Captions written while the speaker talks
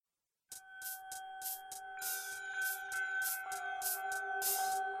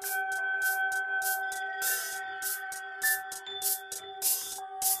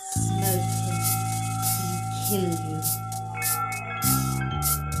kill you.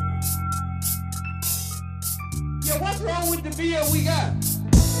 Yeah, what's wrong with the beer we got?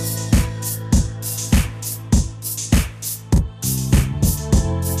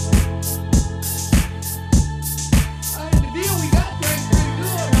 The beer we got tastes pretty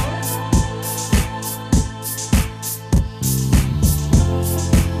good,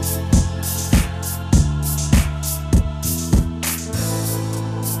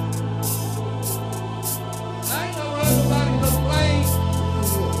 I ain't no everybody complain.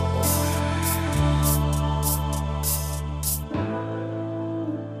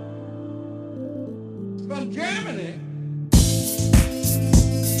 From Germany.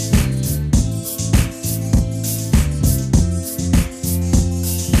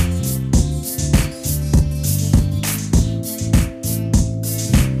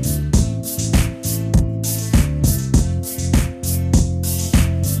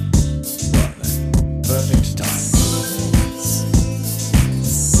 Perfect time.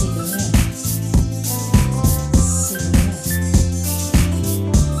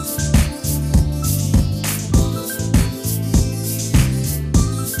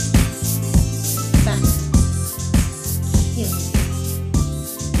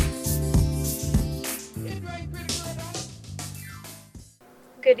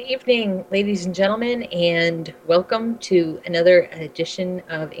 Good evening, ladies and gentlemen, and welcome to another edition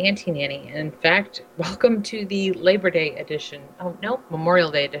of Anti-Nanny. In fact, welcome to the Labor Day edition. Oh, no, Memorial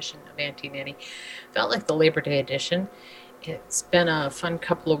Day edition of Anti-Nanny. Felt like the Labor Day edition. It's been a fun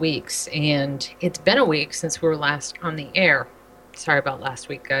couple of weeks, and it's been a week since we were last on the air. Sorry about last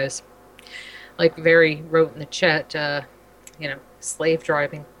week, guys. Like Very wrote in the chat, slave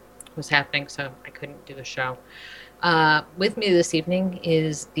driving was happening, so I couldn't do the show. With me this evening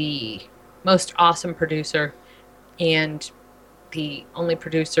is the most awesome producer and the only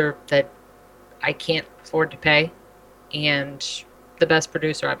producer that I can't afford to pay, and the best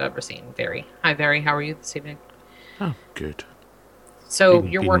producer I've ever seen, Very. Hi, Very. How are you this evening? Oh, good. So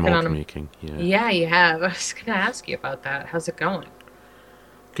you're working on making, yeah. Yeah, you have. I was going to ask you about that. How's it going?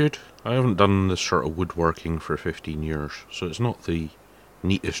 Good. I haven't done this sort of woodworking for 15 years, so it's not the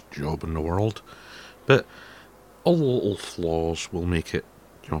neatest job in the world, but all the little flaws will make it,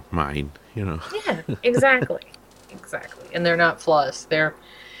 mine, Yeah, exactly. Exactly. And they're not flaws. They're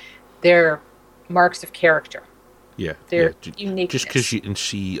marks of character. Yeah. They're uniqueness. Just because you can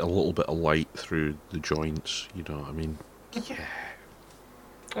see a little bit of light through the joints, yeah.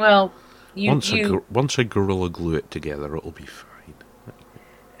 Well, once I Gorilla Glue it together, it'll be fine.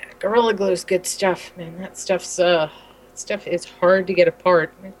 Gorilla Glue is good stuff, man. That stuff is hard to get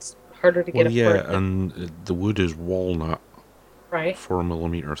apart. It's harder to get apart. Yeah, and the wood is walnut, right?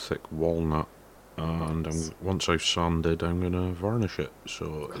 4mm thick walnut, and once I've sanded, I'm gonna varnish it,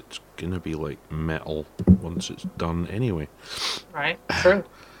 so it's gonna be like metal once it's done anyway. Right, true.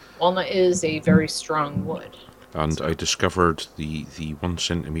 Walnut is a very strong wood. And I discovered the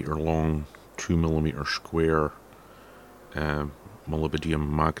 1cm long, 2mm square molybdenum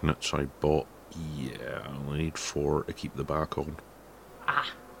magnets I bought. Yeah, I only need 4 to keep the back on.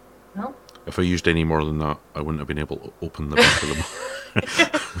 Ah. Well, if I used any more than that, I wouldn't have been able to open the back of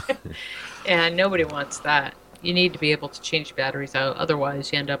them. Yeah, nobody wants that. You need to be able to change batteries out.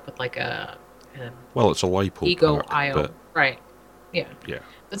 Otherwise, you end up with like well, it's a LiPo ego pack, IO. but right. Yeah. Yeah.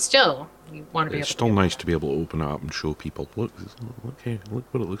 But still, you want to be able to... It's still nice to be able to open it up and show people, look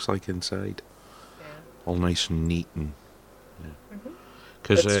what it looks like inside. Yeah. All nice and neat. And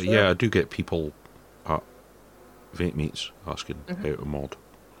because, I do get people at vape meets asking how to mod.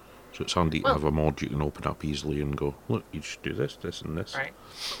 So it's handy to have a mod you can open up easily and go, look, you just do this, this, and this. Right.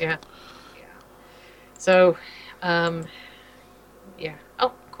 Yeah. Yeah. So, yeah.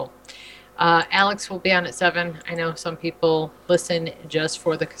 Oh, cool. Alex will be on at 7. I know some people listen just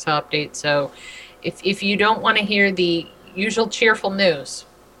for the CASA update. So if you don't want to hear the usual cheerful news,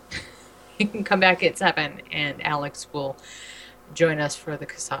 you can come back at 7 and Alex will join us for the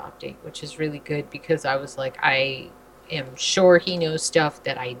CASA update, which is really good because I was like, I am sure he knows stuff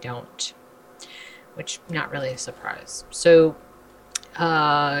that I don't, which not really a surprise. So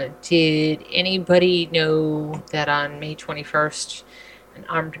did anybody know that on May 21st an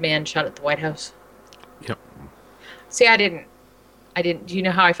armed man shot at the White House? Yep. See, I didn't. Do you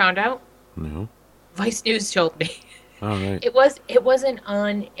know how I found out? No. Vice News told me. All right. It wasn't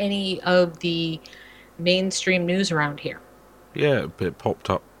on any of the mainstream news around here. Yeah, but it popped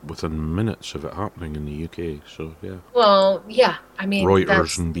up within minutes of it happening in the UK, so yeah. Well, yeah, I mean...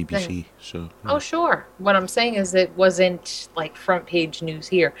 Reuters and BBC, so... Yeah. Oh, sure. What I'm saying is it wasn't, like, front page news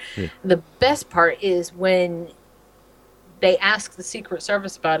here. Yeah. The best part is when they asked the Secret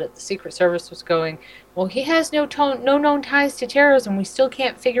Service about it. The Secret Service was going, well, he has no known ties to terrorism. We still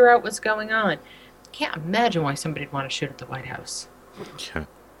can't figure out what's going on. Can't imagine why somebody'd want to shoot at the White House. Yeah.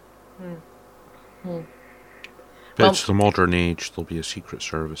 Hmm. But it's the modern age. There'll be a Secret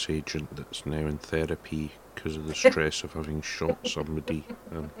Service agent that's now in therapy because of the stress of having shot somebody.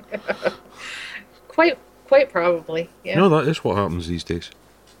 Quite probably. Yeah. No, that is what happens these days.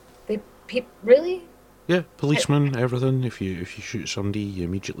 Really? Yeah, policemen, everything. If you shoot somebody, you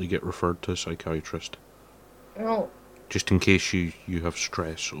immediately get referred to a psychiatrist. Well, just in case you have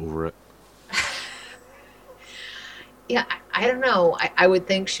stress over it. Yeah, I don't know. I would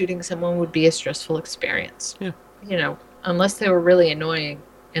think shooting someone would be a stressful experience. Yeah. You know, unless they were really annoying,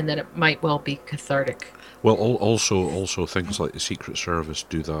 and then it might well be cathartic. Well, also things like the Secret Service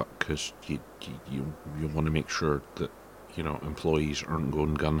do that because you want to make sure that employees aren't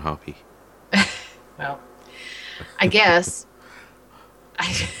going gun happy. Well, I guess.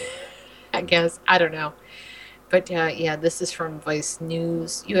 I guess. I don't know. But yeah, this is from Vice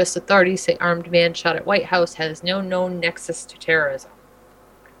News. U.S. authorities say armed man shot at White House has no known nexus to terrorism.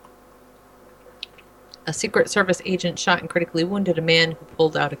 A Secret Service agent shot and critically wounded a man who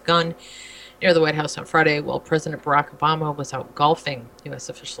pulled out a gun near the White House on Friday while President Barack Obama was out golfing, U.S.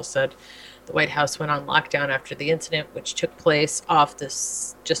 officials said. The White House went on lockdown after the incident, which took place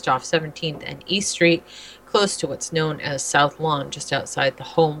just off 17th and East Street, close to what's known as South Lawn, just outside the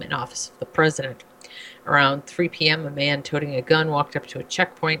home and office of the president. Around 3 p.m., a man toting a gun walked up to a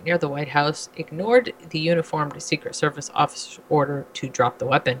checkpoint near the White House, ignored the uniformed Secret Service officer's order to drop the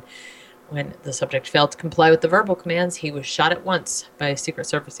weapon. When the subject failed to comply with the verbal commands, he was shot at once by a Secret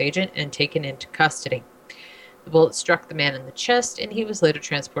Service agent and taken into custody. The bullet struck the man in the chest, and he was later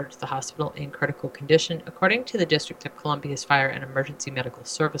transported to the hospital in critical condition, according to the District of Columbia's Fire and Emergency Medical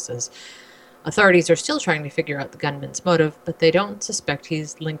Services. Authorities are still trying to figure out the gunman's motive, but they don't suspect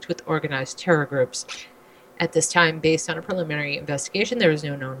he's linked with organized terror groups. At this time, based on a preliminary investigation, there is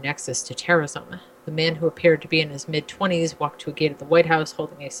no known nexus to terrorism. The man, who appeared to be in his mid-20s, walked to a gate at the White House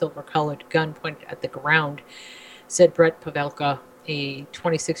holding a silver-colored gun pointed at the ground, said Brett Pavelka, a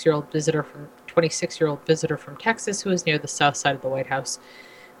 26-year-old visitor from Texas who was near the south side of the White House.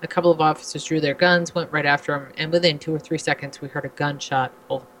 A couple of officers drew their guns, went right after him, and within 2 or 3 seconds we heard a gunshot,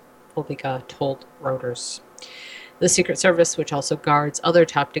 Pavelka told Reuters. The Secret Service, which also guards other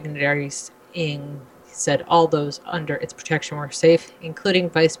top dignitaries, said all those under its protection were safe, including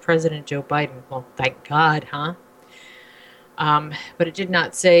Vice President Joe Biden. Well, thank God, huh? But it did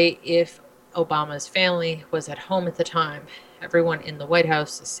not say if Obama's family was at home at the time. Everyone in the White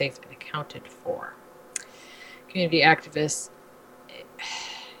House is safe and accounted for. Community activist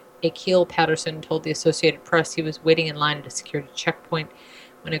Akil Patterson told the Associated Press he was waiting in line at a security checkpoint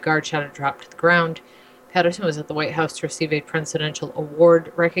when a guard shot and dropped to the ground. Patterson was at the White House to receive a presidential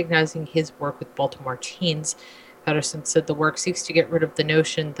award recognizing his work with Baltimore teens. Patterson said the work seeks to get rid of the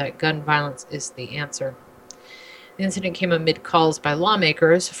notion that gun violence is the answer. The incident came amid calls by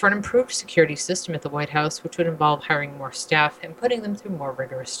lawmakers for an improved security system at the White House, which would involve hiring more staff and putting them through more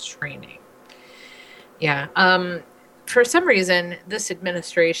rigorous training. Yeah. For some reason, this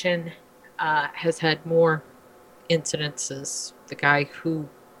administration has had more incidences. The guy who,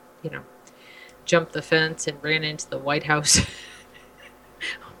 jumped the fence and ran into the White House,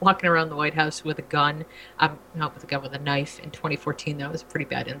 walking around the White House with a gun, not with a gun, with a knife in 2014. That was a pretty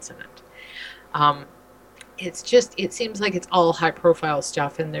bad incident. It seems like it's all high profile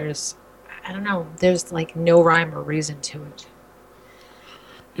stuff, and there's like no rhyme or reason to it.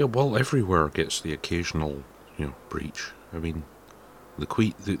 Yeah, well, everywhere gets the occasional, breach. I mean, the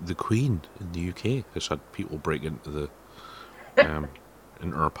Queen in the UK has had people break into the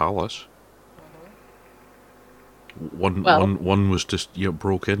into her palace. One was just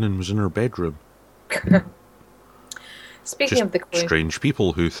broke in and was in her bedroom. Speaking just of the Queen, strange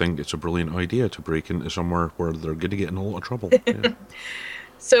people who think it's a brilliant idea to break into somewhere where they're going to get in a lot of trouble. Yeah.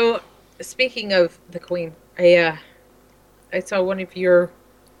 So, speaking of the Queen, I saw one of your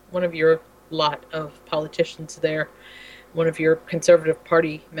lot of politicians there. One of your Conservative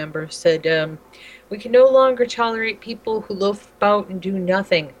Party members said, "We can no longer tolerate people who loaf about and do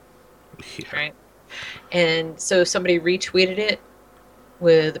nothing." Yeah. Right. And so somebody retweeted it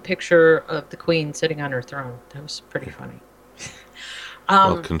with a picture of the Queen sitting on her throne. That was pretty funny.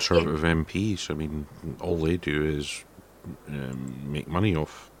 Well, Conservative MPs, I mean, all they do is make money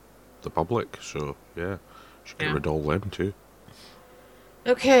off the public. So, yeah, should get rid of all them too.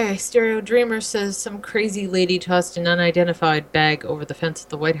 Okay, Stereo Dreamer says some crazy lady tossed an unidentified bag over the fence at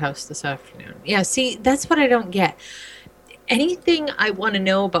the White House this afternoon. Yeah, see, that's what I don't get. anything I want to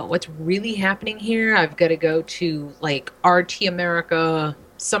know about what's really happening here, I've got to go to like RT America.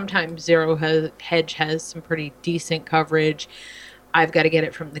 Sometimes Hedge has some pretty decent coverage. I've got to get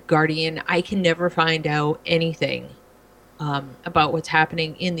it from The Guardian. I can never find out anything about what's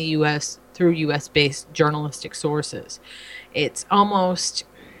happening in the U.S. through U.S.-based journalistic sources. It's almost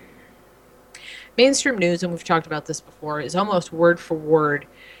mainstream news, and we've talked about this before, is almost word for word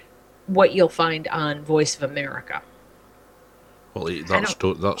what you'll find on Voice of America. Well,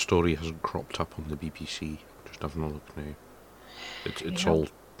 that story hasn't cropped up on the BBC. Just having a look now. It's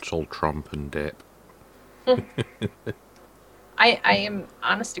all Trump and Depp. I am,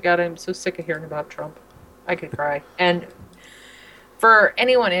 honest to God, I'm so sick of hearing about Trump. I could cry. And for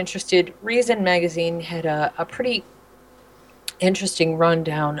anyone interested, Reason Magazine had a pretty interesting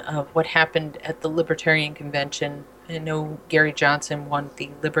rundown of what happened at the Libertarian Convention. I know Gary Johnson won the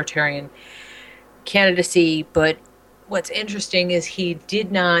Libertarian candidacy, but what's interesting is he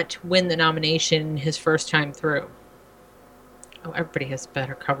did not win the nomination his first time through. Oh, everybody has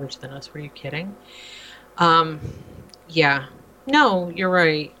better coverage than us. Were you kidding? Yeah. No, you're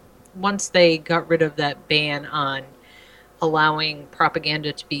right. Once they got rid of that ban on allowing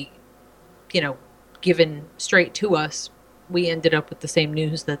propaganda to be, given straight to us, we ended up with the same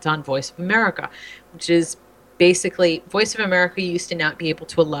news that's on Voice of America, which is basically Voice of America used to not be able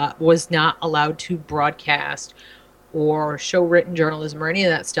to was not allowed to broadcast or show written journalism or any of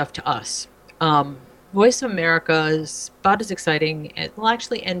that stuff to us. Voice of America is about as exciting. Well,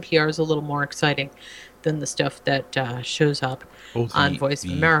 actually, NPR is a little more exciting than the stuff that shows up on Voice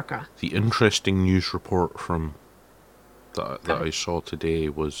of America. The interesting news report from that I saw today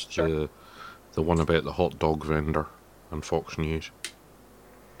was the one about the hot dog vendor on Fox News.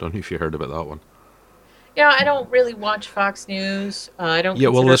 Don't know if you heard about that one. Yeah, I don't really watch Fox News. I don't. Yeah,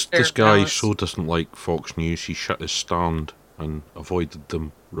 well, this guy balance. so doesn't like Fox News. He shut his stand and avoided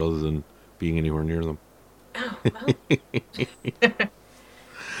them rather than being anywhere near them. Oh, well.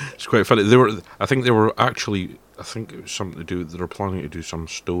 It's quite funny. I think it was something to do. They were planning to do some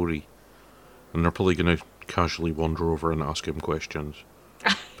story, and they're probably going to casually wander over and ask him questions.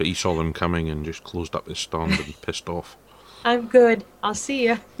 But he saw them coming and just closed up his stand and pissed off. I'm good. I'll see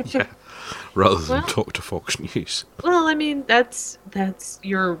ya. Yeah, rather than talk to Fox News. Well, I mean, that's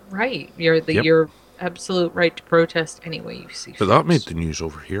you're right. Your absolute right to protest any way you see fit. But that made the news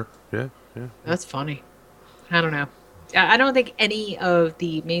over here. Yeah. That's funny. I don't know. I don't think any of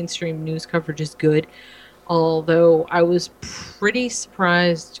the mainstream news coverage is good, although I was pretty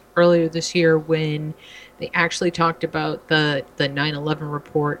surprised earlier this year when they actually talked about the 9/11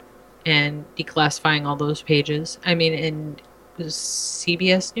 report and declassifying all those pages. I mean, and it was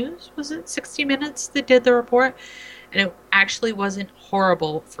CBS News, was it 60 Minutes that did the report? And it actually wasn't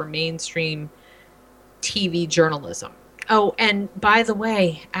horrible for mainstream TV journalism. Oh, and by the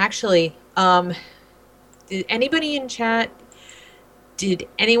way, actually, did anyone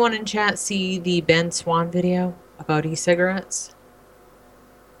in chat see the Ben Swan video about e-cigarettes?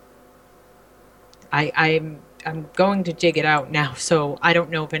 I'm going to dig it out now, so I don't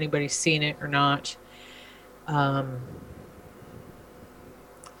know if anybody's seen it or not. Yeah,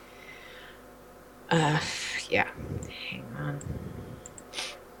 hang on.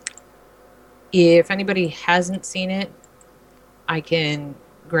 If anybody hasn't seen it, I can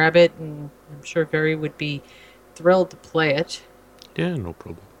grab it, and I'm sure Very would be thrilled to play it. Yeah, no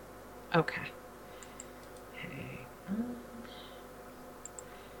problem. Okay.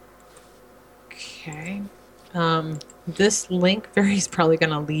 Okay. This link, Very's probably going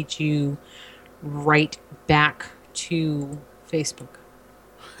to lead you right back to Facebook.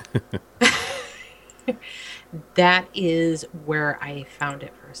 That is where I found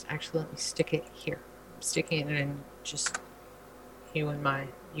it first. Actually, let me stick it here. I'm sticking it in just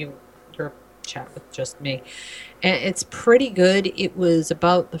your chat with just me. And it's pretty good. It was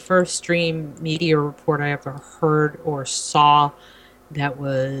about the first stream media report I ever heard or saw that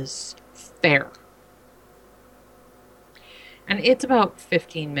was fair. And it's about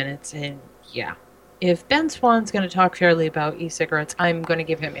 15 minutes, and yeah. If Ben Swan's going to talk fairly about e-cigarettes, I'm going to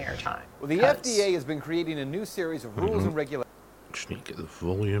give him airtime. Well, the FDA has been creating a new series of rules and regulations. Just need to get the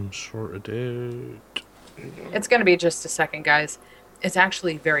volume sorted out. It's going to be just a second, guys. It's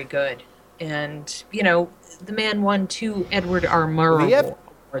actually very good. And, the man won 2 Edward R. Murrow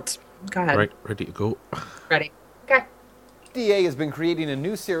awards. Go ahead. Right, ready to go. Ready. Okay. The FDA has been creating a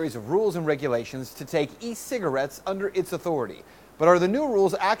new series of rules and regulations to take e-cigarettes under its authority. But are the new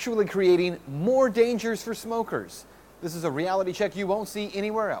rules actually creating more dangers for smokers? This is a reality check you won't see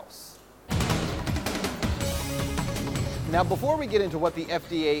anywhere else. Now, before we get into what the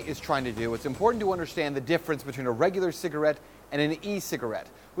FDA is trying to do, it's important to understand the difference between a regular cigarette and an e-cigarette.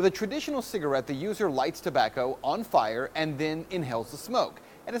 With a traditional cigarette, the user lights tobacco on fire and then inhales the smoke.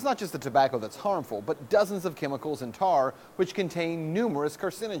 And it's not just the tobacco that's harmful, but dozens of chemicals in tar which contain numerous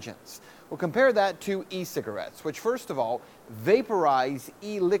carcinogens. We'll compare that to e-cigarettes, which first of all vaporize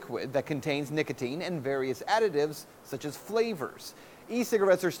e-liquid that contains nicotine and various additives such as flavors.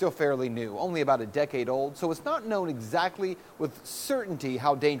 E-cigarettes are still fairly new, only about a decade old, so it's not known exactly with certainty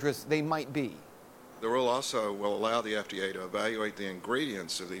how dangerous they might be. The rule also will allow the FDA to evaluate the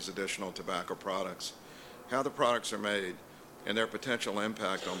ingredients of these additional tobacco products, how the products are made, and their potential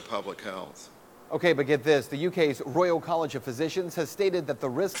impact on public health. Okay, but get this, the UK's Royal College of Physicians has stated that the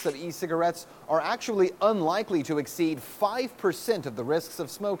risks of e-cigarettes are actually unlikely to exceed 5% of the risks of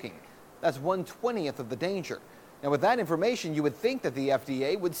smoking. That's 1/20th of the danger. Now, with that information, you would think that the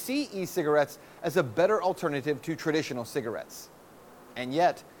FDA would see e-cigarettes as a better alternative to traditional cigarettes. And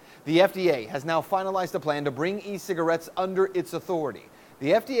yet, the FDA has now finalized a plan to bring e-cigarettes under its authority.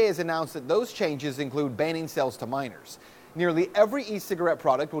 The FDA has announced that those changes include banning sales to minors. Nearly every e-cigarette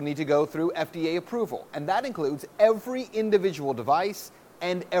product will need to go through FDA approval, and that includes every individual device,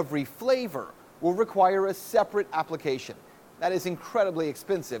 and every flavor will require a separate application. That is incredibly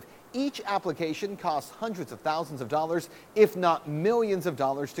expensive. Each application costs hundreds of thousands of dollars, if not millions of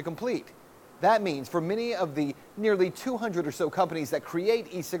dollars to complete. That means for many of the nearly 200 or so companies that create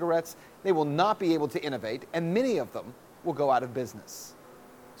e-cigarettes, they will not be able to innovate, and many of them will go out of business.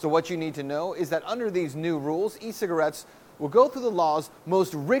 So what you need to know is that under these new rules, e-cigarettes will go through the law's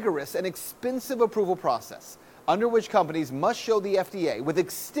most rigorous and expensive approval process, under which companies must show the FDA with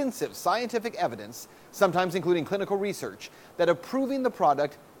extensive scientific evidence, sometimes including clinical research, that approving the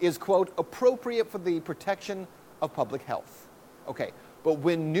product is, quote, appropriate for the protection of public health. Okay, but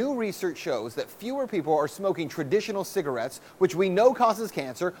when new research shows that fewer people are smoking traditional cigarettes, which we know causes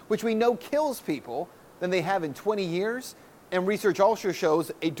cancer, which we know kills people, than they have in 20 years, and research also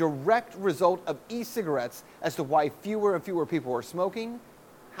shows a direct result of e-cigarettes as to why fewer and fewer people are smoking,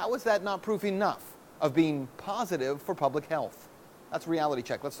 how is that not proof enough of being positive for public health? That's Reality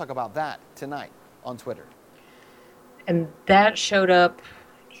Check. Let's talk about that tonight on Twitter. And that showed up,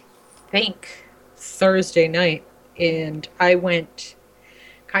 I think, Thursday night, and I went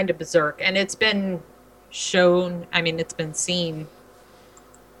kind of berserk. And it's been shown, it's been seen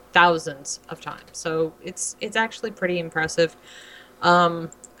thousands of times. So it's actually pretty impressive.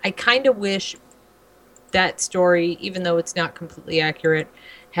 I kind of wish that story, even though it's not completely accurate,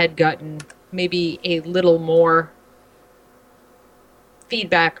 had gotten maybe a little more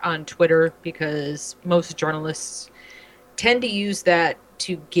feedback on Twitter, because most journalists tend to use that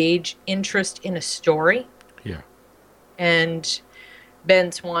to gauge interest in a story. Yeah. And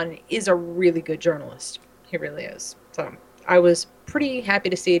Ben Swan is a really good journalist. He really is. So I was pretty happy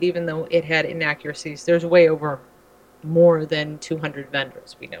to see it, even though it had inaccuracies. There's way over more than 200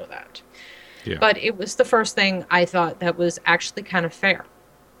 vendors. We know that. Yeah. But it was the first thing I thought that was actually kind of fair.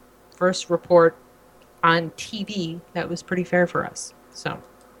 First report on TV that was pretty fair for us. So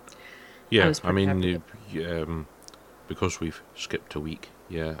yeah, because we've skipped a week.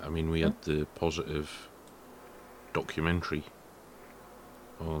 Yeah, we had the positive documentary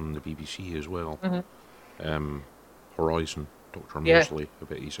on the BBC as well. Mm-hmm. Horizon, Dr. Mosley,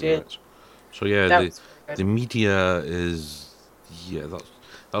 about e-cigarettes. So yeah, the media is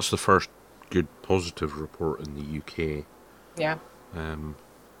that's the first good positive report in the UK. Yeah.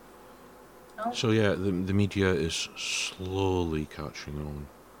 So yeah, the media is slowly catching on.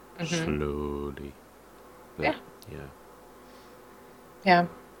 Mm-hmm. Slowly. But, yeah. Yeah.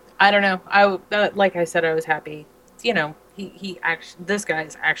 I don't know. Like I said, I was happy. He actually, this guy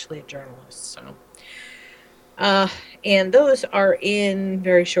is actually a journalist. So, and those are in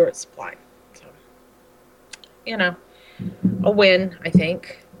very short supply. So, a win, I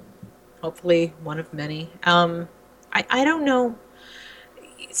think. Hopefully one of many. I don't know.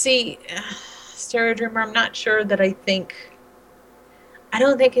 See, Stereo Dreamer, I'm not sure that I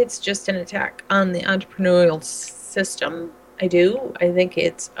don't think it's just an attack on the entrepreneurial system. I do. I think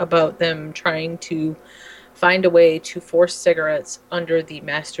it's about them trying to find a way to force cigarettes under the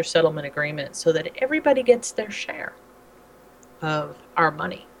master settlement agreement so that everybody gets their share of our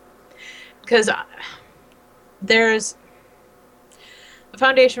money. Because there's the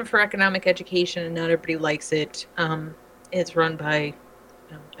Foundation for Economic Education, and not everybody likes it. It's run by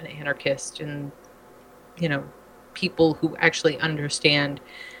an anarchist and, people who actually understand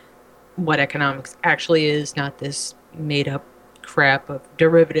what economics actually is, not this made up crap of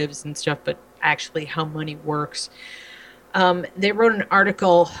derivatives and stuff, but actually how money works. They wrote an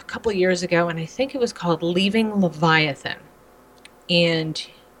article a couple years ago, and I think it was called Leaving Leviathan. And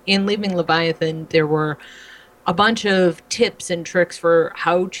in Leaving Leviathan, there were a bunch of tips and tricks for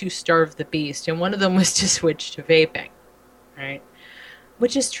how to starve the beast. And one of them was to switch to vaping, right?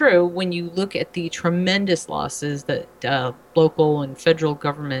 Which is true when you look at the tremendous losses that local and federal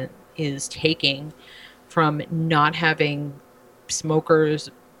government is taking from not having smokers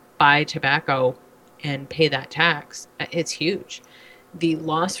buy tobacco and pay that tax. It's huge. The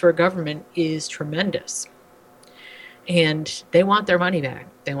loss for government is tremendous. And they want their money back.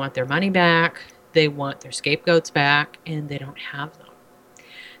 They want their money back. They want their scapegoats back, and they don't have them.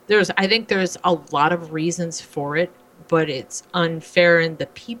 I think there's a lot of reasons for it, but it's unfair, and the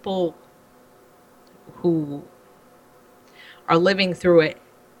people who are living through it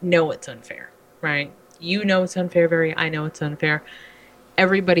know it's unfair, right? You know it's unfair, Barry. I know it's unfair.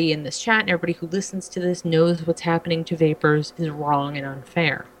 Everybody in this chat and everybody who listens to this knows what's happening to vapors is wrong and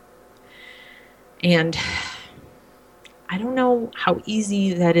unfair. And I don't know how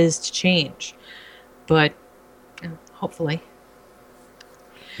easy that is to change, but hopefully.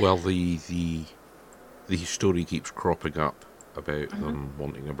 Well, the story keeps cropping up about them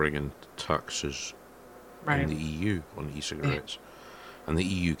wanting to bring in taxes in the EU on e-cigarettes, and the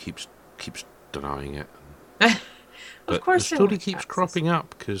EU keeps denying it. But of course, the story keeps cropping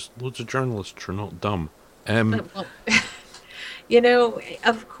up because loads of journalists are not dumb. Well, you know,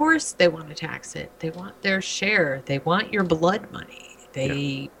 of course they want to tax it. They want their share. They want your blood money.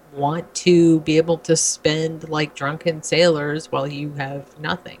 They want to be able to spend like drunken sailors while you have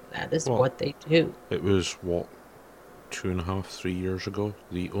nothing. That is what they do. It was, 2.5, 3 years ago?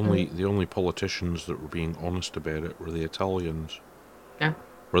 The only politicians that were being honest about it were the Italians. Yeah.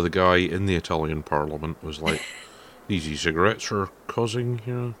 Where the guy in the Italian parliament was like, these e-cigarettes are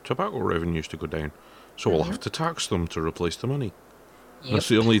causing, tobacco revenues to go down. So we'll have to tax them to replace the money.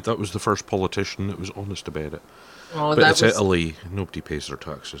 Yep. That was the first politician that was honest about it. Oh, but it's Italy. Nobody pays their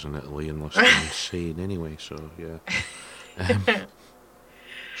taxes in Italy unless they're insane anyway, so yeah.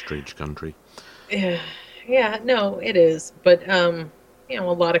 Strange country. Yeah, no, it is. But, a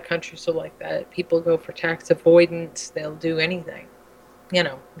lot of countries are like that. People go for tax avoidance. They'll do anything,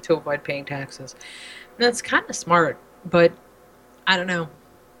 to avoid paying taxes. And that's kind of smart, but I don't know.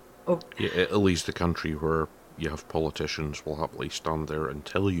 Yeah, Italy's the country where you have politicians will happily stand there and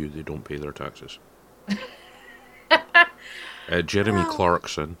tell you they don't pay their taxes. Jeremy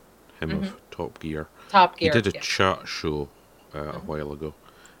Clarkson, him of Top Gear, he did a chat show a while ago,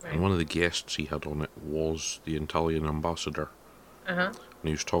 and one of the guests he had on it was the Italian ambassador. And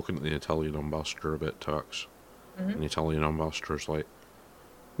he was talking to the Italian ambassador about tax, and the Italian ambassador's like,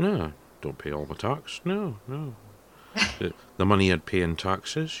 no, don't pay all my tax, no. The money I'd pay in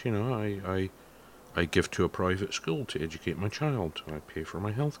taxes, I give to a private school to educate my child. I pay for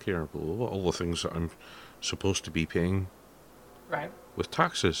my health care, blah, blah, blah, all the things that I'm supposed to be paying with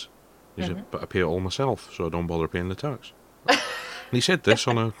taxes. He said, but I pay it all myself, so I don't bother paying the tax. And he said this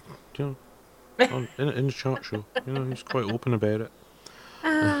on a, in a chat show. He's quite open about it.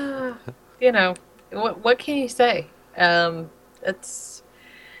 What can you say? That's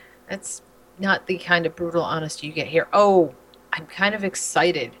not the kind of brutal honesty you get here. Oh, I'm kind of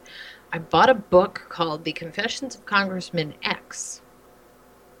excited. I bought a book called The Confessions of Congressman X.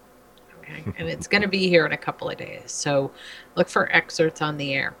 Okay, and it's going to be here in a couple of days. So look for excerpts on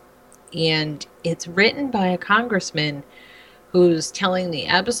the air. And it's written by a congressman who's telling the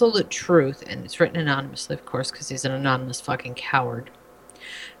absolute truth. And it's written anonymously, of course, because he's an anonymous fucking coward.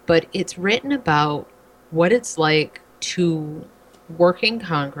 But it's written about what it's like to work in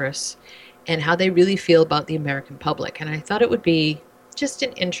Congress and how they really feel about the American public. And I thought it would be just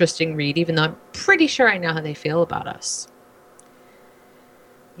an interesting read, even though I'm pretty sure I know how they feel about us.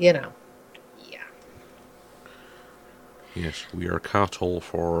 Yeah. Yes, we are cattle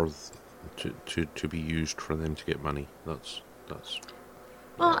to be used for them to get money. That's.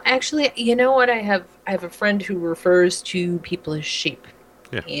 Well, actually, you know what? I have a friend who refers to people as sheep,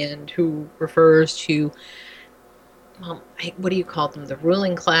 and who refers to what do you call them? The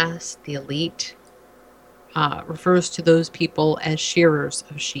ruling class, the elite. Refers to those people as shearers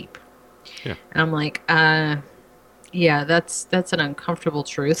of sheep. Yeah. And I'm like, that's an uncomfortable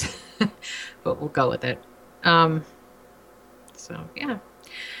truth, but we'll go with it. So yeah,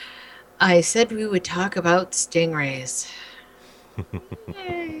 I said we would talk about stingrays.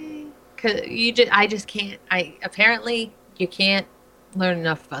 Yay. 'Cause I just can't. Apparently you can't learn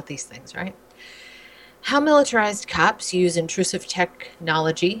enough about these things, right? How militarized cops use intrusive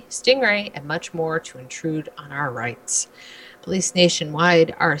technology, stingray, and much more to intrude on our rights. Police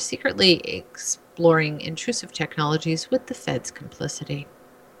nationwide are secretly exploring intrusive technologies with the Fed's complicity.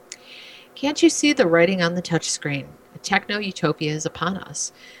 Can't you see the writing on the touchscreen? A techno-utopia is upon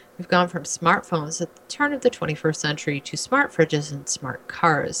us. We've gone from smartphones at the turn of the 21st century to smart fridges and smart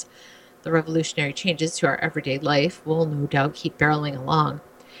cars. The revolutionary changes to our everyday life will no doubt keep barreling along.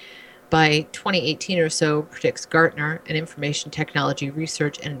 By 2018 or so, predicts Gartner, an information technology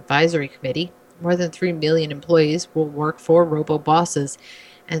research and advisory committee, more than 3 million employees will work for robo-bosses,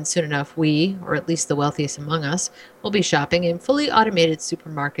 and soon enough we, or at least the wealthiest among us, will be shopping in fully automated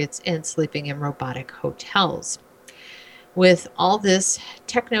supermarkets and sleeping in robotic hotels. With all this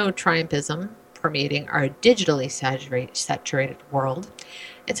techno-triumpism permeating our digitally saturated world,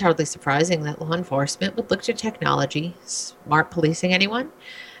 it's hardly surprising that law enforcement would look to technology, smart policing anyone,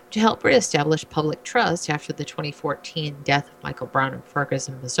 to help reestablish public trust after the 2014 death of Michael Brown in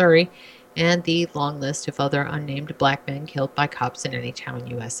Ferguson, Missouri, and the long list of other unnamed black men killed by cops in any town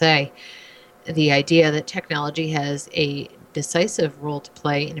USA. The idea that technology has a decisive role to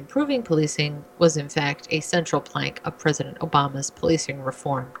play in improving policing was in fact a central plank of President Obama's Policing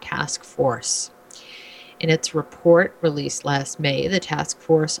Reform Task Force. In its report released last May, the Task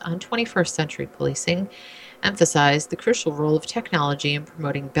Force on 21st Century Policing emphasized the crucial role of technology in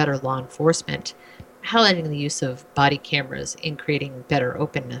promoting better law enforcement, highlighting the use of body cameras in creating better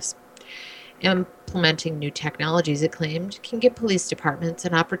openness. Implementing new technologies, it claimed, can give police departments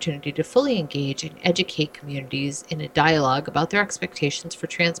an opportunity to fully engage and educate communities in a dialogue about their expectations for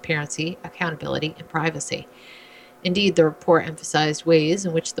transparency, accountability, and privacy. Indeed, the report emphasized ways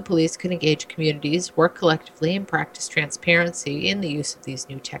in which the police could engage communities, work collectively, and practice transparency in the use of these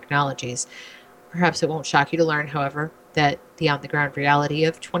new technologies. Perhaps it won't shock you to learn, however, that the on-the-ground reality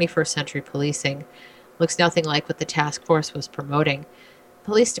of 21st century policing looks nothing like what the task force was promoting.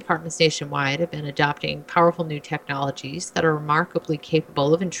 Police departments nationwide have been adopting powerful new technologies that are remarkably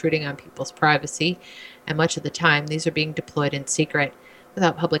capable of intruding on people's privacy, and much of the time these are being deployed in secret,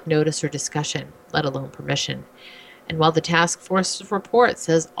 without public notice or discussion, let alone permission. And while the task force's report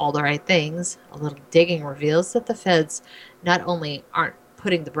says all the right things, a little digging reveals that the feds not only aren't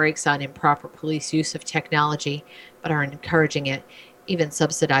putting the brakes on improper police use of technology, but are encouraging it, even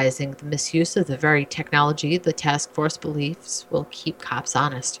subsidizing the misuse of the very technology the task force believes will keep cops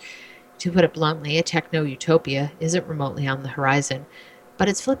honest. To put it bluntly, a techno-utopia isn't remotely on the horizon, but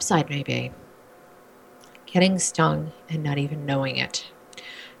its flip side may be. Getting stung and not even knowing it.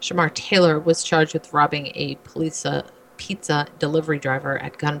 Shamar Taylor was charged with robbing a pizza delivery driver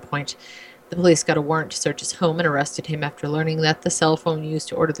at gunpoint. The police got a warrant to search his home and arrested him after learning that the cell phone used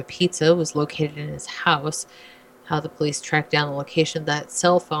to order the pizza was located in his house. How the police tracked down the location of that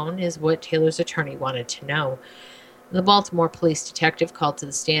cell phone is what Taylor's attorney wanted to know. The Baltimore police detective called to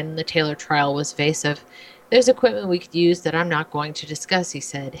the stand in the Taylor trial was evasive. "There's equipment we could use that I'm not going to discuss," he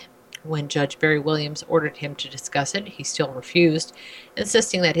said. When Judge Barry Williams ordered him to discuss it, he still refused,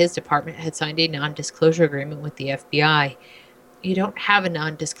 insisting that his department had signed a non-disclosure agreement with the FBI. "You don't have a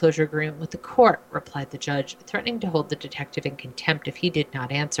non-disclosure agreement with the court," replied the judge, threatening to hold the detective in contempt if he did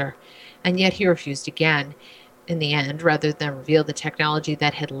not answer. And yet he refused again. In the end, rather than reveal the technology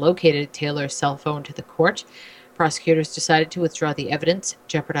that had located Taylor's cell phone to the court, prosecutors decided to withdraw the evidence,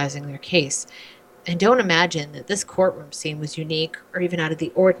 jeopardizing their case. And don't imagine that this courtroom scene was unique or even out of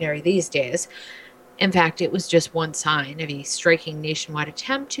the ordinary these days. In fact, it was just one sign of a striking nationwide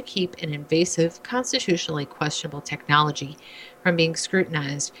attempt to keep an invasive, constitutionally questionable technology from being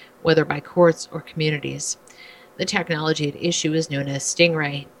scrutinized, whether by courts or communities. The technology at issue is known as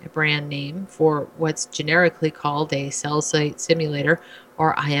Stingray, a brand name for what's generically called a cell site simulator,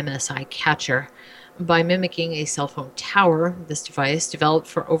 or IMSI catcher. By mimicking a cell phone tower, this device, developed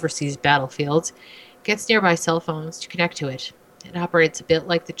for overseas battlefields, gets nearby cell phones to connect to it. It operates a bit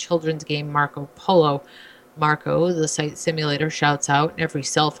like the children's game Marco Polo. Marco, the site simulator, shouts out, and every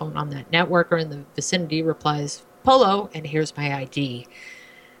cell phone on that network or in the vicinity replies, "Polo, and here's my ID."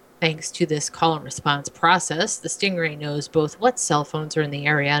 Thanks to this call and response process, the Stingray knows both what cell phones are in the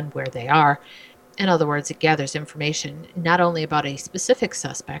area and where they are. In other words, it gathers information not only about a specific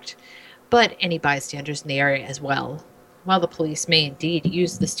suspect, but any bystanders in the area as well. While the police may indeed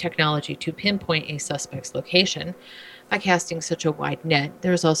use this technology to pinpoint a suspect's location, by casting such a wide net,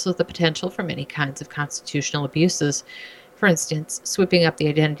 there is also the potential for many kinds of constitutional abuses. For instance, sweeping up the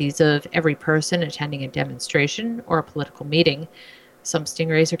identities of every person attending a demonstration or a political meeting. Some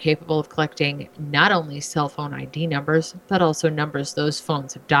Stingrays are capable of collecting not only cell phone ID numbers, but also numbers those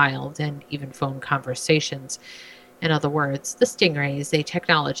phones have dialed and even phone conversations. In other words, the Stingray is a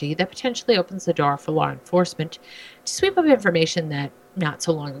technology that potentially opens the door for law enforcement to sweep up information that, not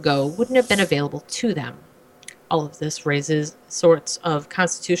so long ago, wouldn't have been available to them. All of this raises sorts of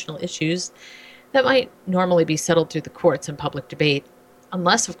constitutional issues that might normally be settled through the courts and public debate,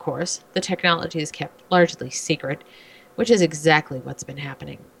 unless, of course, the technology is kept largely secret, which is exactly what's been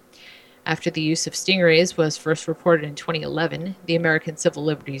happening. After the use of stingrays was first reported in 2011, the American Civil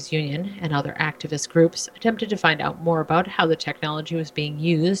Liberties Union and other activist groups attempted to find out more about how the technology was being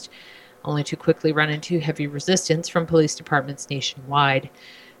used, only to quickly run into heavy resistance from police departments nationwide.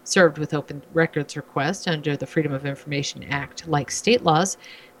 Served with open records requests under the Freedom of Information Act like state laws,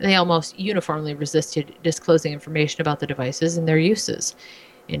 they almost uniformly resisted disclosing information about the devices and their uses.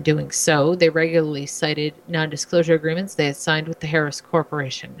 In doing so, they regularly cited non-disclosure agreements they had signed with the Harris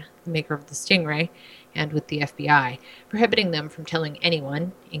Corporation, the maker of the Stingray, and with the FBI, prohibiting them from telling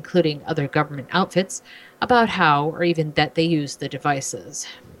anyone, including other government outfits, about how or even that they used the devices.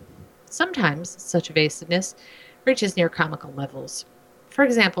 Sometimes such evasiveness reaches near comical levels. For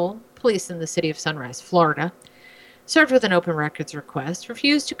example, police in the city of Sunrise, Florida, served with an open records request,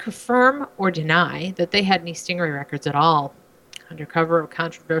 refused to confirm or deny that they had any Stingray records at all. Under cover of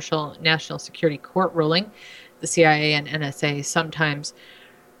controversial national security court ruling, the CIA and NSA sometimes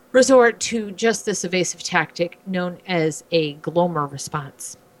resort to just this evasive tactic known as a Glomer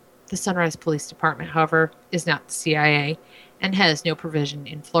response. The Sunrise Police Department, however, is not the CIA and has no provision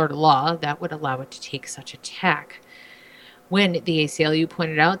in Florida law that would allow it to take such a tack. When the ACLU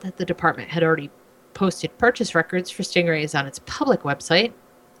pointed out that the department had already posted purchase records for Stingrays on its public website,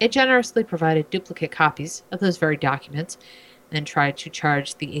 it generously provided duplicate copies of those very documents and tried to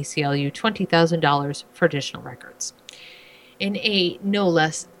charge the ACLU $20,000 for additional records. In a no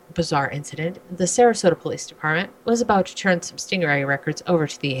less bizarre incident, the Sarasota Police Department was about to turn some Stingray records over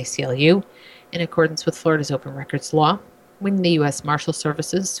to the ACLU in accordance with Florida's open records law when the U.S. Marshal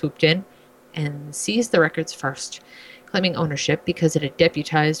Services swooped in and seized the records first, claiming ownership because it had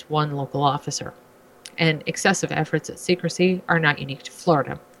deputized one local officer. And excessive efforts at secrecy are not unique to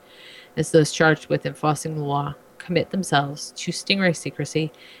Florida, as those charged with enforcing the law commit themselves to Stingray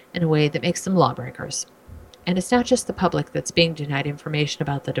secrecy in a way that makes them lawbreakers. And it's not just the public that's being denied information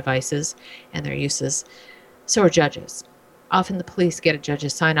about the devices and their uses, so are judges. Often the police get a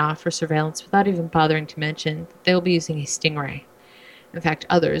judge's sign-off for surveillance without even bothering to mention that they will be using a Stingray. In fact,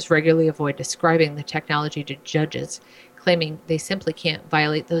 others regularly avoid describing the technology to judges, claiming they simply can't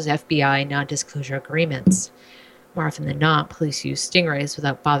violate those FBI non-disclosure agreements. More often than not, police use Stingrays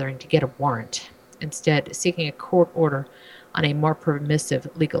without bothering to get a warrant, instead seeking a court order on a more permissive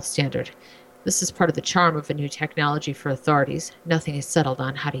legal standard. This is part of the charm of a new technology for authorities. Nothing is settled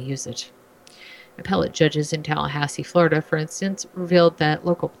on how to use it. Appellate judges in Tallahassee, Florida, for instance, revealed that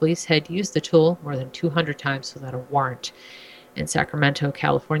local police had used the tool more than 200 times without a warrant. In Sacramento,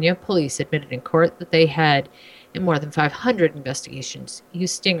 California, police admitted in court that they had, in more than 500 investigations,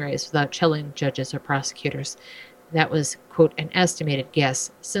 used Stingrays without telling judges or prosecutors. That was, quote, an estimated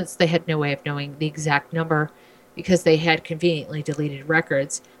guess, since they had no way of knowing the exact number because they had conveniently deleted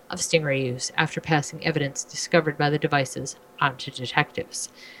records of Stingray use after passing evidence discovered by the devices onto detectives.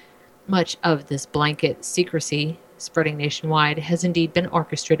 Much of this blanket secrecy spreading nationwide has indeed been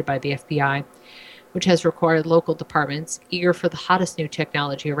orchestrated by the FBI, which has required local departments eager for the hottest new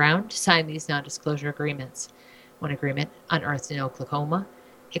technology around to sign these non-disclosure agreements. One agreement, unearthed in Oklahoma,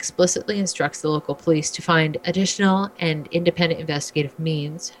 explicitly instructs the local police to find additional and independent investigative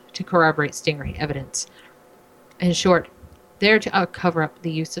means to corroborate Stingray evidence. In short, they're to cover up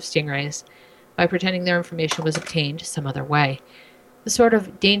the use of Stingrays by pretending their information was obtained some other way. The sort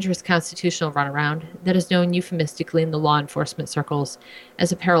of dangerous constitutional runaround that is known euphemistically in the law enforcement circles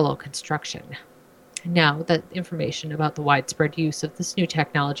as a parallel construction. Now that information about the widespread use of this new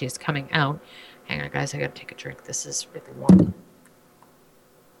technology is coming out, hang on guys, I gotta take a drink, this is really warm.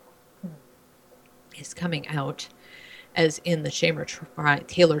 Is coming out, as in the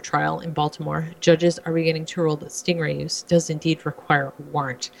Taylor trial in Baltimore, judges are beginning to rule that Stingray use does indeed require a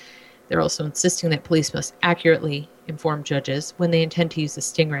warrant. They're also insisting that police must accurately inform judges when they intend to use the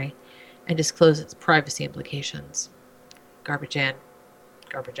Stingray and disclose its privacy implications. Garbage in,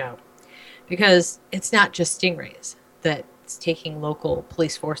 garbage out. Because it's not just Stingrays that's taking local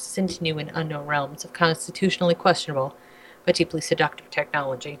police forces into new and unknown realms of constitutionally questionable but deeply seductive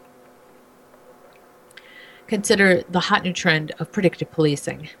technology. Consider the hot new trend of predictive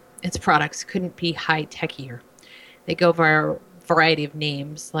policing. Its products couldn't be high-techier. They go via a variety of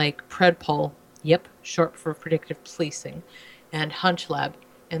names like PredPol, yep, short for predictive policing, and Hunch Lab,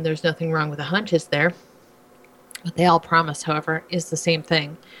 and there's nothing wrong with a hunch, is there? What they all promise, however, is the same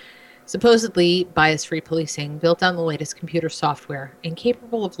thing. Supposedly bias-free policing built on the latest computer software and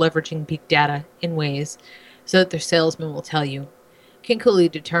capable of leveraging big data in ways so that their salesmen will tell you can coolly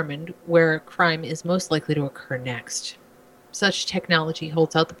determine where crime is most likely to occur next. Such technology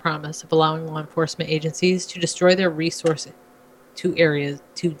holds out the promise of allowing law enforcement agencies to destroy their resources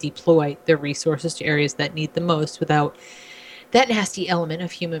to deploy their resources to areas that need them most without that nasty element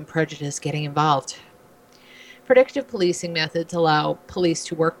of human prejudice getting involved. Predictive policing methods allow police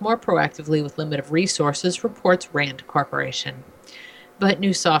to work more proactively with limited resources, reports Rand Corporation. But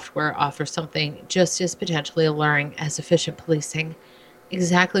new software offers something just as potentially alluring as efficient policing,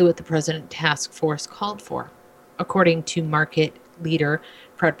 exactly what the President Task Force called for. According to market leader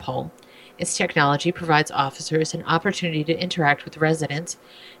Predpol, its technology provides officers an opportunity to interact with residents,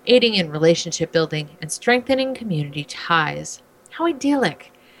 aiding in relationship building and strengthening community ties. How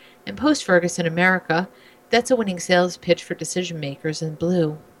idyllic! In post-Ferguson America, that's a winning sales pitch for decision makers in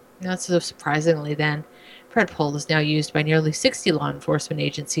blue. Not so surprisingly, then, Predpol is now used by nearly 60 law enforcement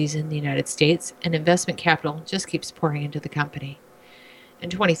agencies in the United States, and investment capital just keeps pouring into the company. In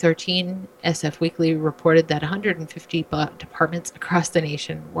 2013, SF Weekly reported that 150 departments across the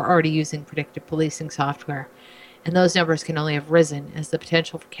nation were already using predictive policing software, and those numbers can only have risen as the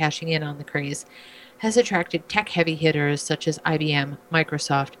potential for cashing in on the craze has attracted tech-heavy hitters such as IBM,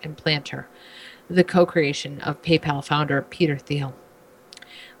 Microsoft, and Planter, the co-creation of PayPal founder Peter Thiel.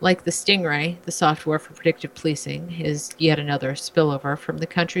 Like the Stingray, the software for predictive policing is yet another spillover from the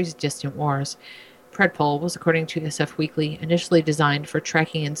country's distant wars. Predpol was, according to SF Weekly, initially designed for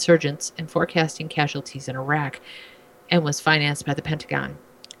tracking insurgents and forecasting casualties in Iraq, and was financed by the Pentagon.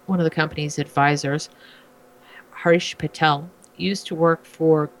 One of the company's advisors, Harish Patel, used to work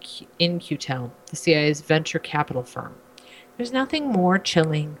for InQtel, the CIA's venture capital firm. There's nothing more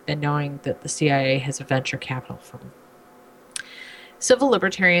chilling than knowing that the CIA has a venture capital firm. Civil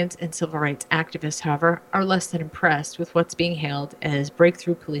libertarians and civil rights activists, however, are less than impressed with what's being hailed as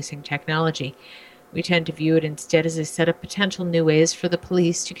breakthrough policing technology. We tend to view it instead as a set of potential new ways for the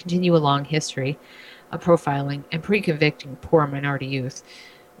police to continue a long history of profiling and pre-convicting poor minority youth.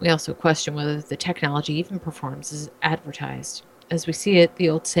 We also question whether the technology even performs as advertised. As we see it, the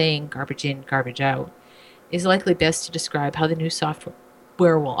old saying, garbage in, garbage out, is likely best to describe how the new software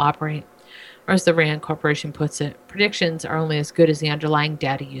will operate. Or as the Rand Corporation puts it, predictions are only as good as the underlying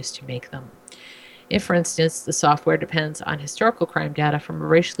data used to make them. If, for instance, the software depends on historical crime data from a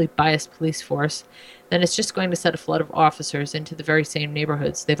racially biased police force, then it's just going to set a flood of officers into the very same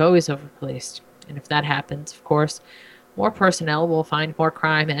neighborhoods they've always overpoliced. And if that happens, of course, more personnel will find more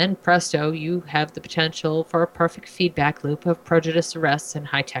crime, and presto, you have the potential for a perfect feedback loop of prejudiced arrests and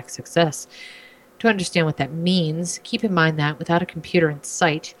high-tech success. To understand what that means, keep in mind that without a computer in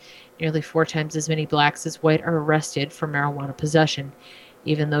sight, nearly 4 times as many blacks as white are arrested for marijuana possession,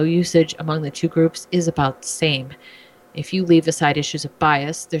 even though usage among the two groups is about the same. If you leave aside issues of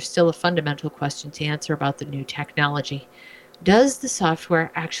bias, there's still a fundamental question to answer about the new technology. Does the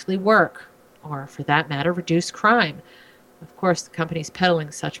software actually work? Or, for that matter, reduce crime? Of course, the companies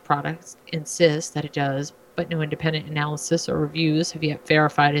peddling such products insist that it does, but no independent analysis or reviews have yet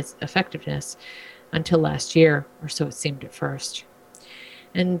verified its effectiveness until last year, or so it seemed at first.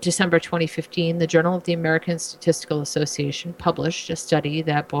 In December 2015, the Journal of the American Statistical Association published a study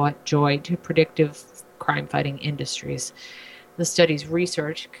that brought joy to predictive crime-fighting industries. The study's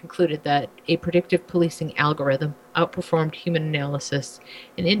research concluded that a predictive policing algorithm outperformed human analysis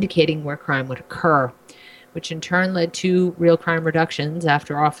in indicating where crime would occur, which in turn led to real crime reductions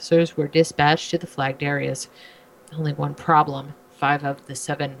after officers were dispatched to the flagged areas. Only one problem: 5 of the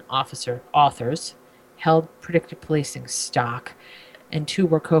 7 authors held predictive policing stock, and 2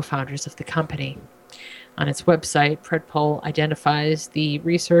 were co-founders of the company. On its website, Predpol identifies the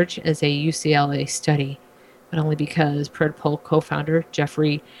research as a UCLA study, but only because Predpol co-founder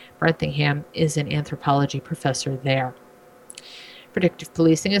Jeffrey Brentingham is an anthropology professor there. Predictive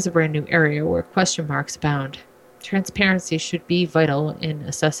policing is a brand new area where question marks abound. Transparency should be vital in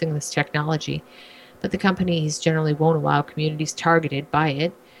assessing this technology, but the companies generally won't allow communities targeted by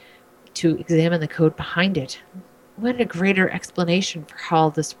it to examine the code behind it. We wanted a greater explanation for how all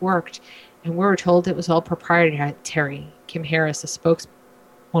this worked, and we were told it was all proprietary. Kim Harris, a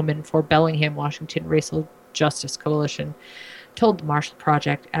spokeswoman for Bellingham, Washington Racial Justice Coalition, told the Marshall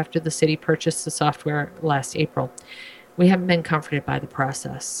Project after the city purchased the software last April. We haven't been comforted by the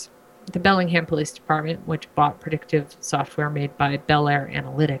process. The Bellingham Police Department, which bought predictive software made by Bel Air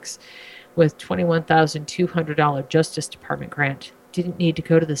Analytics with $21,200 Justice Department grant, didn't need to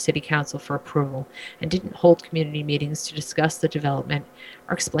go to the city council for approval and didn't hold community meetings to discuss the development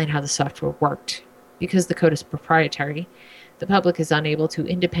or explain how the software worked. Because the code is proprietary, the public is unable to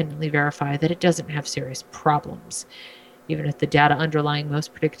independently verify that it doesn't have serious problems. Even if the data underlying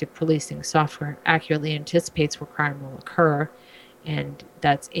most predictive policing software accurately anticipates where crime will occur, and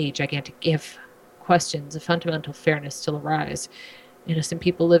that's a gigantic if, questions of fundamental fairness still arise. Innocent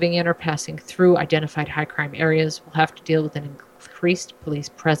people living in or passing through identified high crime areas will have to deal with an increased police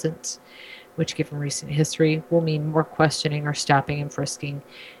presence, which, given recent history, will mean more questioning or stopping and frisking,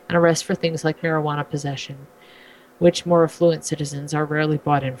 and arrest for things like marijuana possession, which more affluent citizens are rarely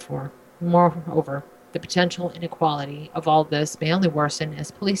bought in for. Moreover, the potential inequality of all this may only worsen as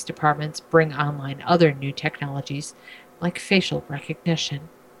police departments bring online other new technologies like facial recognition.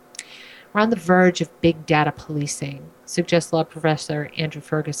 We're on the verge of big data policing, suggests law professor Andrew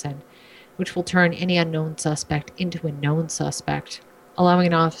Ferguson, which will turn any unknown suspect into a known suspect, allowing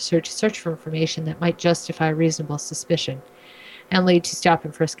an officer to search for information that might justify reasonable suspicion and lead to stop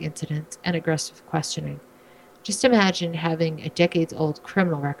and frisk incidents and aggressive questioning. Just imagine having a decades-old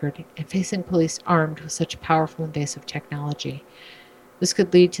criminal record and facing police armed with such powerful invasive technology. This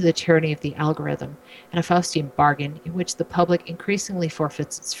could lead to the tyranny of the algorithm and a Faustian bargain in which the public increasingly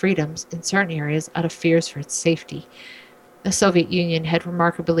forfeits its freedoms in certain areas out of fears for its safety. The Soviet Union had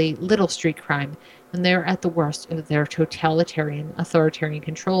remarkably little street crime when they were at the worst of their totalitarian, authoritarian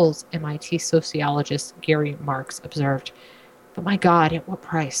controls, MIT sociologist Gary Marx observed. But my God, at what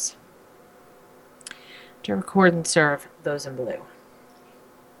price? To record and serve those in blue.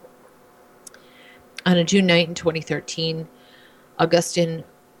 On a June night in 2013, Augustin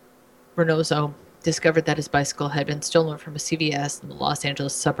Reynoso discovered that his bicycle had been stolen from a CVS in the Los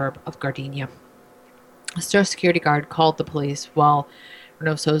Angeles suburb of Gardenia. A store security guard called the police while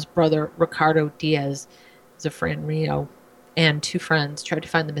Reynoso's brother Ricardo Diaz, Zafranino, and two friends tried to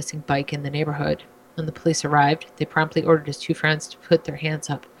find the missing bike in the neighborhood. When the police arrived, they promptly ordered his two friends to put their hands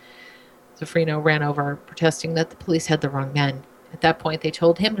up. Zafrino ran over, protesting that the police had the wrong men. At that point, they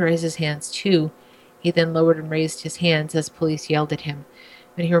told him to raise his hands too. He then lowered and raised his hands as police yelled at him.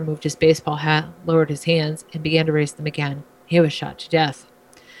 When he removed his baseball hat, lowered his hands, and began to raise them again, he was shot to death.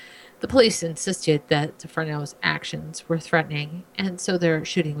 The police insisted that Zafrino's actions were threatening, and so their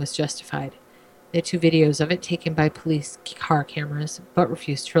shooting was justified. They had two videos of it taken by police car cameras, but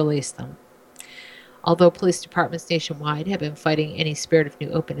refused to release them. Although police departments nationwide have been fighting any spirit of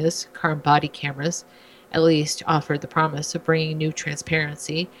new openness, car and body cameras at least offered the promise of bringing new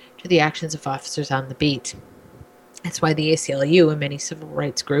transparency to the actions of officers on the beat. That's why the ACLU and many civil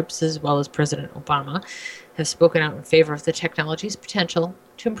rights groups, as well as President Obama, have spoken out in favor of the technology's potential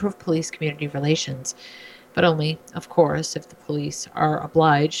to improve police-community relations. But only, of course, if the police are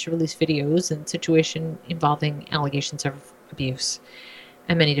obliged to release videos in situations involving allegations of abuse.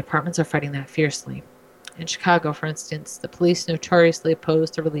 And many departments are fighting that fiercely. In Chicago, for instance, the police notoriously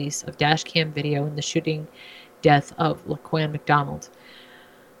opposed the release of dashcam video in the shooting death of Laquan McDonald,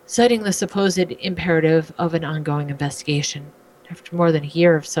 citing the supposed imperative of an ongoing investigation. After more than a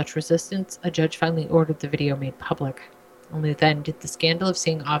year of such resistance, a judge finally ordered the video made public. Only then did the scandal of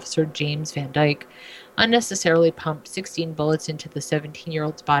seeing Officer James Van Dyke unnecessarily pump 16 bullets into the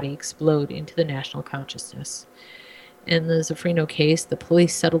 17-year-old's body explode into the national consciousness. In the Zafrino case, the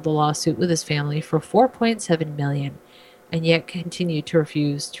police settled the lawsuit with his family for $4.7 million, and yet continued to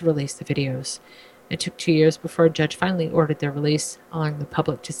refuse to release the videos. It took 2 years before a judge finally ordered their release, allowing the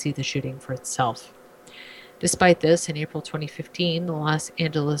public to see the shooting for itself. Despite this, in April 2015, the Los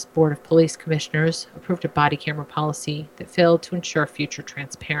Angeles Board of Police Commissioners approved a body camera policy that failed to ensure future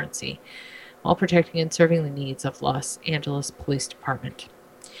transparency, while protecting and serving the needs of Los Angeles Police Department.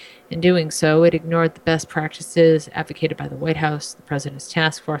 In doing so, it ignored the best practices advocated by the White House, the President's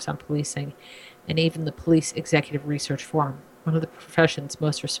Task Force on Policing, and even the Police Executive Research Forum, one of the profession's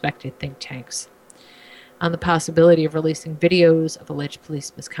most respected think tanks. On the possibility of releasing videos of alleged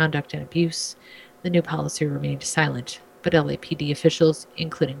police misconduct and abuse, the new policy remained silent, but LAPD officials,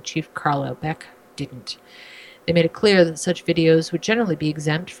 including Chief Carlisle Beck, didn't. They made it clear that such videos would generally be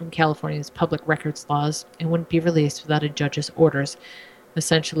exempt from California's public records laws and wouldn't be released without a judge's orders.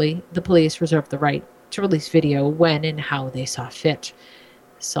 Essentially, the police reserved the right to release video when and how they saw fit.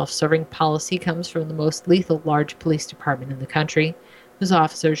 Self-serving policy comes from the most lethal large police department in the country, whose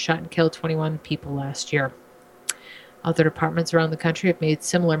officers shot and killed 21 people last year. Other departments around the country have made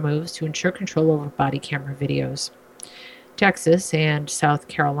similar moves to ensure control over body camera videos. Texas and South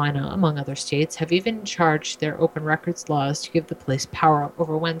Carolina, among other states, have even charged their open records laws to give the police power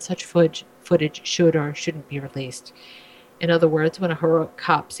over when such footage should or shouldn't be released. In other words, when a heroic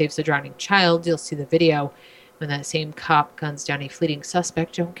cop saves a drowning child, you'll see the video. When that same cop guns down a fleeting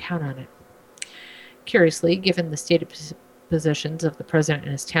suspect, don't count on it. Curiously, given the stated positions of the president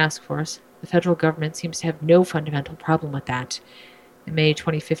and his task force, the federal government seems to have no fundamental problem with that. In May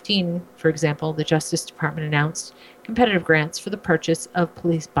 2015, for example, the Justice Department announced competitive grants for the purchase of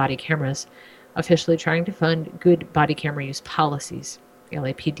police body cameras, officially trying to fund good body camera use policies. The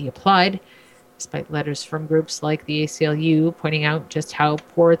LAPD applied. despite letters from groups like the ACLU pointing out just how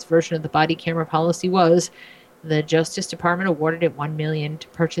poor its version of the body camera policy was. The Justice Department awarded it $1 million to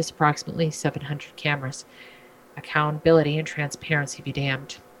purchase approximately 700 cameras. Accountability and transparency be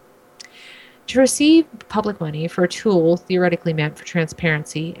damned. To receive public money for a tool theoretically meant for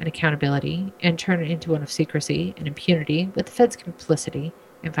transparency and accountability and turn it into one of secrecy and impunity with the Fed's complicity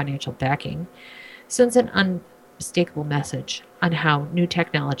and financial backing sends an unmistakable message on how new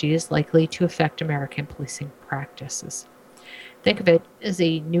technology is likely to affect American policing practices. Think of it as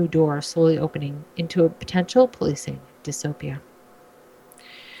a new door slowly opening into a potential policing dystopia.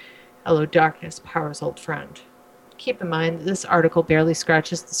 Hello, darkness, power's old friend. Keep in mind that this article barely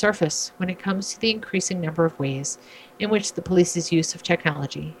scratches the surface when it comes to the increasing number of ways in which the police's use of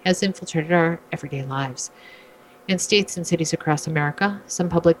technology has infiltrated our everyday lives. In states and cities across America, some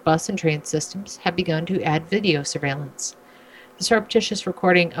public bus and train systems have begun to add video surveillance. The surreptitious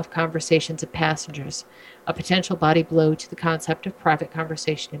recording of conversations of passengers, a potential body blow to the concept of private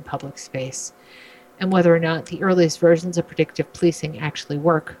conversation in public space. And whether or not the earliest versions of predictive policing actually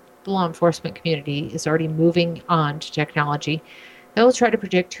work, the law enforcement community is already moving on to technology that will try to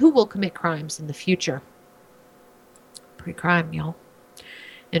predict who will commit crimes in the future. Pre-crime, y'all.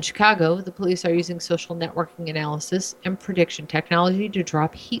 In Chicago, the police are using social networking analysis and prediction technology to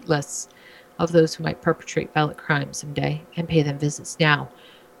drop heat lists of those who might perpetrate violent crimes someday and pay them visits now.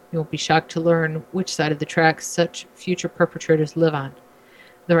 You won't be shocked to learn which side of the tracks such future perpetrators live on.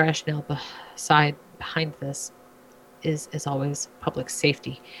 The rationale behind this is, as always, public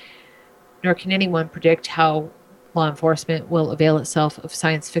safety. Nor can anyone predict how law enforcement will avail itself of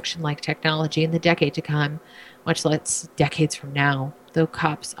science fiction-like technology in the decade to come, much less decades from now, though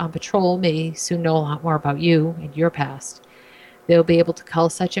cops on patrol may soon know a lot more about you and your past. They will be able to cull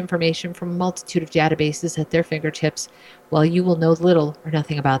such information from a multitude of databases at their fingertips, while you will know little or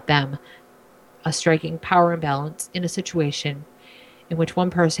nothing about them. A striking power imbalance in a situation in which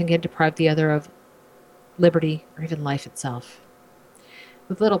one person can deprive the other of liberty or even life itself.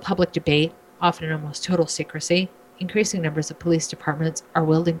 With little public debate, often in almost total secrecy, increasing numbers of police departments are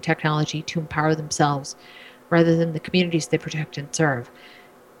wielding technology to empower themselves rather than the communities they protect and serve.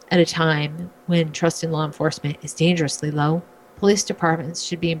 At a time when trust in law enforcement is dangerously low, police departments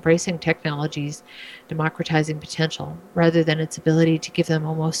should be embracing technology's democratizing potential rather than its ability to give them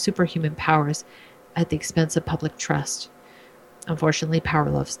almost superhuman powers at the expense of public trust. Unfortunately, power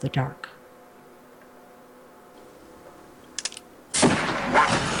loves the dark.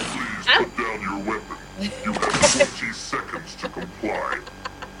 Please put down your weapon. You have 60 seconds to comply.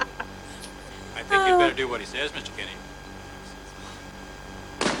 I think you'd better do what he says, Mr. Kenny.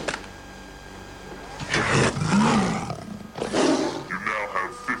 You now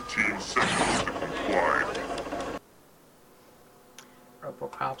have 15 seconds to comply.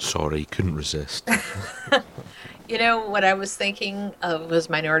 RoboCop. Sorry, couldn't resist. You know, what I was thinking of was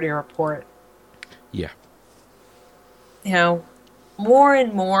Minority Report. Yeah. You know, more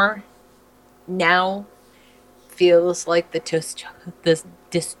and more now feels like the dystopian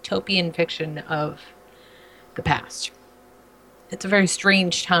fiction of the past. It's a very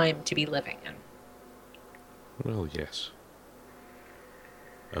strange time to be living in. Well, yes.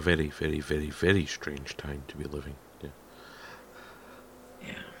 A very, very, very, very strange time to be living.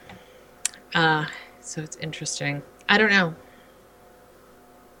 Yeah. So it's interesting. I don't know.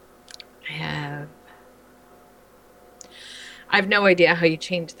 I have no idea how you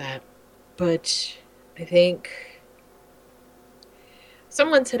change that, but I think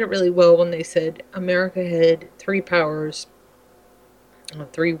someone said it really well when they said America had three powers,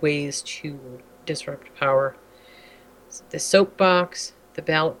 three ways to disrupt power: the soapbox, the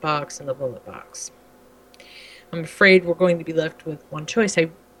ballot box, and the bullet box. I'm afraid we're going to be left with one choice. I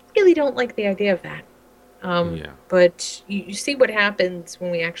really don't like the idea of that. Yeah. But you see what happens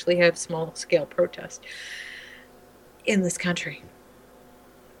when we actually have small-scale protest in this country.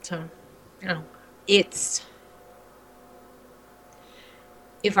 So, you know, it's...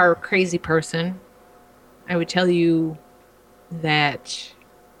 If I were a crazy person, I would tell you that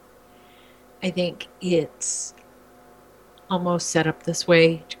I think it's almost set up this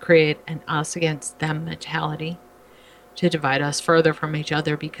way to create an us against them mentality, to divide us further from each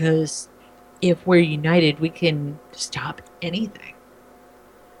other, because if we're united, we can stop anything.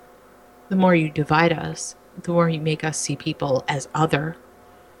 The more you divide us, the more you make us see people as other,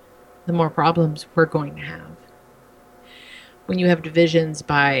 the more problems we're going to have. When you have divisions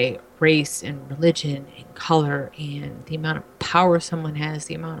by race and religion and color and the amount of power someone has,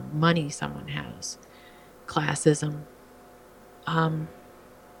 the amount of money someone has, classism,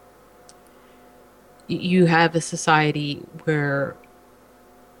 you have a society where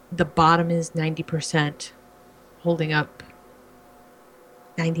the bottom is 90%, holding up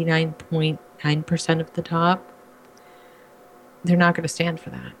 99.9% of the top. They're not going to stand for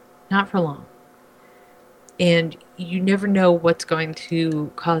that. Not for long. And you never know what's going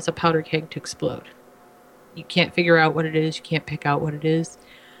to cause a powder keg to explode. You can't figure out what it is. You can't pick out what it is.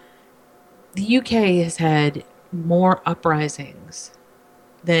 The UK has had more uprisings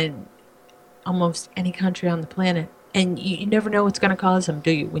than almost any country on the planet. And you never know what's going to cause them,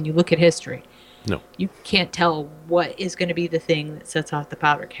 do you? When you look at history. No. You can't tell what is going to be the thing that sets off the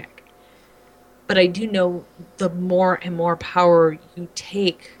powder keg. But I do know the more and more power you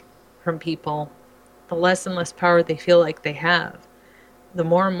take from people, the less and less power they feel like they have. The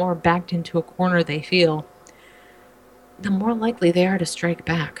more and more backed into a corner they feel, the more likely they are to strike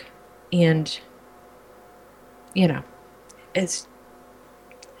back. And, you know, it's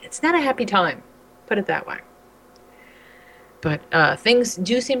not a happy time, put it that way. But things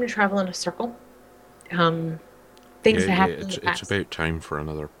do seem to travel in a circle. Things that happen in the past. It's about time for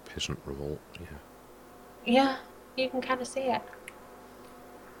another peasant revolt, yeah. Yeah, you can kind of see it.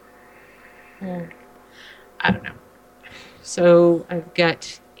 I don't know. So I've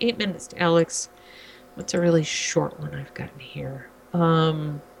got 8 minutes to Alex. What's a really short one I've gotten here?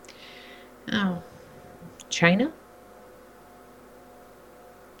 China?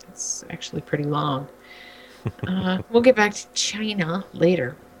 That's actually pretty long. We'll get back to China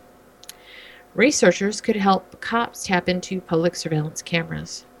later. Researchers could help cops tap into public surveillance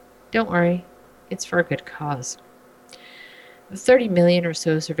cameras. Don't worry, it's for a good cause. The 30 million or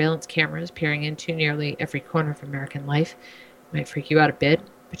so surveillance cameras peering into nearly every corner of American life might freak you out a bit,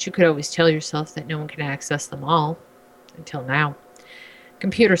 but you could always tell yourself that no one can access them all. Until now.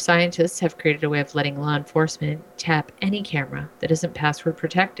 Computer scientists have created a way of letting law enforcement tap any camera that isn't password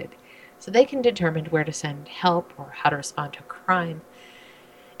protected, so they can determine where to send help or how to respond to a crime.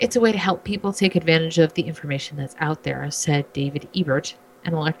 It's a way to help people take advantage of the information that's out there, said David Ebert,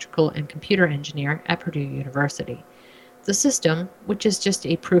 an electrical and computer engineer at Purdue University. The system, which is just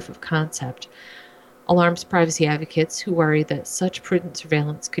a proof of concept, alarms privacy advocates who worry that such prudent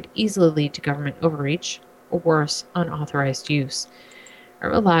surveillance could easily lead to government overreach or worse, unauthorized use. It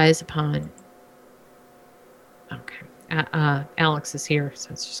relies upon... Alex is here,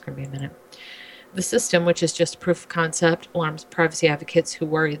 so it's just going to be a minute. The system, which is just proof of concept, alarms privacy advocates who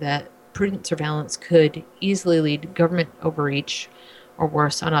worry that prudent surveillance could easily lead to government overreach or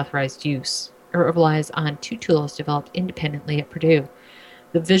worse, unauthorized use. It relies on 2 tools developed independently at Purdue.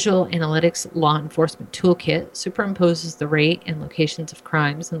 The Visual Analytics Law Enforcement Toolkit superimposes the rate and locations of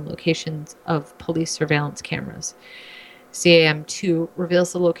crimes and locations of police surveillance cameras. CAM2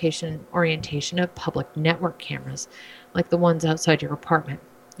 reveals the location and orientation of public network cameras, like the ones outside your apartment.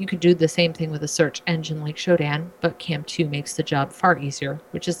 You could do the same thing with a search engine like Shodan, but CAM2 makes the job far easier,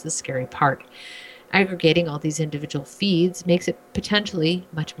 which is the scary part. Aggregating all these individual feeds makes it potentially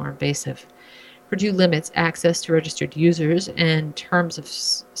much more invasive. Purdue limits access to registered users, and terms of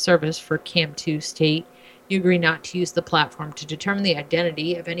service for CAM2 state you agree not to use the platform to determine the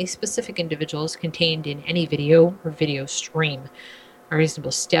identity of any specific individuals contained in any video or video stream. A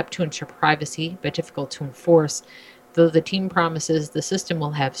reasonable step to ensure privacy, but difficult to enforce, though the team promises the system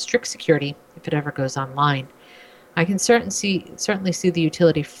will have strict security if it ever goes online. I can certainly see the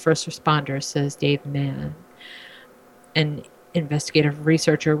utility for first responders, says Dave Mann, an investigative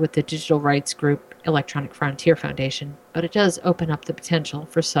researcher with the digital rights group Electronic Frontier Foundation, but it does open up the potential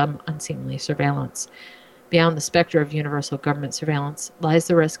for some unseemly surveillance. Beyond the specter of universal government surveillance lies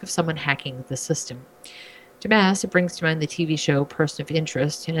the risk of someone hacking the system. To mass, it brings to mind the TV show Person of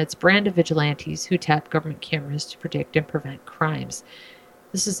Interest and its brand of vigilantes who tap government cameras to predict and prevent crimes.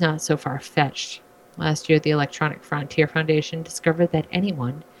 This is not so far-fetched. Last year, the Electronic Frontier Foundation discovered that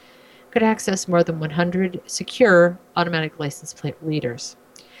anyone could access more than 100 secure automatic license plate readers.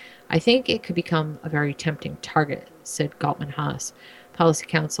 I think it could become a very tempting target, said Galtman Haas, Policy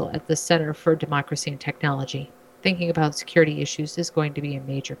Counsel at the Center for Democracy and Technology. Thinking about security issues is going to be a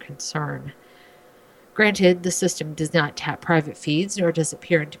major concern. Granted, the system does not tap private feeds, nor does it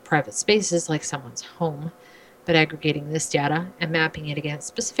peer into private spaces like someone's home, but aggregating this data and mapping it against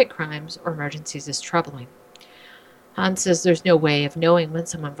specific crimes or emergencies is troubling. Hans says there's no way of knowing when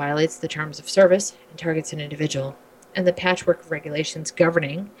someone violates the terms of service and targets an individual, and the patchwork of regulations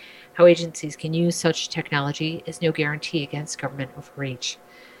governing how agencies can use such technology is no guarantee against government overreach.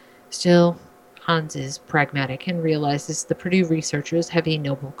 Still, Hans is pragmatic and realizes the Purdue researchers have a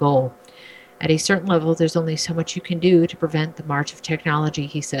noble goal. At a certain level, there's only so much you can do to prevent the march of technology,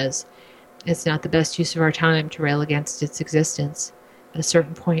 he says. It's not the best use of our time to rail against its existence. At a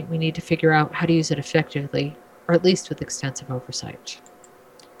certain point, we need to figure out how to use it effectively, or at least with extensive oversight.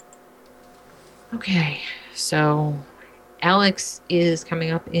 Okay, so Alex is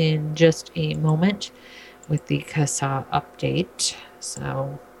coming up in just a moment with the CASA update.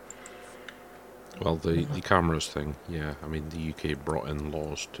 So, Well, the cameras thing, yeah. I mean, the UK brought in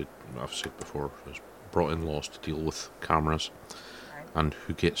laws to, I've said before, has brought in laws to deal with cameras and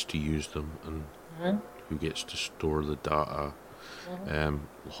who gets to use them and who gets to store the data.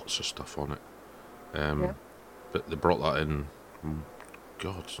 Lots of stuff on it. But they brought that in,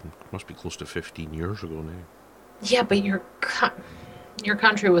 God, it must be close to 15 years ago now. yeah, but your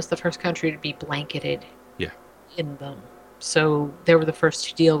country was the first country to be blanketed Yeah. in them. So they were the first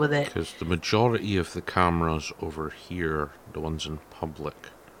to deal with it. Because the majority of the cameras over here, the ones in public,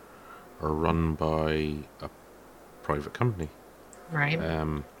 are run by a private company, Right.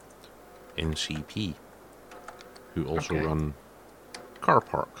 NCP, who also Okay. run car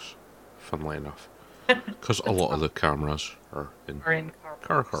parks, funnily enough. Because a lot of the cameras are in Or in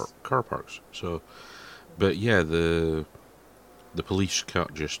car parks. So, but yeah, the police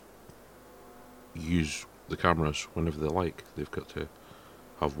can't just use the cameras whenever they like. They've got to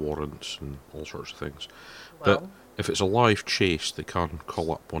have warrants and all sorts of things. But Well, if it's a live chase, they can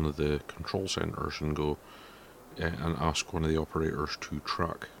call up one of the control centres and go and ask one of the operators to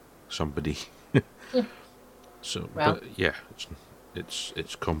track somebody. So, Well. but yeah,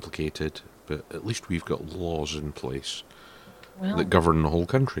 it's complicated. But at least we've got laws in place well, that govern the whole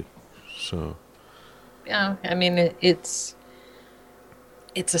country. So yeah. I mean, it's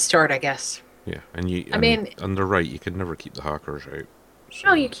a start, I guess. yeah, and I mean, and they're right. You can never keep the hackers out. So,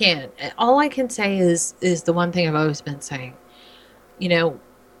 no, you can't. All I can say is the one thing I've always been saying. You know,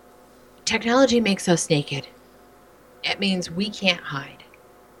 technology makes us naked. It means we can't hide,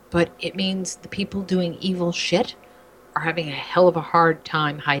 but it means the people doing evil shit are having a hell of a hard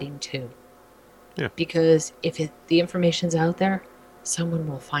time hiding too. Yeah. Because if the information's out there, someone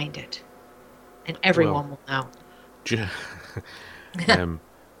will find it, and everyone will know.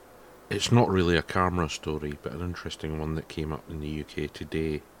 It's not really a camera story, but an interesting one that came up in the UK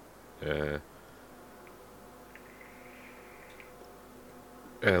today.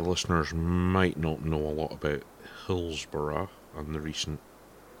 Listeners might not know a lot about Hillsborough and the recent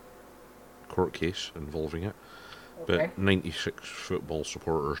court case involving it, but 96 football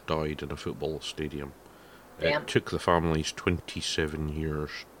supporters died in a football stadium. Damn. It took the families 27 years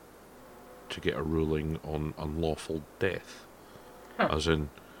to get a ruling on unlawful death. Huh. As in,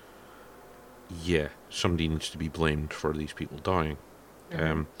 yeah, somebody needs to be blamed for these people dying.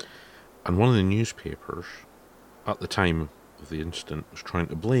 And one of the newspapers, at the time of the incident, was trying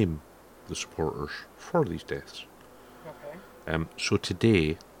to blame the supporters for these deaths. Okay. So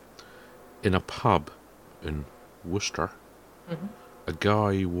today, in a pub in Worcester, a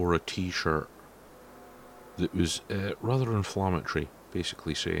guy wore a T-shirt that was rather inflammatory,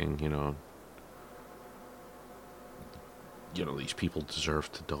 basically saying, you know, these people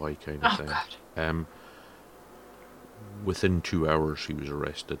deserve to die, kind of thing. God. Within 2 hours, he was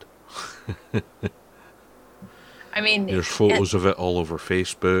arrested. I mean, There's photos of it all over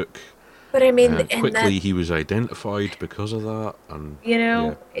Facebook. but I mean, and Quickly, he was identified because of that, and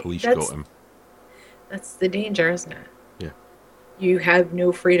police got him. That's the danger, isn't it? Yeah. You have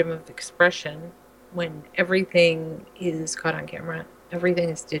no freedom of expression when everything is caught on camera, everything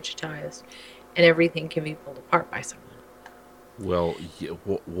is digitized, and everything can be pulled apart by someone. Well, yeah,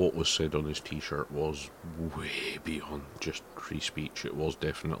 what was said on his T-shirt was way beyond just free speech. It was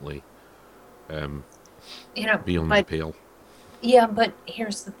definitely beyond the pale. Yeah, but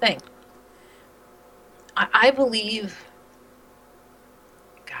here's the thing. I believe...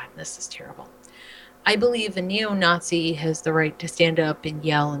 God, this is terrible. I believe a neo-Nazi has the right to stand up and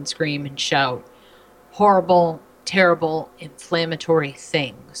yell and scream and shout horrible, terrible, inflammatory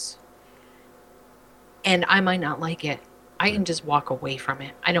things. And I might not like it. I can just walk away from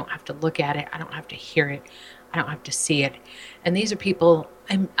it. I don't have to look at it. I don't have to hear it. I don't have to see it. And these are people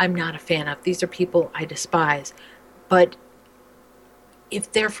I'm not a fan of. These are people I despise. But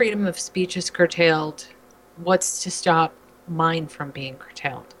if their freedom of speech is curtailed, what's to stop mine from being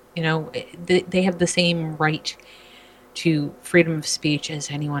curtailed? You know, they have the same right to freedom of speech as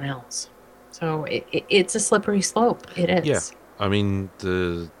anyone else. So it's a slippery slope. It is. Yeah, I mean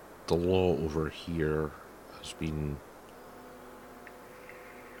the law over here has been.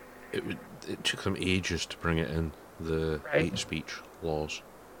 It took them ages to bring it in, the hate speech laws,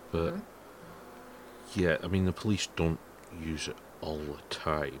 but yeah, I mean the police don't use it all the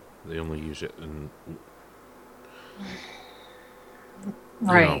time. They only use it in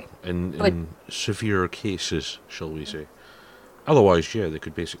in severe cases, shall we say. Otherwise, yeah, they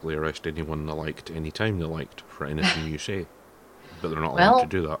could basically arrest anyone they liked, any time they liked, for anything you say, but they're not allowed to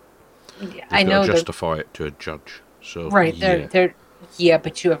do that. I They've got know to that. justify it to a judge. So Right. yeah, Yeah,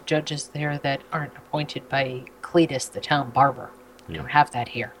 but you have judges there that aren't appointed by Cletus, the town barber. You yeah. don't have that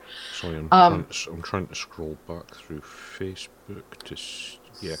here. Sorry, Um, I'm trying to scroll back through Facebook to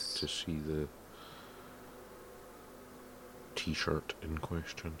see the T-shirt in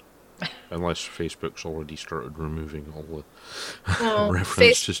question. Unless Facebook's already started removing all the well,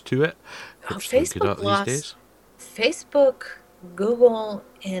 references to it, which they're good Facebook at these lost. days. Facebook, Google,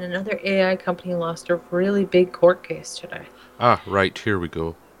 and another AI company lost a really big court case today. Ah, right, here we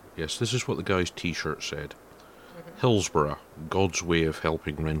go. Yes, this is what the guy's T-shirt said. Hillsborough, God's way of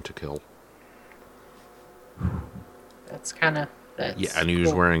helping Rent-A-Kill. That's kind of Yeah, and he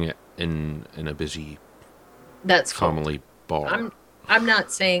was wearing it in a busy That's cold. family bar. I'm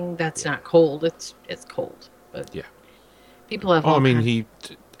not saying that's not cold. It's cold, but Yeah. people have. Oh, all I mean,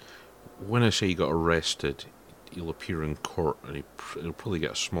 kinds- when I say he got arrested, he'll appear in court and he'll probably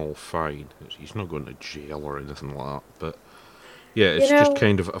get a small fine. He's not going to jail or anything like that. But yeah, it's just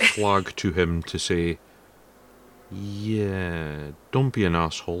kind of a flag to him to say, yeah, don't be an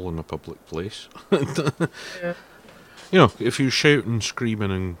asshole in a public place. Yeah. You know, if you're shouting,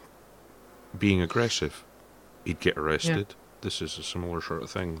 screaming, and being aggressive, he'd get arrested. Yeah. This is a similar sort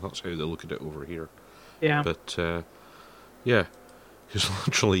of thing. That's how they look at it over here. Yeah. But yeah, because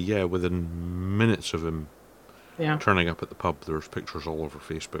literally, within minutes of him turning up at the pub, there's pictures all over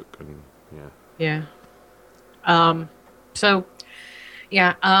Facebook, and Yeah. So,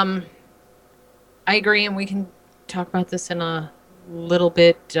 yeah. I agree, and we can talk about this in a little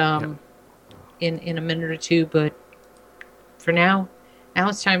bit in a minute or two. But for now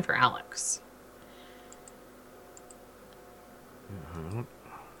it's time for Alex. Yeah, hang on.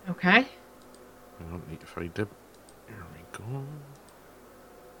 Okay. I don't need to find him. Here we go.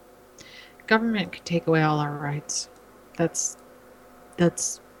 Government could take away all our rights. That's the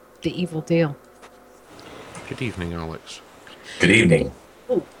evil deal. Good evening, Alex. Good evening.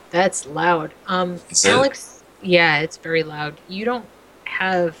 Oh, that's loud. Is it? Alex, yeah, it's very loud. You don't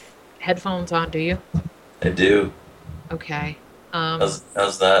have headphones on, do you? I do. Okay. How's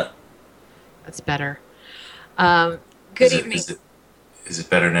that? That's better. Good Is evening. Is it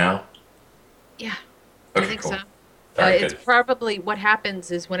better now? Yeah, Okay, I think cool. so. All right, It's good. probably what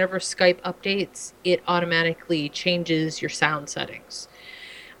happens is whenever Skype updates, it automatically changes your sound settings.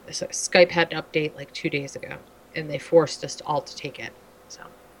 So Skype had to update like 2 days ago, and they forced us all to take it. So,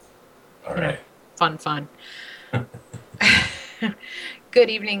 All you know, right. fun. Good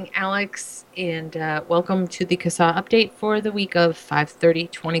evening, Alex, and welcome to the CASA update for the week of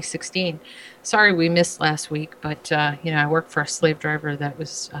 5/30/2016. Sorry we missed last week, but I worked for a slave driver that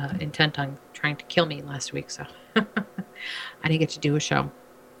was intent on trying to kill me last week, so I didn't get to do a show.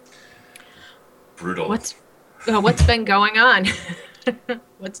 Brutal. What's been going on?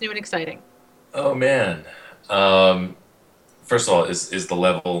 What's new and exciting? Oh man. First of all, is the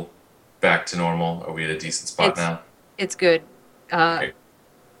level back to normal? Are we at a decent spot now? It's good. Okay.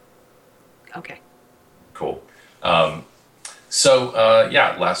 Okay. Cool.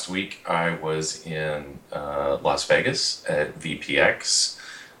 Last week I was in Las Vegas at VPX.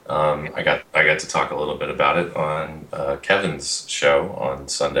 I got to talk a little bit about it on Kevin's show on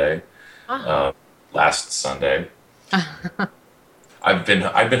Sunday, last Sunday. I've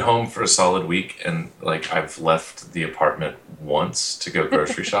been home for a solid week, and I've left the apartment once to go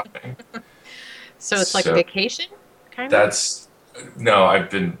grocery shopping. So it's like a vacation, kind of? No, I've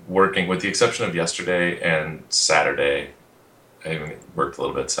been working with the exception of yesterday and Saturday. I even worked a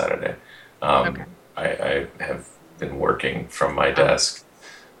little bit Saturday. Okay. I have been working from my desk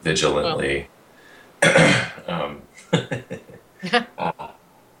vigilantly. Of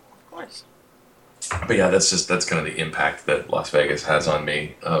course. But yeah, that's kind of the impact that Las Vegas has on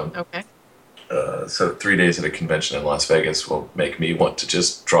me. Okay. So 3 days at a convention in Las Vegas will make me want to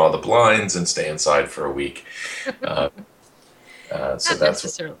just draw the blinds and stay inside for a week. Not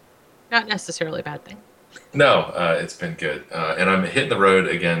necessarily a bad thing. No, it's been good. And I'm hitting the road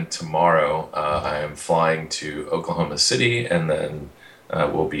again tomorrow. I am flying to Oklahoma City, and then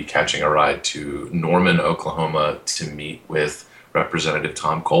we'll be catching a ride to Norman, Oklahoma to meet with Representative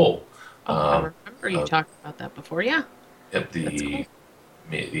Tom Cole. I remember you talked about that before, yeah. Yep, the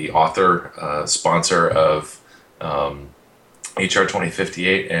author, sponsor of HR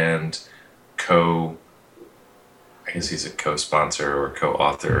 2058 and I guess he's a co-sponsor or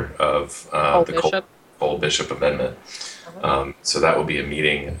co-author of the Cole Bishop Amendment. So that will be a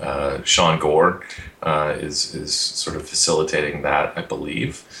meeting. Sean Gore is sort of facilitating that, I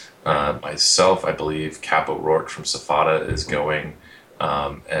believe. Myself, I believe Cap O'Rourke from Safada is going.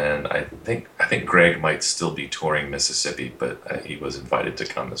 And I think Greg might still be touring Mississippi, but he was invited to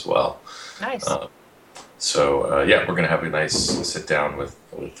come as well. Nice. So yeah, we're going to have a nice sit down with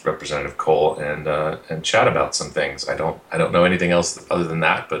Representative Cole and chat about some things. I don't know anything else other than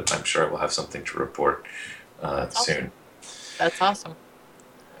that, but I'm sure I will have something to report soon. That's awesome.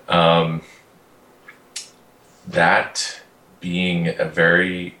 That being a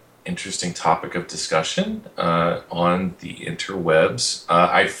very interesting topic of discussion on the interwebs,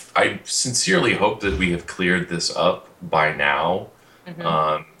 I sincerely hope that we have cleared this up by now.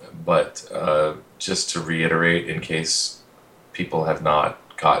 But just to reiterate, in case people have not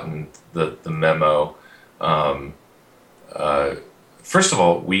gotten the memo, first of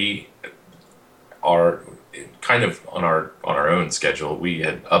all, we are kind of on our own schedule. We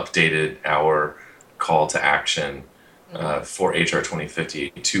had updated our call to action for HR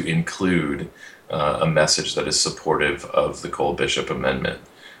 2058 to include a message that is supportive of the Cole Bishop Amendment.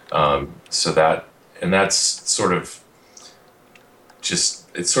 That's sort of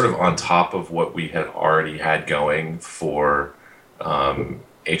it's sort of on top of what we had already had going for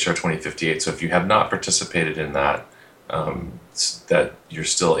HR 2058. So if you have not participated in that, that you're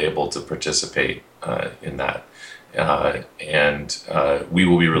still able to participate in that. And we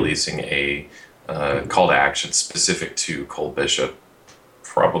will be releasing a call to action specific to Cole Bishop.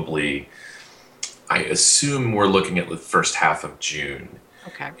 Probably, I assume we're looking at the first half of June.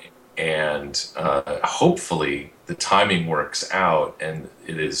 Okay. And hopefully the timing works out and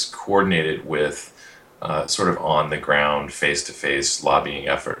it is coordinated with sort of on the ground, face-to-face lobbying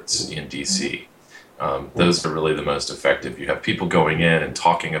efforts in DC. Those are really the most effective. You have people going in and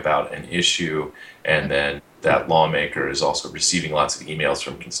talking about an issue, and then that lawmaker is also receiving lots of emails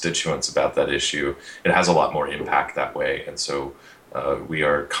from constituents about that issue. It has a lot more impact that way. And so we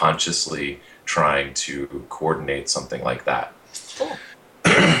are consciously trying to coordinate something like that. Cool.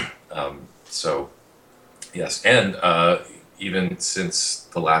 So, yes, and even since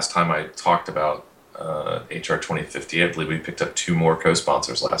the last time I talked about HR 2050, I believe we picked up 2 more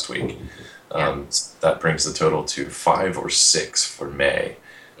co-sponsors last week. That brings the total to 5 or 6 for May.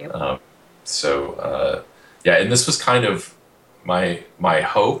 Yep. Yeah, and this was kind of my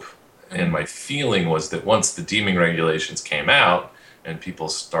hope and my feeling was that once the deeming regulations came out and people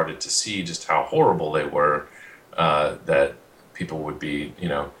started to see just how horrible they were, that people would be,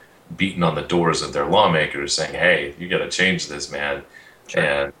 beating on the doors of their lawmakers saying, hey, you got to change this, man. Sure.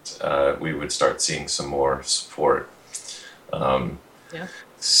 And we would start seeing some more support.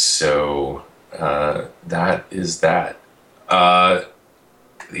 So that is that. The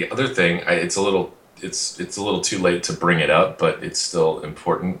other thing, it's a little too late to bring it up, but it's still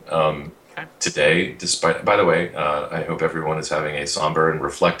important. Today, by the way, I hope everyone is having a somber and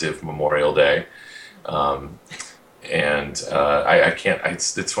reflective Memorial Day. And I can't.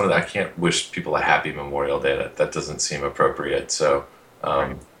 It's one of the, I can't wish people a happy Memorial Day. That doesn't seem appropriate. So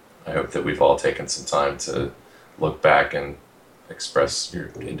I hope that we've all taken some time to look back and express your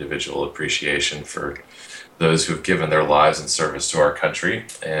individual appreciation for those who have given their lives in service to our country.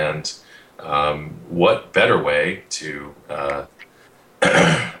 And what better way to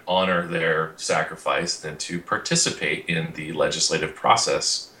honor their sacrifice than to participate in the legislative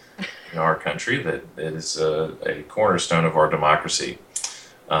process in our country that is a cornerstone of our democracy.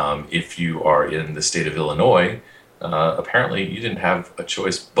 If you are in the state of Illinois, apparently you didn't have a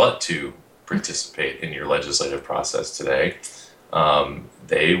choice but to participate in your legislative process today.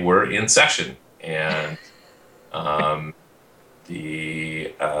 They were in session, and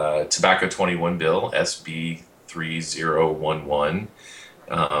the Tobacco 21 bill, SB 3011,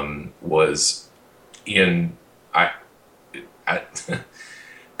 was in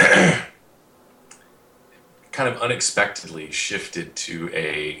kind of unexpectedly shifted to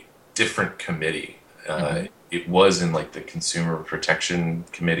a different committee. It was in like the Consumer Protection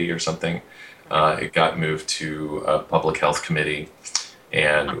Committee or something. It got moved to a Public Health Committee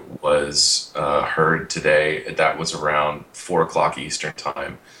and was heard today. That was around 4 o'clock Eastern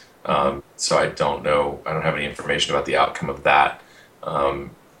time. So I don't know. I don't have any information about the outcome of that.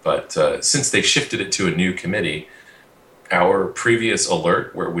 But since they shifted it to a new committee, our previous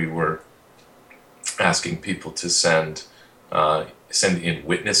alert where we were asking people to send in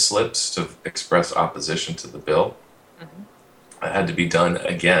witness slips to express opposition to the bill, it had to be done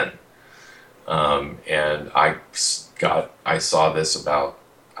again. And I saw this about,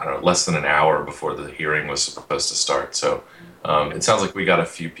 less than an hour before the hearing was supposed to start. So it sounds like we got a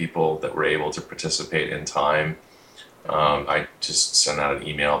few people that were able to participate in time. I just sent out an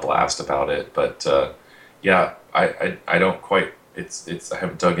email blast about it, but yeah, I don't quite. I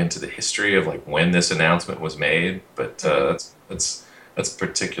haven't dug into the history of like when this announcement was made, but that's that's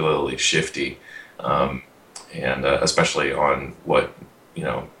particularly shifty, and especially on what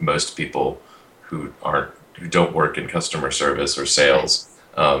most people who don't work in customer service or sales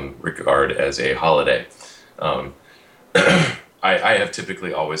regard as a holiday. I have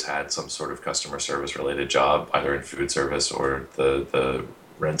typically always had some sort of customer service related job, either in food service or the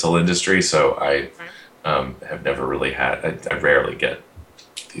rental industry. So I have never really had, I rarely get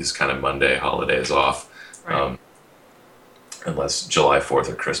these kind of Monday holidays off, unless July 4th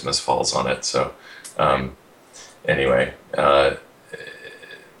or Christmas falls on it. So anyway,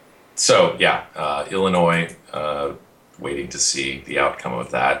 Illinois, waiting to see the outcome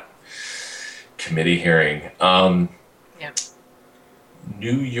of that committee hearing.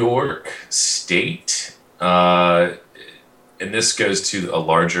 New York State, and this goes to a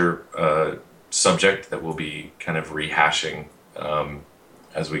larger subject that we'll be kind of rehashing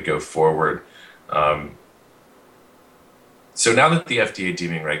as we go forward. So now that the FDA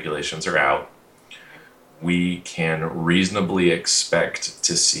deeming regulations are out, we can reasonably expect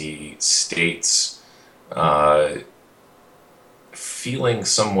to see states feeling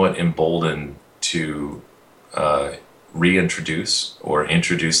somewhat emboldened to reintroduce or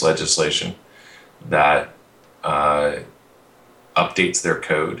introduce legislation that updates their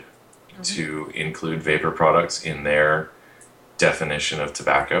code to include vapor products in their definition of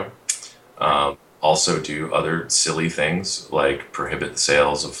tobacco. Also do other silly things like prohibit the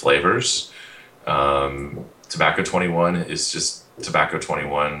sales of flavors. Tobacco 21 is just Tobacco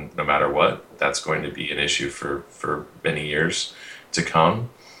 21 no matter what. That's going to be an issue for many years to come.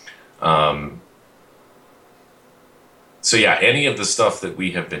 So yeah, any of the stuff that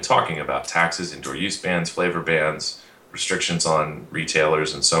we have been talking about, taxes, indoor use bans, flavor bans, restrictions on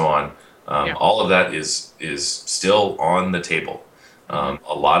retailers and so on, all of that is still on the table.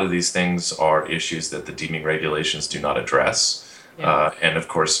 A lot of these things are issues that the deeming regulations do not address. And of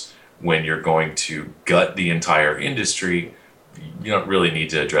course, when you're going to gut the entire industry, you don't really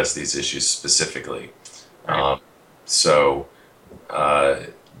need to address these issues specifically. There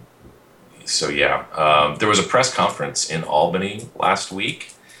was a press conference in Albany last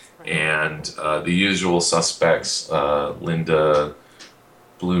week, and the usual suspects, Linda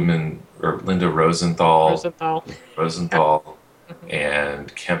Rosenthal,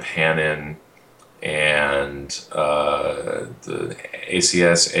 and Kemp Hannon, and the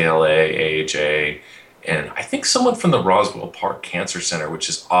ACS, ALA, AHA, and I think someone from the Roswell Park Cancer Center, which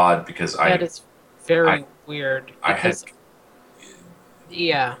is odd because that is very weird.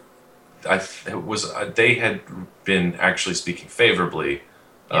 They had been actually speaking favorably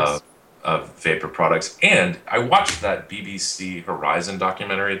of vapor products, and I watched that BBC Horizon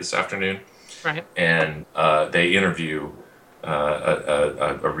documentary this afternoon, and they interview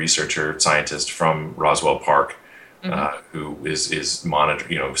a researcher scientist from Roswell Park who is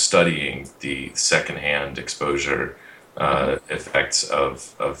monitoring, studying the secondhand exposure effects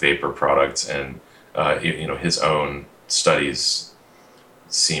of vapor products, and his own studies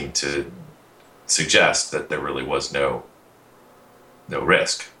seem to suggest that there really was no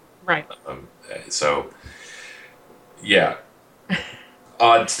risk.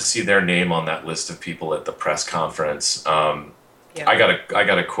 Odd to see their name on that list of people at the press conference. I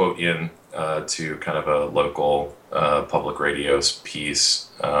got a quote in to kind of a local public radio's piece,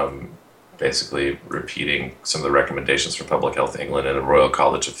 basically repeating some of the recommendations from Public Health England and the Royal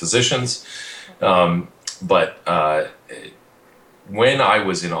College of Physicians. When I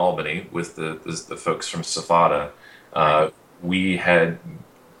was in Albany with the folks from SFATA, we had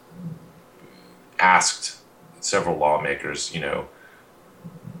asked several lawmakers,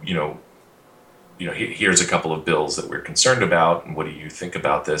 here's a couple of bills that we're concerned about, and what do you think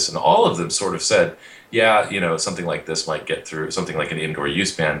about this? And all of them sort of said, something like this might get through, something like an indoor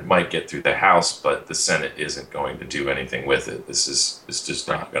use ban might get through the House, but the Senate isn't going to do anything with it. This is just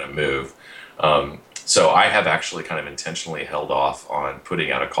not going to move. So I have actually kind of intentionally held off on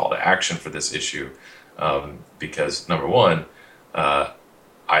putting out a call to action for this issue because, number one, I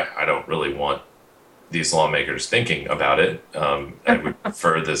don't really want these lawmakers thinking about it. I would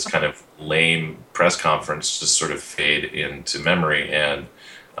prefer this kind of lame press conference to sort of fade into memory, and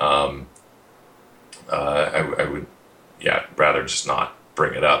I would rather just not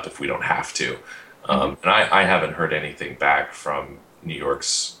bring it up if we don't have to. And I haven't heard anything back from New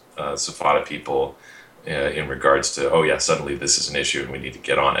York's SFATA people in regards to, suddenly this is an issue and we need to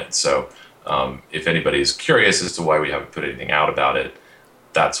get on it. So if anybody's curious as to why we haven't put anything out about it,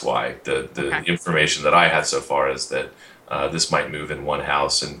 that's why. The information that I have so far is that this might move in one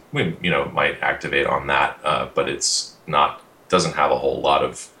house and we might activate on that, but doesn't have a lot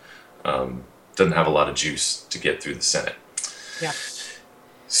of juice to get through the Senate.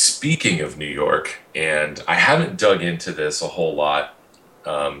 Speaking of New York, and I haven't dug into this a whole lot,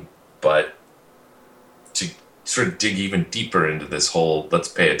 but to sort of dig even deeper into this whole let's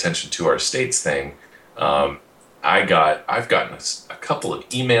pay attention to our states thing, I've gotten a couple of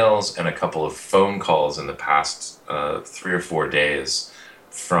emails and a couple of phone calls in the past 3 or 4 days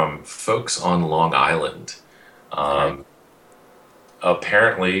from folks on Long Island.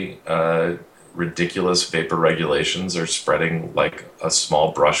 Apparently, ridiculous vapor regulations are spreading like a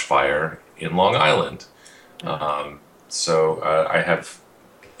small brush fire in Long Island. So I have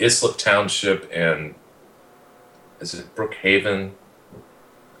Islip Township and is it Brookhaven?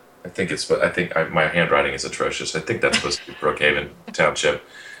 My handwriting is atrocious. I think that's supposed to be Brookhaven Township.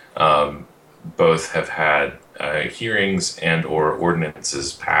 Both have had hearings and or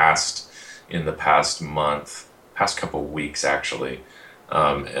ordinances passed in the past couple weeks actually.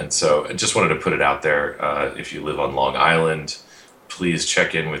 And so I just wanted to put it out there. If you live on Long Island, please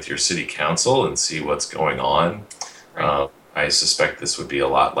check in with your city council and see what's going on. Right. I suspect this would be a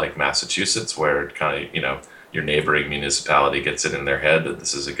lot like Massachusetts, where kind of, your neighboring municipality gets it in their head that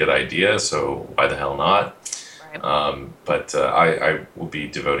this is a good idea, so why the hell not? Right. But I will be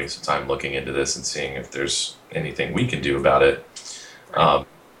devoting some time looking into this and seeing if there's anything we can do about it.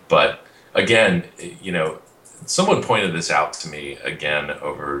 But again, someone pointed this out to me again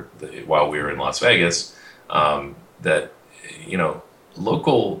while we were in Las Vegas, that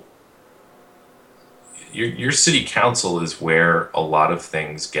local your city council is where a lot of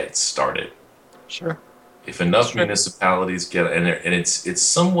things get started. Sure. If enough municipalities get and it's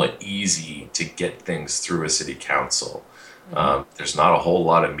somewhat easy to get things through a city council. There's not a whole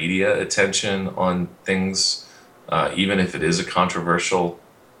lot of media attention on things, even if it is a controversial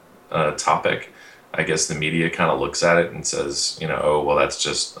topic. I guess the media kind of looks at it and says, oh, well, that's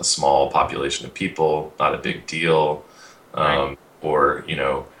just a small population of people, not a big deal. Or,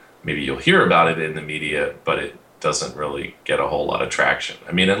 maybe you'll hear about it in the media, but it doesn't really get a whole lot of traction.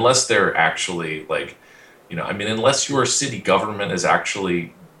 I mean, unless they're actually unless your city government is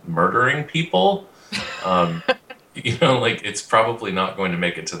actually murdering people, it's probably not going to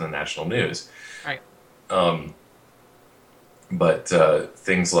make it to the national news. Right. But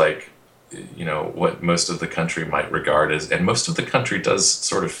things like, what most of the country might regard as, and most of the country does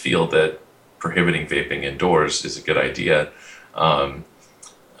sort of feel that prohibiting vaping indoors is a good idea. I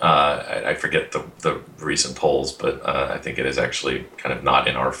forget the recent polls, but I think it is actually kind of not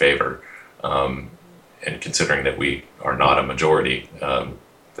in our favor. And considering that we are not a majority,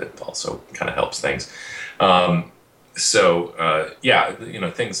 that also kind of helps things.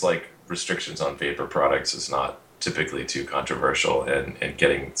 Things like restrictions on vapor products is not typically too controversial, and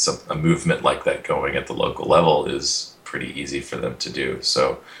getting a movement like that going at the local level is pretty easy for them to do.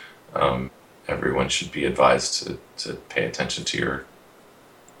 So everyone should be advised to pay attention to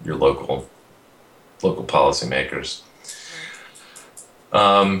your local policymakers.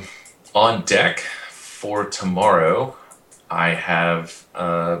 On deck for tomorrow, I have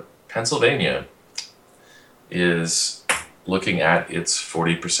Pennsylvania is looking at its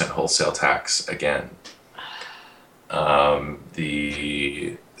 40% wholesale tax again.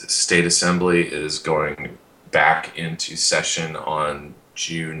 The state assembly is going back into session on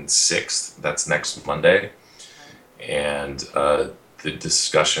June 6th. That's next Monday. And the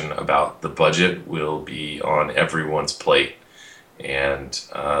discussion about the budget will be on everyone's plate. And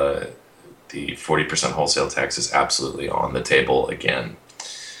the 40% wholesale tax is absolutely on the table again.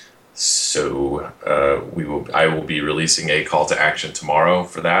 So I will be releasing a call to action tomorrow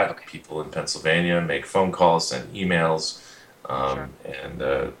for that. Okay. People in Pennsylvania make phone calls, send emails,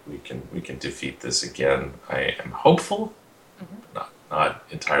 and we can defeat this again. I am hopeful, not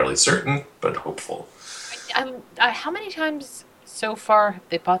entirely certain, but hopeful. How many times so far have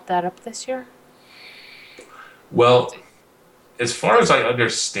they brought that up this year? Well, as far as I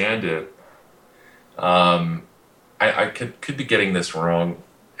understand it, I could be getting this wrong.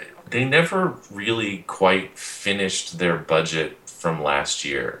 They never really quite finished their budget from last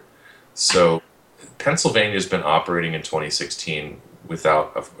year. So Pennsylvania's been operating in 2016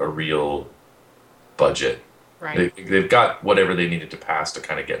 without a real budget. Right. They've got whatever they needed to pass to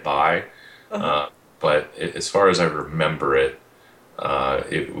kind of get by. But as far as I remember it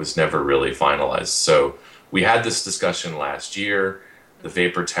was never really finalized. So we had this discussion last year, the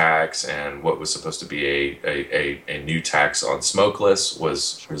vapor tax and what was supposed to be a new tax on smokeless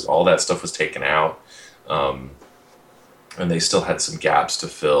was all that stuff was taken out. And they still had some gaps to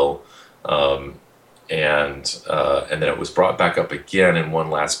fill. And then it was brought back up again in one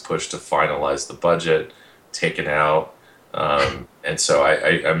last push to finalize the budget, taken out. And so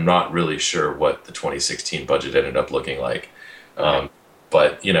I'm not really sure what the 2016 budget ended up looking like.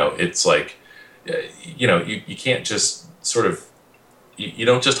 But, it's like, you can't just sort of, you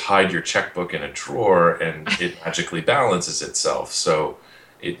don't just hide your checkbook in a drawer and it magically balances itself. So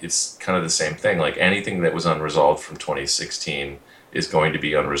it's kind of the same thing. Like anything that was unresolved from 2016 is going to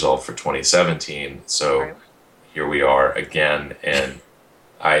be unresolved for 2017. So Right. here we are again. And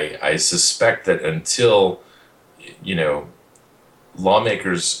I suspect that until,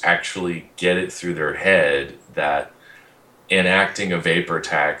 lawmakers actually get it through their head that enacting a vapor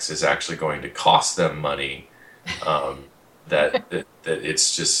tax is actually going to cost them money, that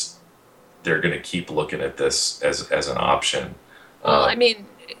it's just they're going to keep looking at this as an option. Well, I mean,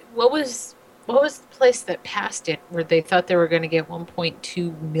 what was the place that passed it where they thought they were going to get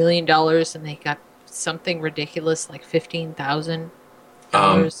 $1.2 million and they got something ridiculous like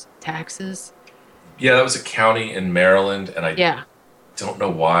 $15,000 taxes? Yeah, that was a county in Maryland, and I Yeah. don't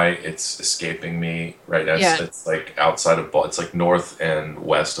know why it's escaping me right now. Yeah. It's like outside of it's like north and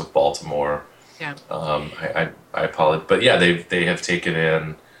west of Baltimore. Yeah. I apologize, but yeah, they have taken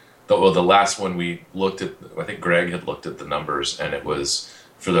in. The last one we looked at, I think Greg had looked at the numbers, and it was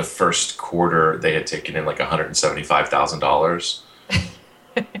for the first quarter they had taken in like $175,000,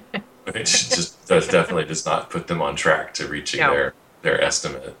 which definitely does not put them on track to reaching No. their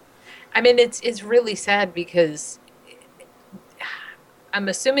estimate. I mean, it's really sad because I'm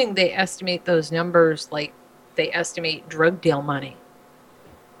assuming they estimate those numbers like they estimate drug deal money.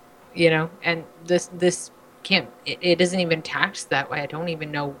 And this can't, it isn't even taxed that way. I don't even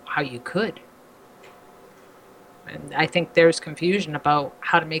know how you could. And I think there's confusion about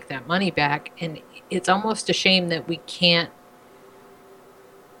how to make that money back. And it's almost a shame that we can't,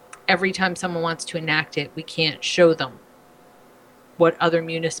 every time someone wants to enact it, we can't show them what other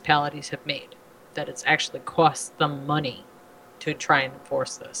municipalities have made, that it's actually cost them money to try and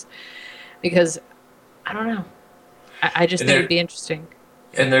enforce this. Because, I don't know. I just think it'd be interesting.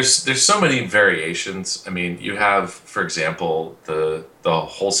 And there's so many variations. I mean, you have, for example, the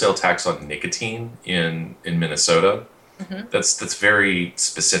wholesale tax on nicotine in Minnesota. Mm-hmm. That's very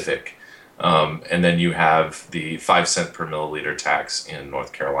specific. And then you have the 5 cent per milliliter tax in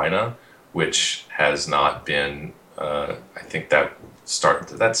North Carolina, which has not been. I think did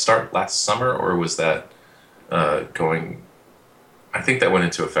that start last summer, or was that going? I think that went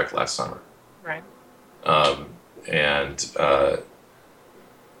into effect last summer. Right.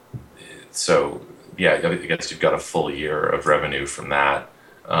 So, yeah, I guess you've got a full year of revenue from that.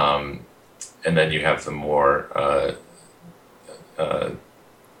 And then you have the more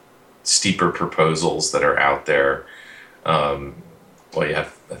steeper proposals that are out there. Well, you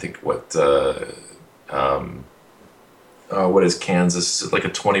have, I think, what is Kansas? Is it like a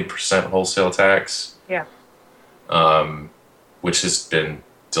 20% wholesale tax? Yeah. Which has been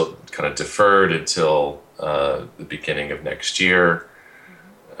kind of deferred until the beginning of next year.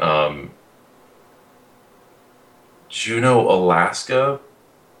 Juneau, Alaska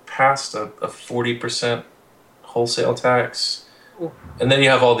passed a 40% wholesale tax. Ooh. And then you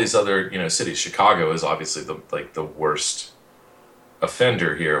have all these other, cities. Chicago is obviously the worst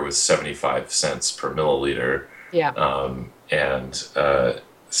offender here with 75 cents per milliliter. Yeah.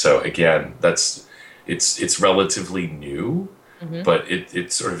 So again, it's relatively new, Mm-hmm. but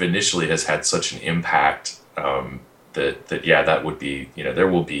it sort of initially has had such an impact that would be, there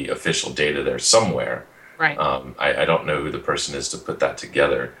will be official data there somewhere. Right. I don't know who the person is to put that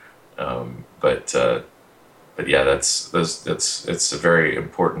together, but yeah, it's a very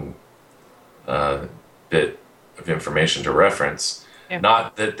important bit of information to reference. Yeah.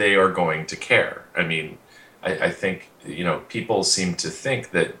 Not that they are going to care. I mean, I think people seem to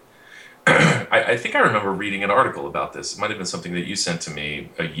think that. I think I remember reading an article about this. It might have been something that you sent to me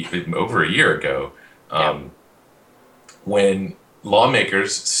over a year ago. When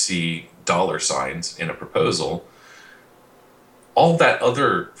lawmakers see dollar signs in a proposal, all that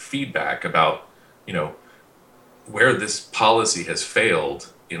other feedback about, where this policy has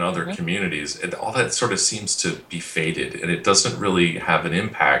failed in other Mm-hmm. communities, and all that sort of seems to be faded, and it doesn't really have an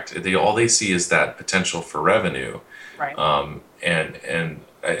impact. All they see is that potential for revenue. Right. And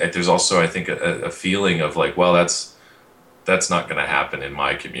there's also, I think, a feeling of like, well, that's not going to happen in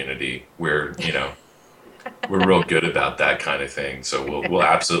my community. We're we're real good about that kind of thing, so we'll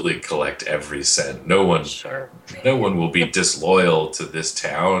absolutely collect every cent. No one will be disloyal to this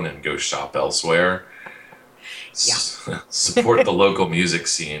town and go shop elsewhere. Yeah. Support the local music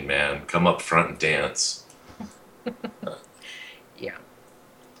scene, man. Come up front and dance. Yeah.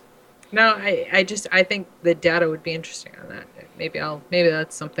 No, I think the data would be interesting on that. Maybe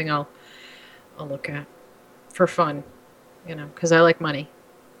that's something I'll look at for fun, because I like money.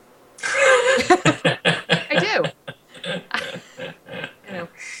 I do.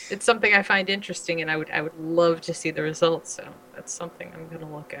 it's something I find interesting, and I would love to see the results. So that's something I'm going to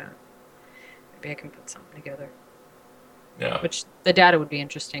look at. Maybe I can put something together. Yeah. Which the data would be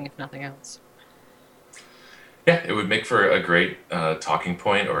interesting, if nothing else. Yeah, it would make for a great talking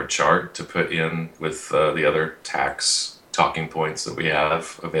point or a chart to put in with the other tax talking points that we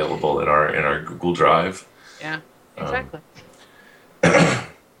have available in our Google Drive. Yeah, exactly.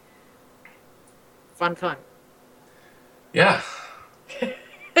 Fun. Yeah.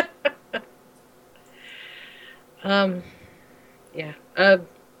 Yeah.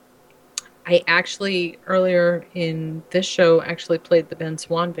 I actually earlier in this show actually played the Ben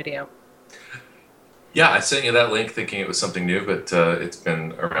Swan video. Yeah, I sent you that link thinking it was something new, but it's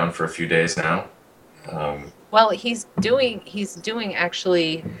been around for a few days now. Well, he's doing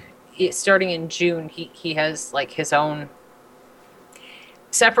actually starting in June. He has like his own,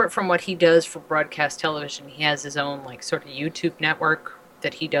 separate from what he does for broadcast television. He has his own like sort of YouTube network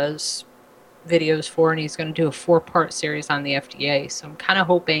that he does videos for, and he's going to do a 4-part series on the FDA. So I'm kind of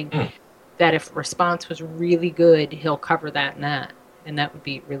hoping that if the response was really good, he'll cover that and that would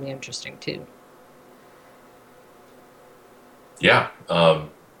be really interesting too. Yeah, I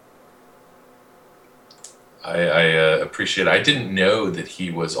appreciate it. I didn't know that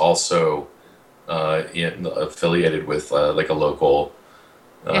he was also affiliated with like a local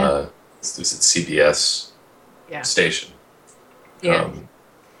is it CBS station. Yeah.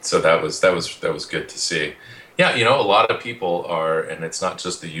 So that was good to see. Yeah, you know, a lot of people are, and it's not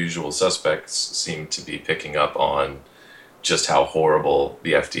just the usual suspects, seem to be picking up on just how horrible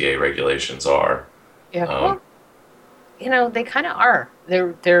the FDA regulations are. Yeah. Well, you know, they kind of are.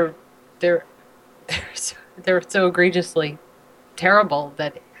 They're so egregiously terrible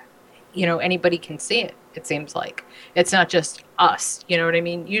that, you know, anybody can see it. It seems like it's not just us. You know what I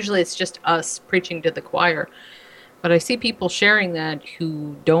mean? Usually it's just us preaching to the choir. But I see people sharing that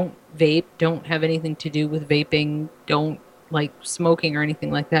who don't vape, don't have anything to do with vaping, don't like smoking or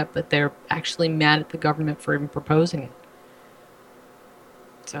anything like that, but they're actually mad at the government for even proposing it.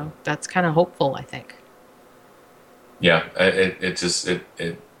 So that's kind of hopeful, I think. Yeah,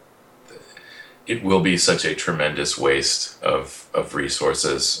 it will be such a tremendous waste of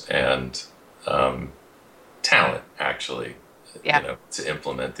resources and talent, actually, you know, to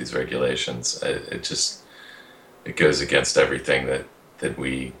implement these regulations. It goes against everything that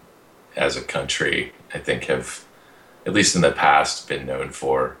we, as a country, I think have, at least in the past, been known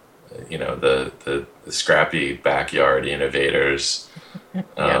for. You know, the scrappy backyard innovators.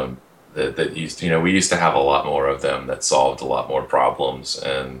 That used, you know, we used to have a lot more of them that solved a lot more problems,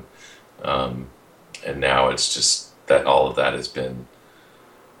 and now it's just that all of that has been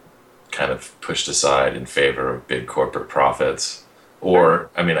kind of pushed aside in favor of big corporate profits. Or,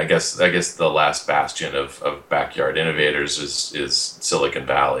 I mean, I guess the last bastion of backyard innovators is Silicon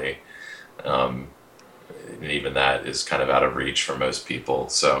Valley, and even that is kind of out of reach for most people.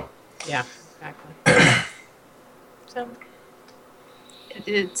 So yeah, exactly. So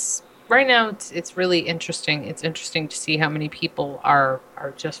it's right now. It's really interesting. It's interesting to see how many people are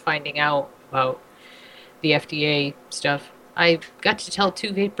just finding out about the FDA stuff. I got to tell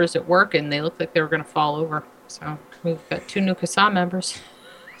 2 vapors at work, and they looked like they were going to fall over. So we've got 2 new CASA members.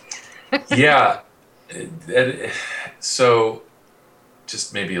 Yeah. So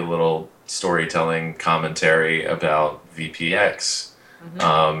just maybe a little storytelling commentary about VPX.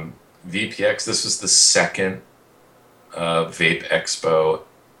 VPX, this was the second Vape Expo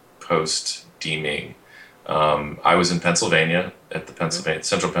post-deeming. I was in Pennsylvania at the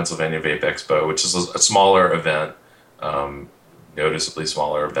Central Pennsylvania Vape Expo, which is a smaller event, noticeably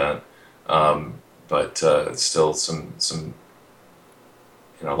smaller event, but still some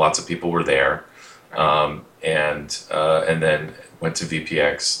you know, lots of people were there, and then went to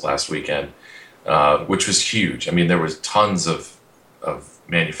VPX last weekend, which was huge. I mean, there was tons of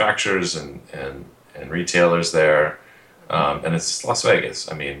manufacturers and retailers there, and it's Las Vegas.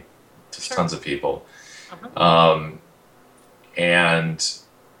 I mean, just tons of people. And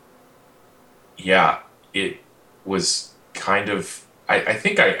yeah, it was kind of, I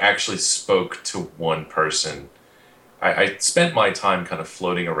think I actually spoke to one person. I spent my time kind of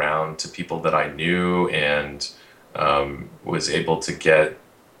floating around to people that I knew, and was able to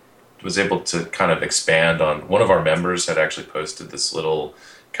kind of expand on. One of our members had actually posted this little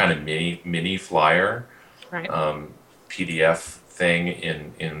kind of mini flyer, PDF thing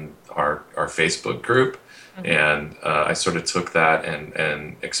in our Facebook group. And I sort of took that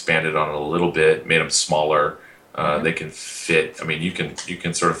and expanded on it a little bit, made them smaller. They can fit. I mean, you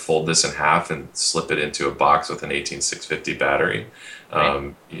can sort of fold this in half and slip it into a box with an 18650 battery,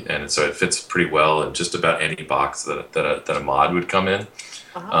 and so it fits pretty well in just about any box that a mod would come in.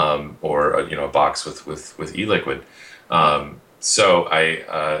 or a box with e-liquid. So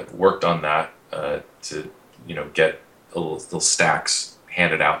I worked on that to get little stacks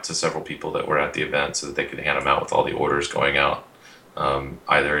handed out to several people that were at the event so that they could hand them out with all the orders going out.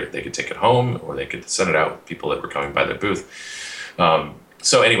 Either they could take it home or they could send it out with people that were coming by their booth.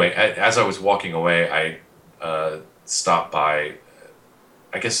 So anyway, as I was walking away, I stopped by.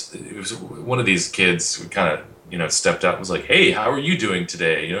 I guess it was one of these kids who kind of stepped out and was like, "Hey, how are you doing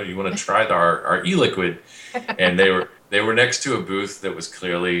today? You want to try our e-liquid?" And they were next to a booth that was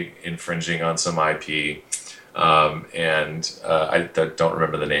clearly infringing on some IP. And I don't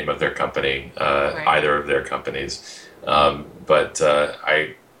remember the name of their company, either of their companies. But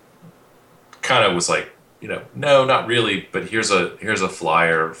I kind of was like, no, not really. But here's a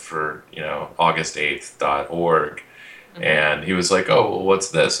flyer for August8th.org. Mm-hmm. And he was like, "Oh, well, what's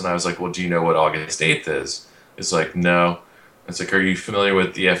this?" And I was like, "Well, do you know what August 8th is?" It's like, "No." It's like, "Are you familiar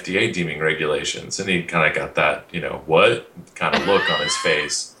with the FDA deeming regulations?" And he kind of got that, what kind of look on his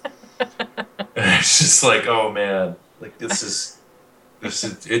face. And it's just like, oh man, like this is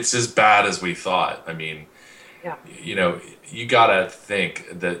it's as bad as we thought. I mean, yeah. You gotta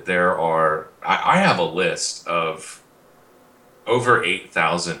think that there are. I have a list of over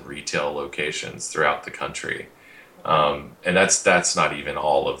 8,000 retail locations throughout the country. And that's not even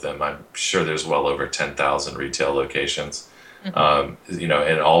all of them. I'm sure there's well over 10,000 retail locations. Mm-hmm.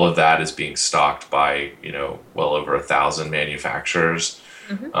 And all of that is being stocked by, well over 1,000 manufacturers.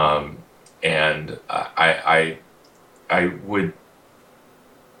 Mm-hmm. And I would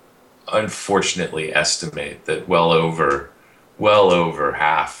unfortunately estimate that well over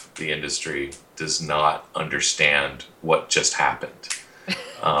half the industry does not understand what just happened.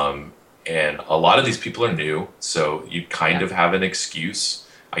 And a lot of these people are new, so you kind of have an excuse.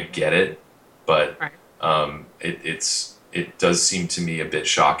 I get it, but it does seem to me a bit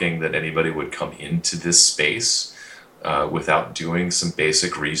shocking that anybody would come into this space without doing some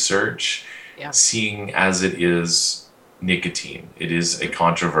basic research, seeing as it is nicotine. It is a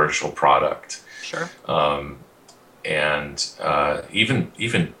controversial product. Sure. And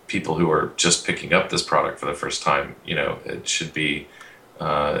even people who are just picking up this product for the first time, it should be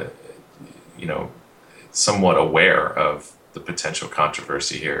somewhat aware of the potential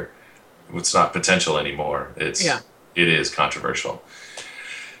controversy here. It's not potential anymore. It is controversial.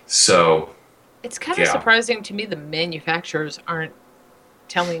 So it's kind of surprising to me the manufacturers aren't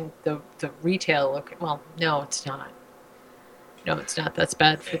telling the retail. Well, no, it's not. No, it's not. That's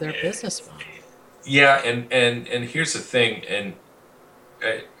bad for their business model. Yeah, and here's the thing, and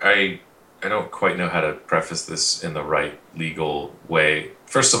I don't quite know how to preface this in the right legal way.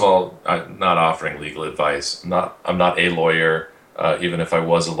 First of all, I'm not offering legal advice. I'm not a lawyer. Even if I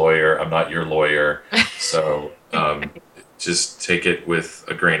was a lawyer, I'm not your lawyer. So just take it with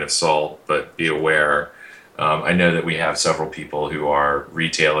a grain of salt, but be aware. I know that we have several people who are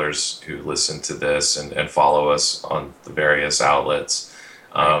retailers who listen to this and follow us on the various outlets.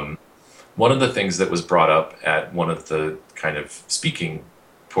 One of the things that was brought up at one of the kind of speaking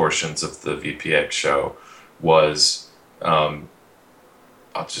portions of the VPX show was, I'll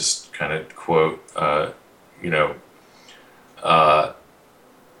just kind of quote, I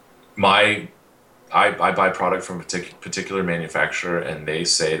buy product from a particular manufacturer, and they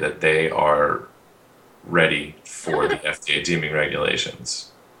say that they are ready for the FDA deeming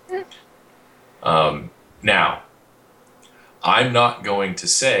regulations. Now, I'm not going to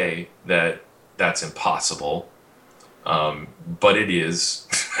say that that's impossible, but it is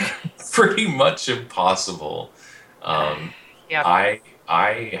pretty much impossible. I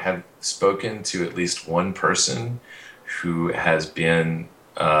have spoken to at least one person who has been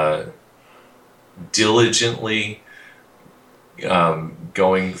diligently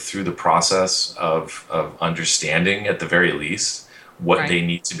going through the process of understanding, at the very least, what they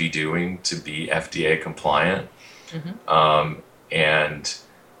need to be doing to be FDA compliant. Mm-hmm. And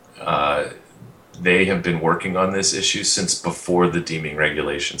they have been working on this issue since before the deeming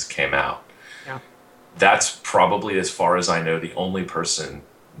regulations came out. Yeah. That's probably, as far as I know, the only person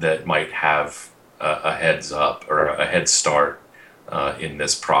that might have a heads up or a head start in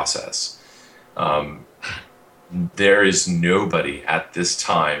this process. There is nobody at this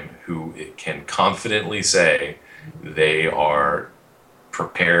time who can confidently say they are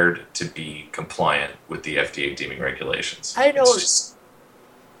prepared to be compliant with the FDA deeming regulations. I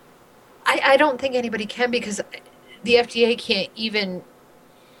don't think anybody can, because the FDA can't even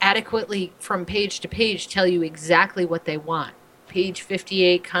adequately, from page to page, tell you exactly what they want. Page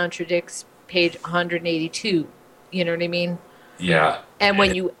 58 contradicts page 182. You know what I mean? Yeah. And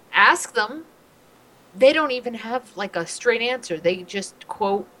when you ask them, they don't even have like a straight answer. They just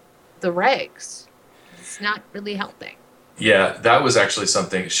quote the regs. It's not really helping. Yeah, that was actually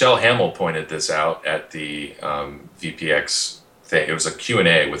something. Shell Hamill pointed this out at the VPX thing. It was a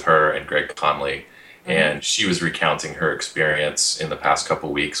Q&A with her and Greg Conley, and she was recounting her experience in the past couple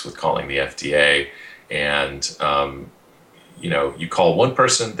of weeks with calling the FDA. And, you call one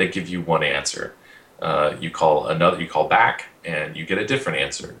person, they give you one answer. You call another, you call back, and you get a different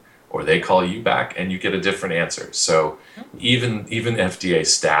answer. Or they call you back, and you get a different answer. So even FDA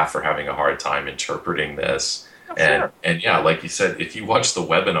staff are having a hard time interpreting this. And yeah, like you said, if you watch the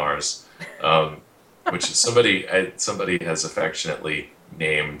webinars, which somebody has affectionately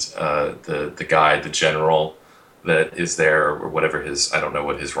named the guy, the general that is there, or whatever I don't know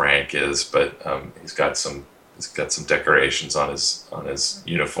what his rank is, but he's got some decorations on his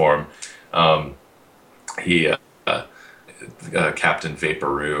uniform. He Captain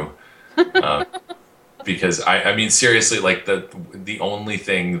Vaporoo. Because I mean seriously, like the only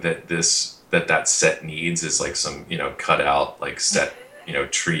thing that set needs is like some cut out like set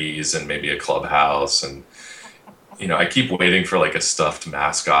trees and maybe a clubhouse, and I keep waiting for like a stuffed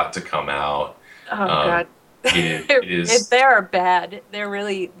mascot to come out. Oh God, it is. They are bad. They're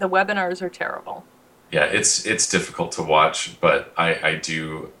really, the webinars are terrible. Yeah, it's difficult to watch, but I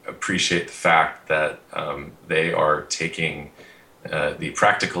do appreciate the fact that they are taking the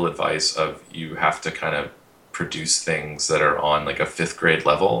practical advice of you have to kind of produce things that are on like a 5th grade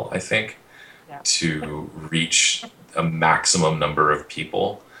level, I think, to reach a maximum number of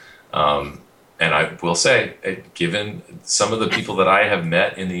people. And I will say, given some of the people that I have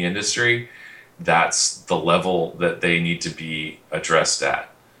met in the industry, that's the level that they need to be addressed at.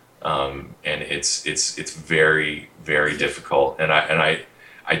 And it's very, very difficult. And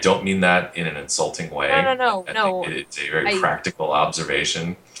I don't mean that in an insulting way. No. It's a very practical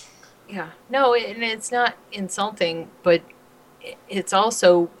observation. Yeah. No, and it's not insulting, but it's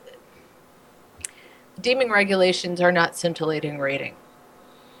also, deeming regulations are not scintillating rating.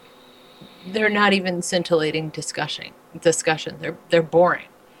 They're not even scintillating discussion. They're boring.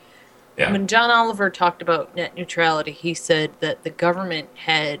 Yeah. When John Oliver talked about net neutrality, he said that the government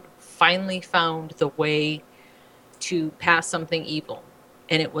had finally found the way to pass something evil,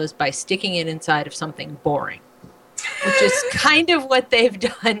 and it was by sticking it inside of something boring, which is kind of what they've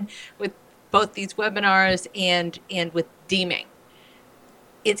done with both these webinars and with deeming.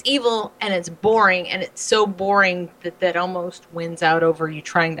 It's evil and it's boring, and it's so boring that almost wins out over you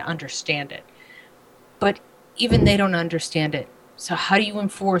trying to understand it. But even they don't understand it. So how do you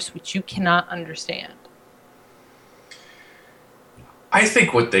enforce what you cannot understand? I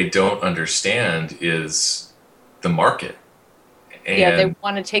think what they don't understand is the market. And they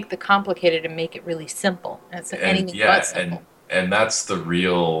want to take the complicated and make it really simple. It's anything but simple. And that's the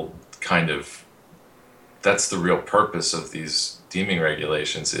real purpose of these deeming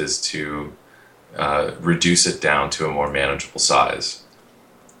regulations, is to reduce it down to a more manageable size.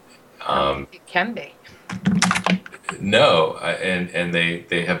 It can be. No, and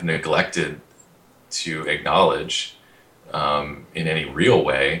they have neglected to acknowledge in any real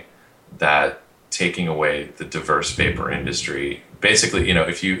way that taking away the diverse vapor industry, basically,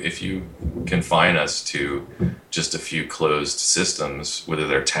 if you confine us to just a few closed systems, whether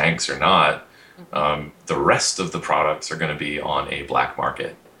they're tanks or not, the rest of the products are going to be on a black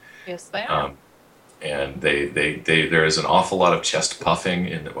market. Yes, they are. And there is an awful lot of chest puffing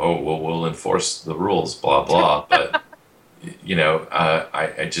in, we'll enforce the rules, blah blah. But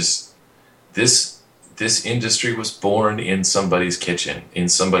this industry was born in somebody's kitchen, in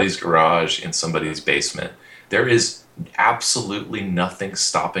somebody's garage, in somebody's basement. There is absolutely nothing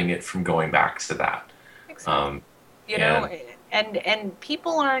stopping it from going back to that. Exactly. And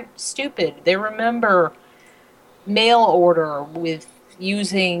people aren't stupid. They remember mail order with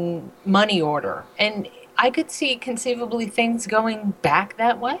using money order. And I could see conceivably things going back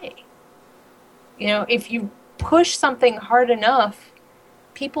that way. If you push something hard enough,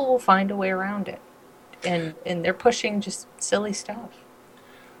 people will find a way around it. And they're pushing just silly stuff.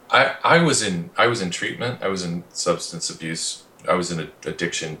 I was in treatment. I was in substance abuse. I was in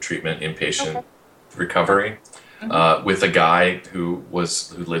addiction treatment, inpatient recovery, with a guy who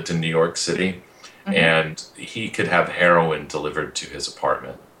lived in New York City, and he could have heroin delivered to his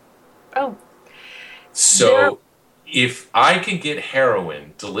apartment. Oh. So if I can get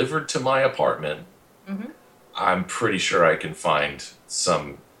heroin delivered to my apartment, I'm pretty sure I can find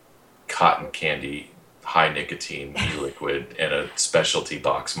some cotton candy, high nicotine e-liquid, and a specialty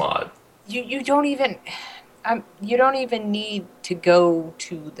box mod. You don't even need to go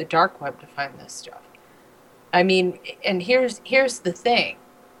to the dark web to find this stuff. I mean, and here's the thing.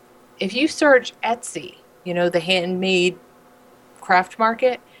 if you search Etsy, the handmade craft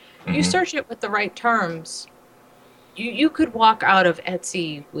market, you search it with the right terms, you could walk out of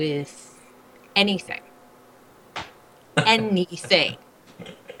Etsy with anything. Anything.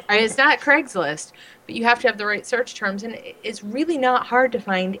 Right? It's not Craigslist, but you have to have the right search terms, and it's really not hard to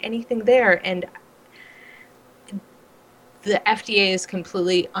find anything there. And the FDA is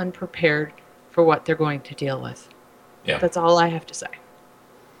completely unprepared for what they're going to deal with. Yeah. That's all I have to say.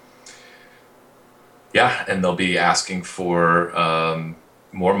 Yeah, and they'll be asking for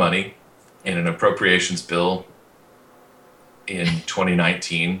more money in an appropriations bill in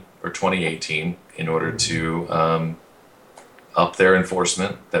 2019 or 2018 in order to up their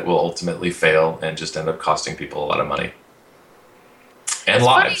enforcement that will ultimately fail and just end up costing people a lot of money and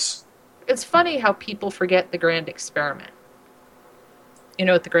lives. It's funny how people forget the grand experiment. You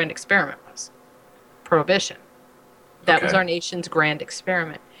know what the grand experiment was? Prohibition. That was our nation's grand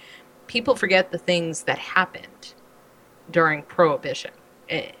experiment. People forget the things that happened during Prohibition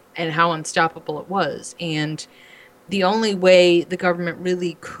and how unstoppable it was. And the only way the government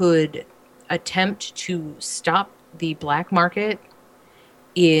really could attempt to stop the black market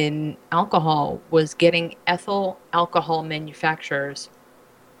in alcohol was getting ethyl alcohol manufacturers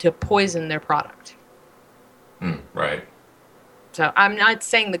to poison their product. Right. So I'm not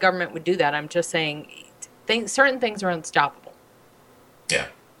saying the government would do that. I'm just saying certain things are unstoppable. Yeah.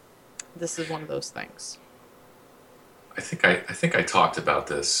 This is one of those things. I think I talked about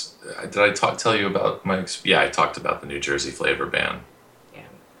this. Did I tell you about my? Yeah, I talked about the New Jersey flavor ban. Yeah.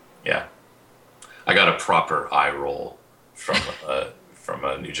 Yeah. I got a proper eye roll from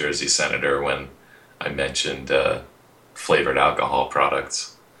a New Jersey senator when I mentioned flavored alcohol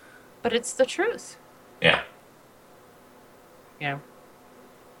products. But it's the truth. Yeah. Yeah.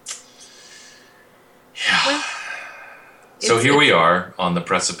 Yeah. Well, so here we are on the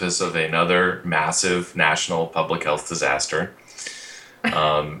precipice of another massive national public health disaster.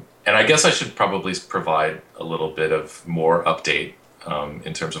 And I guess I should probably provide a little bit of more update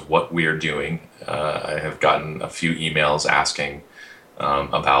in terms of what we're doing. I have gotten a few emails asking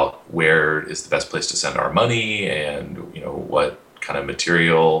about where is the best place to send our money and, what kind of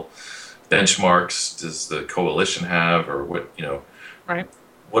material benchmarks does the coalition have, or what, right.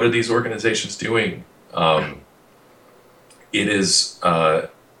 What are these organizations doing? It is, I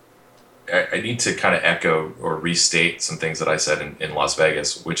need to kind of echo or restate some things that I said in Las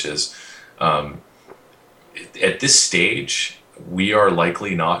Vegas, which is at this stage, we are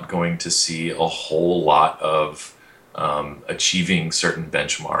likely not going to see a whole lot of achieving certain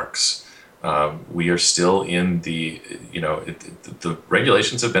benchmarks. We are still in the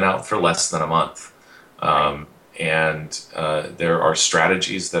regulations have been out for less than a month. And there are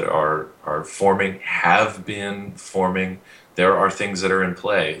strategies that are forming, have been forming. There are things that are in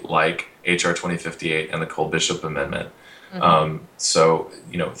play, like HR 2058 and the Cole-Bishop Amendment. So,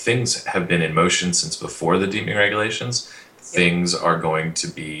 things have been in motion since before the deeming regulations. Things are going to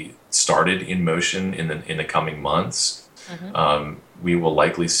be started in motion in the coming months. We will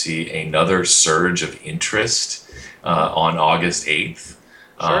likely see another surge of interest on August 8th.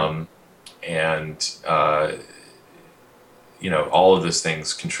 Sure. All of those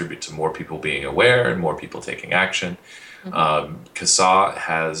things contribute to more people being aware and more people taking action. CASA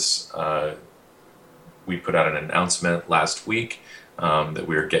has, we put out an announcement last week that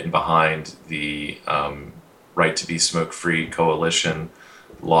we are getting behind the Right to Be Smoke-Free Coalition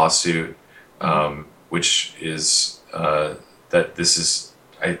lawsuit, which is that this is,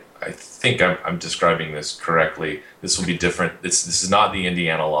 I think I'm describing this correctly. This will be different. This is not the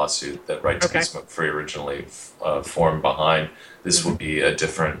Indiana lawsuit that Right to Be Smoke-Free originally formed behind. This will be a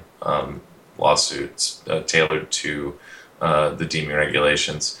different lawsuit tailored to the deeming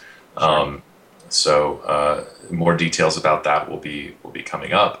regulations. So more details about that will be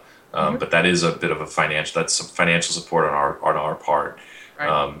right. But that is a bit of that's some financial support on our part,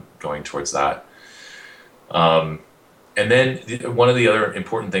 going towards that. And then one of the other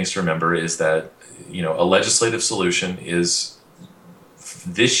important things to remember is that, a legislative solution is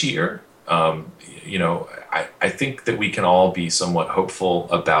this year. I think that we can all be somewhat hopeful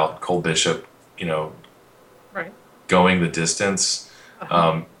about Cole-Bishop, going the distance.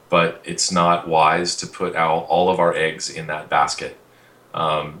 But it's not wise to put out all of our eggs in that basket.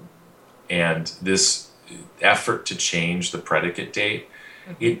 And this effort to change the predicate date,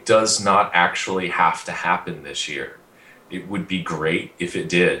 it does not actually have to happen this year. It would be great if it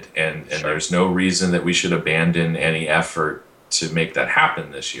did, and there's no reason that we should abandon any effort to make that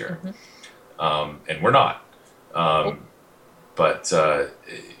happen this year. And we're not. But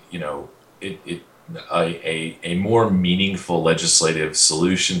a more meaningful legislative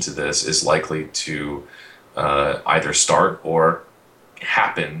solution to this is likely to either start or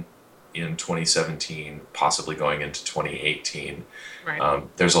happen in 2017, possibly going into 2018. Right.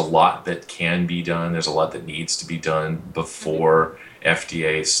 There's a lot that can be done. There's a lot that needs to be done before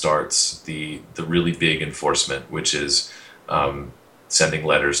FDA starts the really big enforcement, which is sending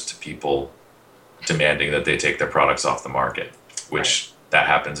letters to people demanding that they take their products off the market, which that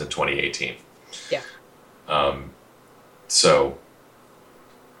happens in 2018. Yeah. So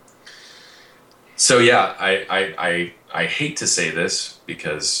yeah, I hate to say this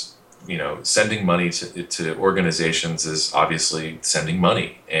because, you know, sending money to organizations is obviously sending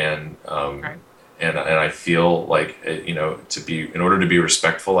money, and and I feel like, you know, in order to be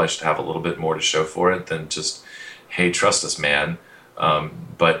respectful, I should have a little bit more to show for it than just, hey, trust us, man.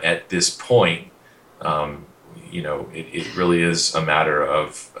 But at this point, you know, it really is a matter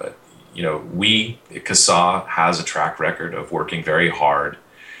of, you know, CASA has a track record of working very hard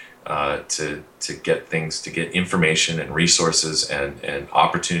to get information and resources and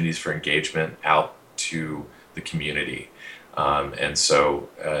opportunities for engagement out to the community. And so,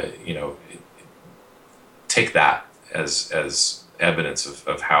 you know, take that as evidence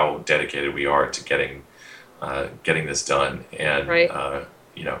of how dedicated we are to getting this done. And,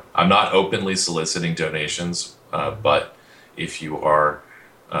 you know, I'm not openly soliciting donations, but if you are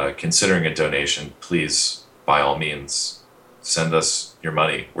considering a donation, please, by all means, send us your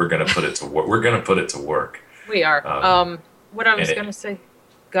money. We're going to put it to work. We're going to put it to work. We are. What I was going to say,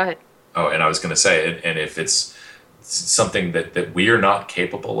 go ahead. Oh, and I was going to say, and if it's something that we are not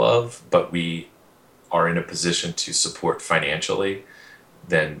capable of, but we are in a position to support financially,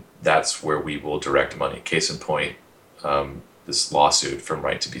 then that's where we will direct money. Case in point, this lawsuit from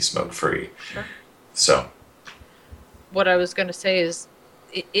Right to Be Smoke Free. Sure. So, what I was going to say is,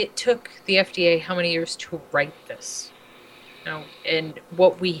 it took the FDA how many years to write this? You know, and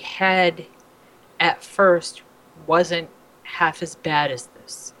what we had at first wasn't half as bad as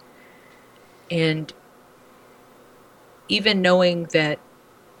this. And even knowing that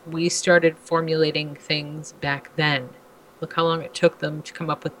we started formulating things back then, look how long it took them to come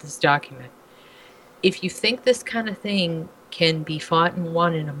up with this document. If you think this kind of thing can be fought and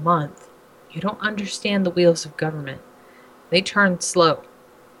won in a month, you don't understand the wheels of government. They turn slow.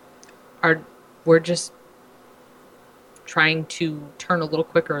 We're just trying to turn a little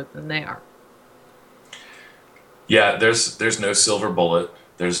quicker than they are. Yeah, there's no silver bullet.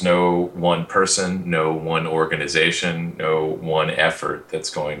 There's no one person, no one organization, no one effort that's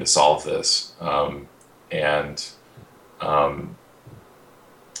going to solve this.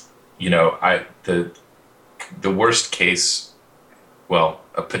 You know, the worst case, well,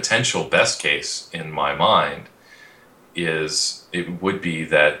 a potential best case in my mind is it would be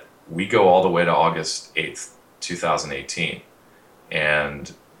that we go all the way to August 8th, 2018,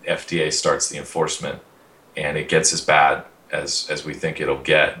 and FDA starts the enforcement, and it gets as bad as we think it'll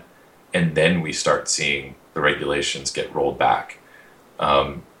get, and then we start seeing the regulations get rolled back.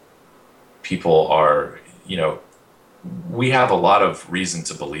 People are, you know, we have a lot of reason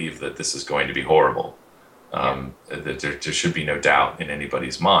to believe that this is going to be horrible. That there should be no doubt in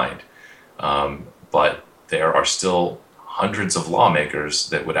anybody's mind. But there are still hundreds of lawmakers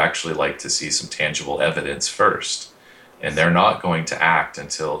that would actually like to see some tangible evidence first, and they're not going to act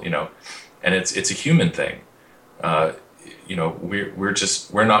until, you know, and it's a human thing. You know,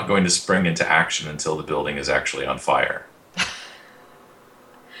 we're not going to spring into action until the building is actually on fire.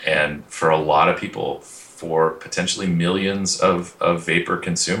 And for a lot of people, for potentially millions of vapor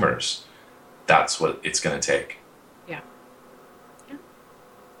consumers, that's what it's going to take. Yeah.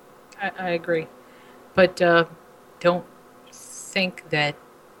 I agree. But don't think that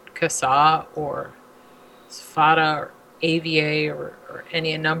CASA or SFATA or AVA or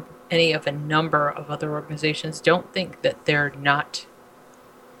any of a number of other organizations, don't think that they're not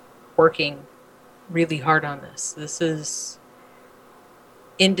working really hard on this. This is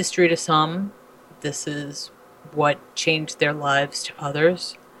industry to some. This is what changed their lives to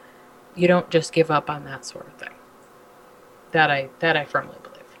others. You don't just give up on that sort of thing. That I firmly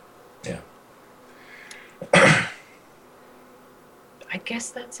believe. Yeah. I guess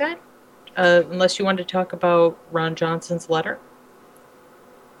that's it. Unless you want to talk about Ron Johnson's letter.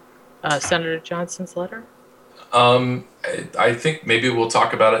 Senator Johnson's letter? I think maybe we'll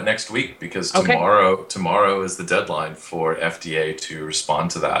talk about it next week, because tomorrow is the deadline for FDA to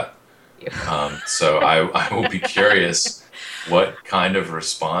respond to that. So I will be curious what kind of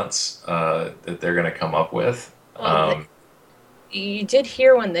response that they're going to come up with. You did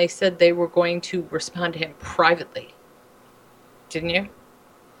hear when they said they were going to respond to him privately, didn't you?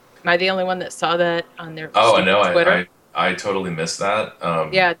 Am I the only one that saw that on their Oh, I stupid know. Twitter? I totally missed that.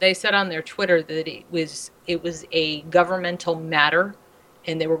 Yeah, they said on their Twitter that it was a governmental matter,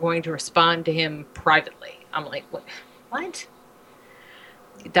 and they were going to respond to him privately. I'm like, what? What?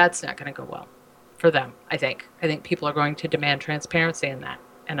 That's not going to go well for them. I think. I think people are going to demand transparency in that,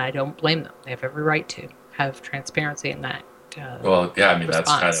 and I don't blame them. They have every right to have transparency in that. Well, yeah, I mean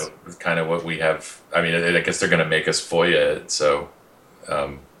response. that's kind of what we have. I mean, I guess they're going to make us FOIA it, so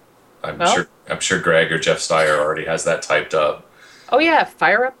Well, I'm sure Greg or Jeff Steyer already has that typed up. oh yeah,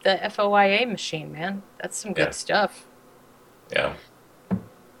 fire up the FOIA machine, man. That's some good Yeah. stuff. Yeah.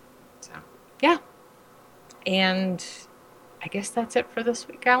 So, yeah. And I guess that's it for this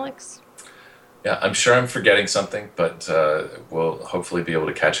week, Alex. Yeah, I'm sure I'm forgetting something, but we'll hopefully be able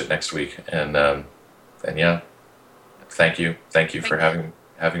to catch it next week. And yeah, thank you for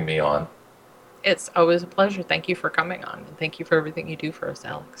having me on. It's always a pleasure. Thank you for coming on, and thank you for everything you do for us,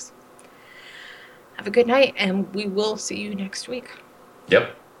 Alex. Have a good night, and we will see you next week.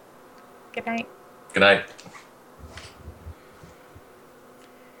 Yep. Good night. Good night.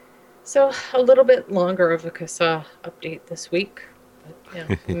 So, a little bit longer of a CASA update this week.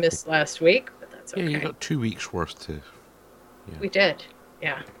 But, we missed last week, but that's okay. Yeah, you got 2 weeks worth to. Yeah. We did,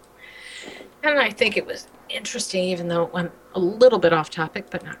 yeah. And I think it was interesting, even though it went a little bit off topic,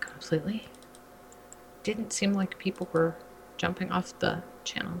 but not completely. Didn't seem like people were jumping off the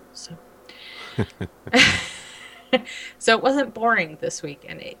channel, so. So it wasn't boring this week,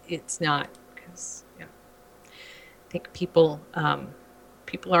 and it's not, because I think people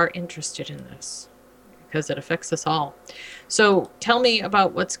are interested in this because it affects us all. So tell me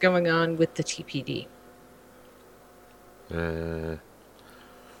about what's going on with the TPD.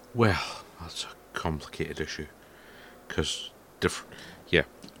 Well, that's a complicated issue because different. Yeah.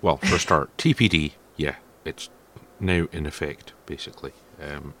 Well, for a start, TPD. Yeah, it's now in effect. Basically,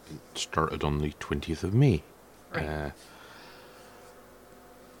 it started on the 20th of May. Right.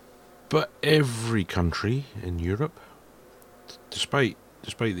 But every country in Europe, despite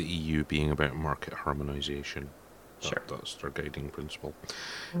the EU being about market harmonisation, that's their guiding principle,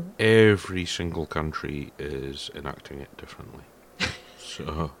 every single country is enacting it differently.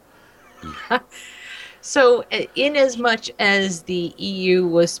 So, yeah. So, in as much as the EU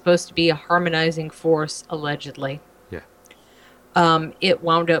was supposed to be a harmonizing force, allegedly, it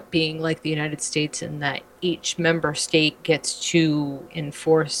wound up being like the United States in that each member state gets to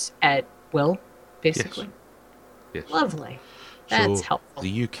enforce at will, basically. Yes. Lovely. That's so helpful.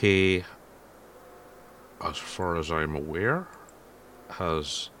 The UK, as far as I'm aware,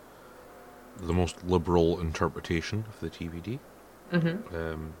 has the most liberal interpretation of the TPD.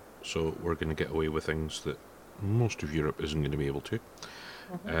 So we're going to get away with things that most of Europe isn't going to be able to.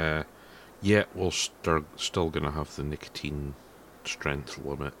 Yet we're still going to have the nicotine strength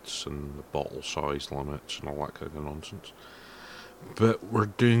limits and the bottle size limits and all that kind of nonsense. But we're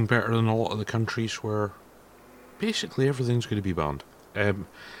doing better than a lot of the countries where basically everything's going to be banned.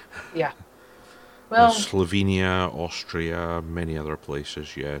 Yeah. Well, Slovenia, Austria, many other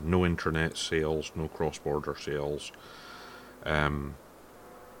places, yeah. No internet sales, no cross-border sales.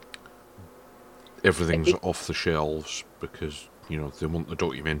 Everything's off the shelves because, they want the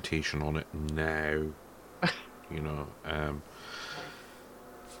documentation on it now.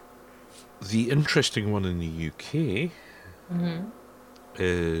 The interesting one in the UK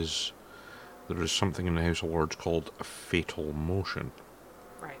is there is something in the House of Lords called a fatal motion.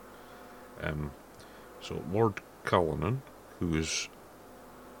 right. So Lord Cullinan, who's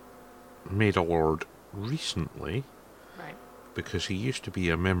made a Lord recently, Right. because he used to be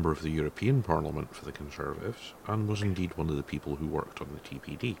a member of the European Parliament for the Conservatives and was indeed one of the people who worked on the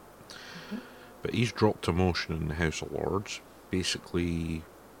TPD. But he's dropped a motion in the House of Lords. Basically,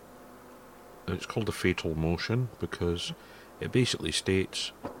 it's called a fatal motion because it basically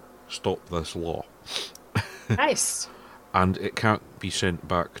states, stop this law. Nice. And it can't be sent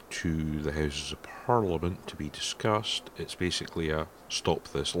back to the Houses of Parliament to be discussed. It's basically a stop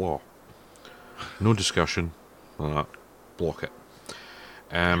this law. No discussion. Block it.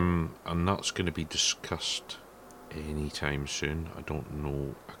 And that's going to be discussed anytime soon. I don't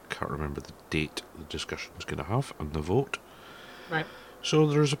know. I can't remember the date the discussion is going to have and the vote. Right. So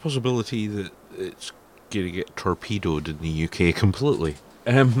there's a possibility that it's going to get torpedoed in the UK completely.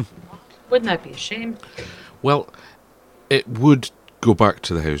 Wouldn't that be a shame? Well, it would go back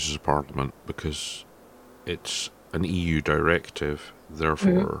to the Houses of Parliament because it's an EU directive.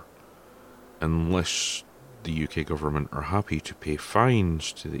 Therefore, unless the UK government are happy to pay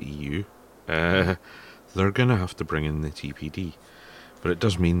fines to the EU, they're going to have to bring in the TPD. But it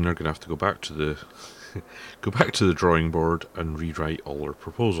does mean they're going to have to go back to the go back to the drawing board and rewrite all their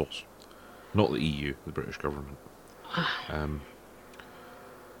proposals. Not the EU, the British government.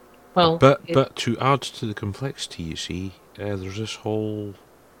 Well, but to add to the complexity, you see, there's this whole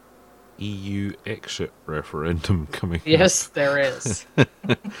EU exit referendum coming yes, up. there is.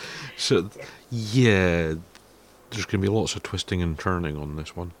 So, yeah, there's going to be lots of twisting and turning on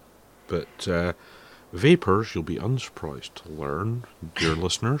this one. But vapors, you'll be unsurprised to learn, dear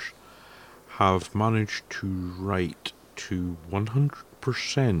listeners, have managed to write to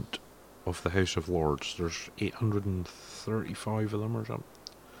 100% of the House of Lords. There's 835 of them or something.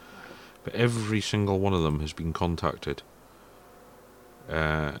 But every single one of them has been contacted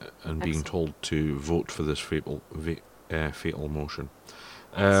and being told to vote for this fatal motion.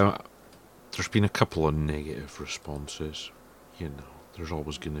 There's been a couple of negative responses. You know, there's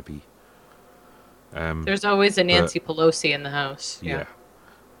always going to be. There's always a Nancy Pelosi in the House. Yeah.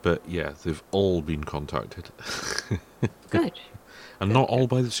 But yeah, they've all been contacted. Good. And not all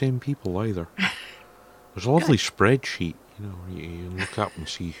by the same people either. There's a lovely spreadsheet, you know, you can look up and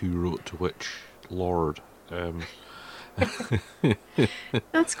see who wrote to which lord.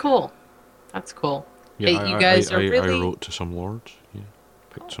 That's cool. That's cool. Yeah, Hey, you guys are really... I wrote to some lords, yeah.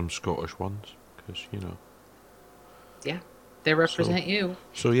 Picked some Scottish ones, because, you know. Yeah, they represent you.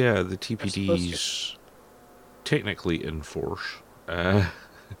 So yeah, the TPD's technically in force. But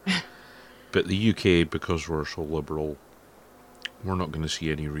the UK, because we're so liberal, we're not going to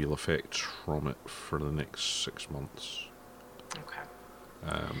see any real effects from it for the next 6 months. Okay.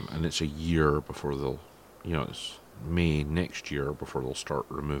 And it's a year before they'll, you know, it's May next year before they'll start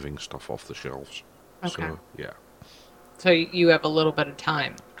removing stuff off the shelves. Okay. So, yeah. So you have a little bit of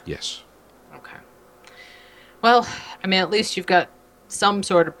time. Yes. Okay. Well, I mean, at least you've got some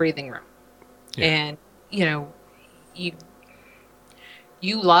sort of breathing room. Yeah. And, you know, you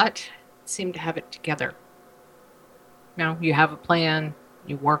lot seem to have it together. You know, you have a plan,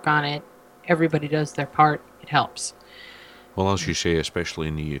 you work on it, everybody does their part, it helps. Well, as you say, especially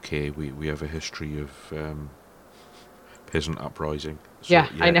in the UK, we have a history of peasant uprising. So, yeah,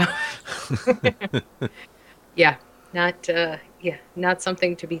 I know. Yeah, not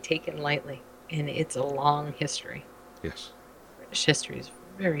something to be taken lightly. And it's a long history. Yes. British history is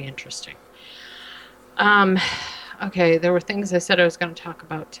very interesting. Okay, there were things I said I was going to talk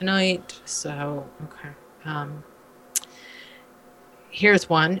about tonight, so, okay. Here's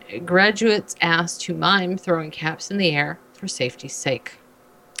one. Graduates asked to mime throwing caps in the air for safety's sake.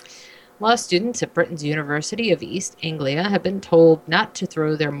 Law students at Britain's University of East Anglia have been told not to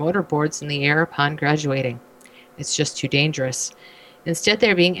throw their mortarboards in the air upon graduating. It's just too dangerous. Instead,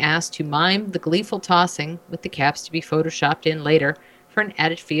 they're being asked to mime the gleeful tossing, with the caps to be photoshopped in later for an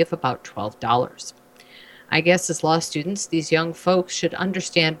added fee of about $12. I guess as law students, these young folks should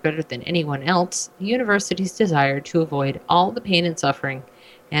understand better than anyone else the university's desire to avoid all the pain and suffering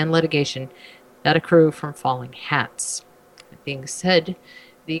and litigation that accrue from falling hats. That being said,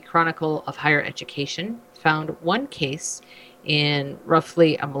 the Chronicle of Higher Education found one case in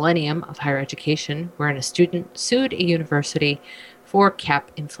roughly a millennium of higher education wherein a student sued a university for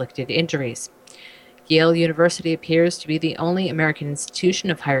cap-inflicted injuries. Yale University appears to be the only American institution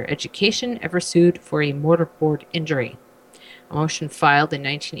of higher education ever sued for a mortarboard injury. A motion filed in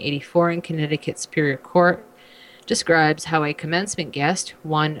 1984 in Connecticut Superior Court describes how a commencement guest,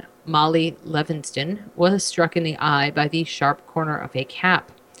 one Molly Levinston, was struck in the eye by the sharp corner of a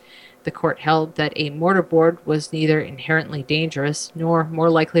cap. The court held that a mortarboard was neither inherently dangerous nor more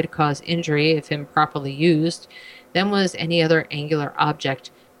likely to cause injury if improperly used than was any other angular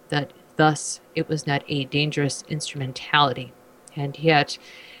object, that thus it was not a dangerous instrumentality. And yet,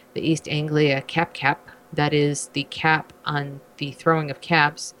 the East Anglia cap, that is, the cap on the throwing of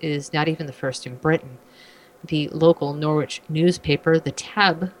caps, is not even the first in Britain. The local Norwich newspaper, The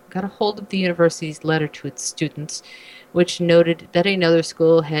Tab, got a hold of the university's letter to its students, which noted that another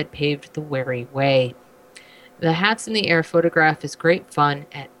school had paved the wary way. The hats in the air photograph is great fun,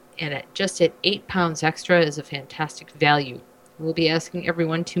 and at just at £8 extra is a fantastic value. We'll be asking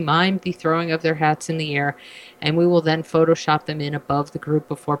everyone to mime the throwing of their hats in the air, and we will then Photoshop them in above the group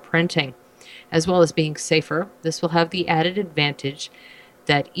before printing. As well as being safer, this will have the added advantage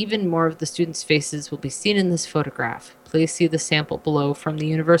that even more of the students' faces will be seen in this photograph. Please see the sample below from the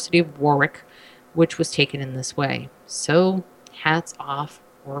University of Warwick, which was taken in this way. So, hats off,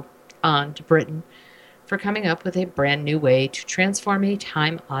 or on, to Britain for coming up with a brand new way to transform a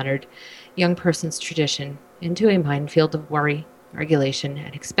time-honored young person's tradition into a minefield of worry, regulation,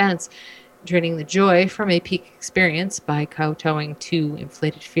 and expense, draining the joy from a peak experience by kowtowing to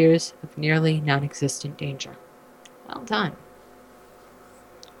inflated fears of nearly non-existent danger. Well done.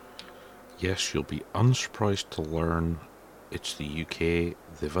 Yes, you'll be unsurprised to learn it's the UK.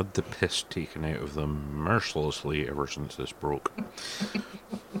 They've had the piss taken out of them mercilessly ever since this broke.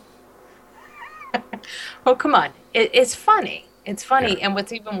 Oh, come on. It's funny. It's funny. Yeah. And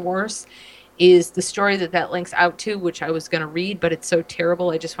what's even worse is the story that links out to, which I was going to read, but it's so terrible.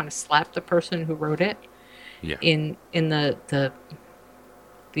 I just want to slap the person who wrote it Yeah. in the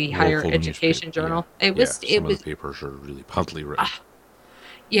higher Local education newspaper, journal. yeah. It was, Some of the papers are really badly written.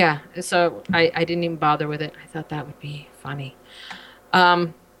 Yeah, so I didn't even bother with it. I thought that would be funny.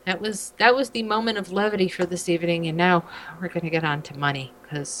 That was the moment of levity for this evening, and now we're going to get on to money,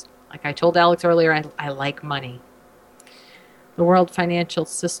 because like I told Alex earlier, I like money. The world financial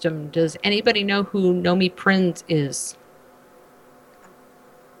system. Does anybody know who Nomi Prinz is?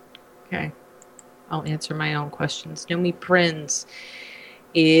 Okay, I'll answer my own questions. Nomi Prinz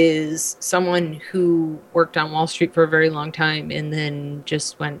is someone who worked on Wall Street for a very long time and then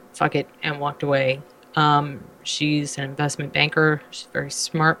just went fuck it and walked away. She's an investment banker. She's a very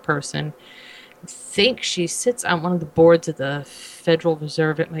smart person. I think she sits on one of the boards of the Federal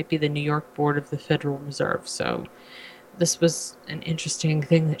Reserve. It might be the New York board of the Federal Reserve. So this was an interesting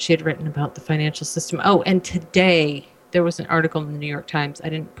thing that she had written about the financial system. Oh, and today there was an article in the New York Times. I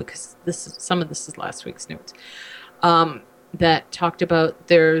didn't, because some of this is last week's notes. That talked about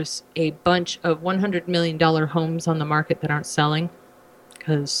there's a bunch of $100 million homes on the market that aren't selling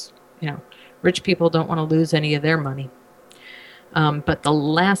because, rich people don't want to lose any of their money. But the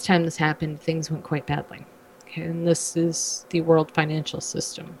last time this happened, things went quite badly. Okay, and this is the world financial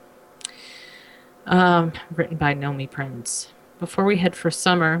system. Written by Nomi Prinz. Before we head for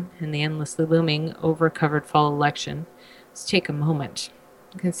summer and the endlessly looming over-covered fall election, let's take a moment.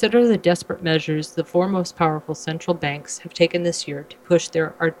 Consider the desperate measures the four most powerful central banks have taken this year to push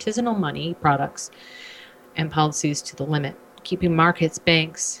their artisanal money products and policies to the limit, keeping markets,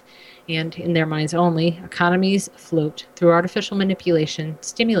 banks, and, in their minds only, economies afloat through artificial manipulation,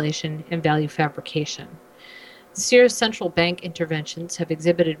 stimulation, and value fabrication. This year's central bank interventions have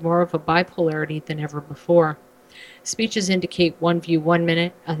exhibited more of a bipolarity than ever before. Speeches indicate one view 1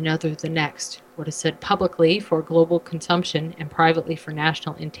 minute, another the next. What is said publicly for global consumption and privately for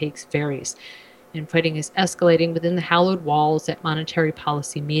national intakes varies. Infighting is escalating within the hallowed walls at monetary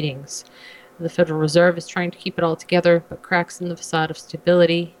policy meetings. The Federal Reserve is trying to keep it all together, but cracks in the facade of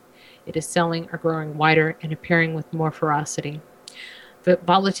stability it is selling are growing wider and appearing with more ferocity. But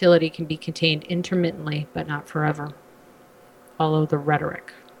volatility can be contained intermittently, but not forever. Follow the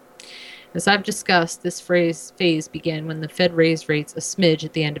rhetoric. As I've discussed, this phase began when the Fed raised rates a smidge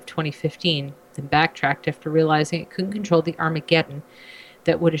at the end of 2015, then backtracked after realizing it couldn't control the Armageddon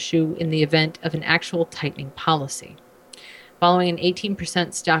that would issue in the event of an actual tightening policy. Following an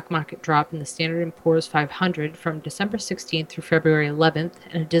 18% stock market drop in the Standard & Poor's 500 from December 16th through February 11th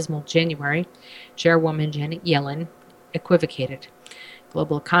and a dismal January, Chairwoman Janet Yellen equivocated.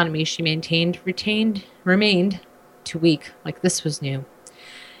 Global economy, she remained too weak, like this was new.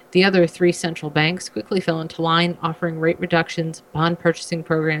 The other three central banks quickly fell into line, offering rate reductions, bond purchasing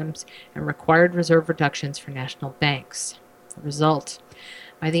programs, and required reserve reductions for national banks. The result: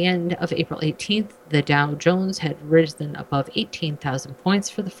 by the end of April 18th, the Dow Jones had risen above 18,000 points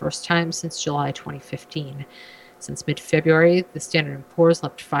for the first time since July 2015. Since mid-February, the Standard & Poor's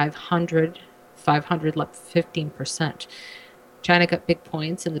leapt 500 leapt 15%. China got big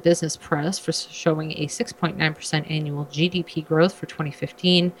points in the business press for showing a 6.9% annual GDP growth for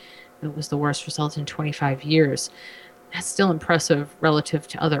 2015. It was the worst result in 25 years. That's still impressive relative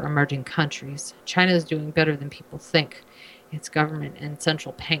to other emerging countries. China is doing better than people think. Its government and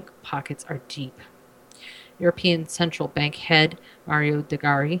central bank pockets are deep. European Central Bank head Mario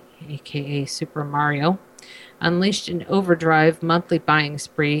Draghi, aka Super Mario, unleashed an overdrive monthly buying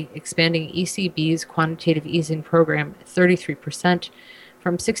spree, expanding ECB's quantitative easing program 33%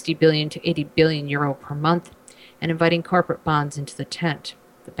 from 60 billion to 80 billion euro per month, and inviting corporate bonds into the tent.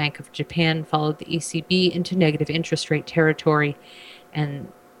 The Bank of Japan followed the ECB into negative interest rate territory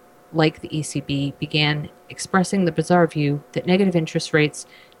and, like the ECB, began expressing the bizarre view that negative interest rates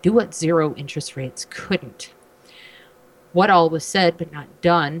do what zero interest rates couldn't. What all was said but not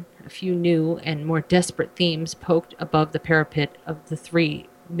done, a few new and more desperate themes poked above the parapet of the three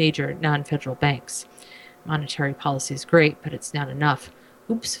major non-federal banks. Monetary policy is great, but it's not enough.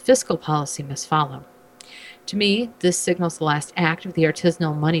 Oops, fiscal policy must follow. To me, this signals the last act of the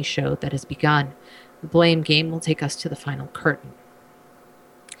artisanal money show that has begun. The blame game will take us to the final curtain.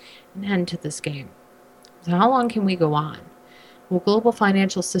 An end to this game. So how long can we go on? Will global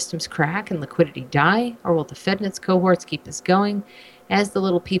financial systems crack and liquidity die, or will the Fed and its cohorts keep us going as the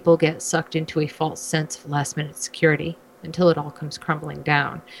little people get sucked into a false sense of last-minute security until it all comes crumbling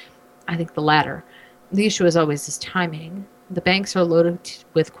down? I think the latter. The issue, as always, is timing. The banks are loaded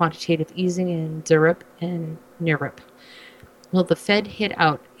with quantitative easing in Zurich and Nirip. Will the Fed hit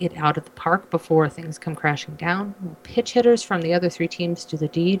it out of the park before things come crashing down? Will pitch hitters from the other three teams do the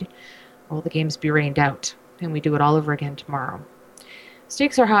deed? Or will the games be rained out and we do it all over again tomorrow?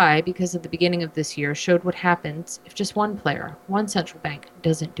 Stakes are high because at the beginning of this year showed what happens if just one player, one central bank,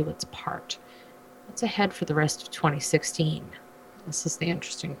 doesn't do its part. What's ahead for the rest of 2016? This is the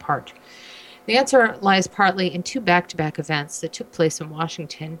interesting part. The answer lies partly in two back-to-back events that took place in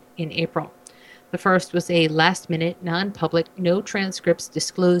Washington in April. The first was a last-minute, non-public, no transcripts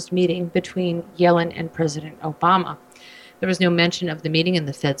disclosed meeting between Yellen and President Obama. There was no mention of the meeting in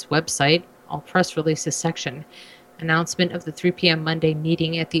the Fed's website, all press releases section. Announcement of the 3 p.m. Monday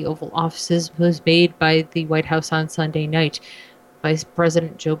meeting at the Oval Offices was made by the White House on Sunday night. Vice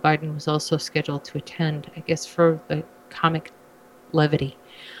President Joe Biden was also scheduled to attend, I guess for the comic levity.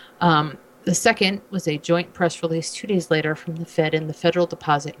 The second was a joint press release 2 days later from the Fed and the Federal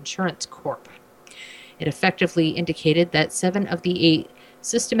Deposit Insurance Corp. It effectively indicated that 7 of the 8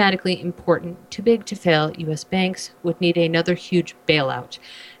 systematically important, too big to fail U.S. banks would need another huge bailout,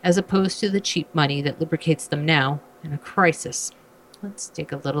 as opposed to the cheap money that lubricates them now in a crisis. Let's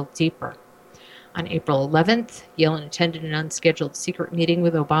dig a little deeper. On April 11th, Yellen attended an unscheduled secret meeting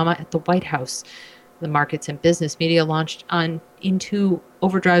with Obama at the White House. The markets and business media launched into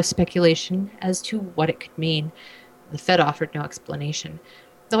overdrive speculation as to what it could mean. The Fed offered no explanation.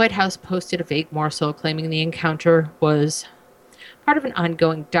 The White House posted a vague morsel claiming the encounter was part of an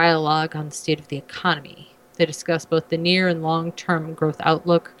ongoing dialogue on the state of the economy. They discussed both the near and long-term growth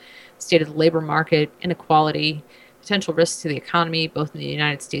outlook, the state of the labor market, inequality, potential risks to the economy, both in the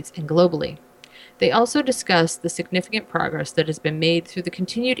United States and globally. They also discussed the significant progress that has been made through the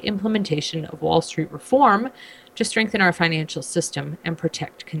continued implementation of Wall Street reform to strengthen our financial system and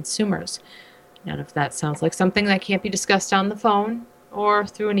protect consumers. None of that sounds like something that can't be discussed on the phone or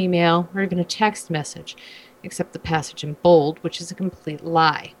through an email or even a text message, except the passage in bold, which is a complete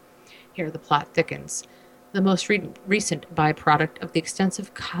lie. Here the plot thickens. The most recent byproduct of the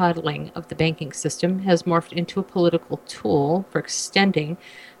extensive coddling of the banking system has morphed into a political tool for extending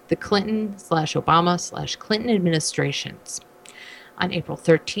the Clinton/Obama/Clinton administrations. On April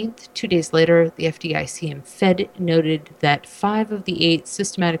 13th, 2 days later, the FDIC and Fed noted that 5 of the 8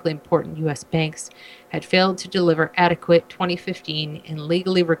 systematically important U.S. banks had failed to deliver adequate 2015 and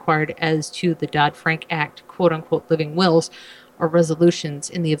legally required as to the Dodd-Frank Act, quote-unquote, living wills or resolutions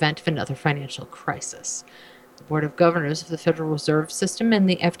in the event of another financial crisis. The Board of Governors of the Federal Reserve System and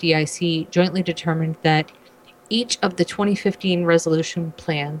the FDIC jointly determined that each of the 2015 resolution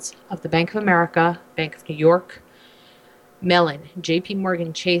plans of the Bank of America, Bank of New York, Mellon, JP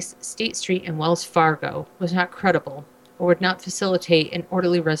Morgan Chase, State Street, and Wells Fargo was not credible or would not facilitate an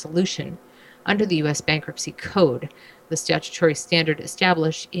orderly resolution under the U.S. Bankruptcy Code, the statutory standard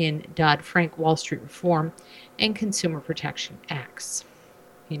established in Dodd-Frank Wall Street Reform and Consumer Protection Acts.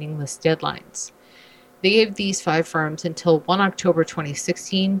 Meaningless deadlines. They gave these 5 firms until 1 October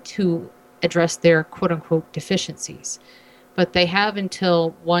 2016 to address their quote-unquote deficiencies. But they have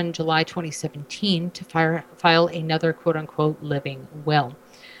until 1 July 2017 to file another quote-unquote living will.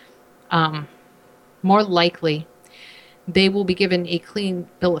 More likely, they will be given a clean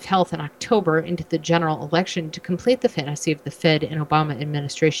bill of health in October into the general election to complete the fantasy of the Fed and Obama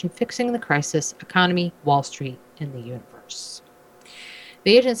administration fixing the crisis, economy, Wall Street, and the universe.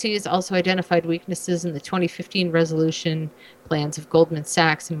 The agencies also identified weaknesses in the 2015 resolution plans of Goldman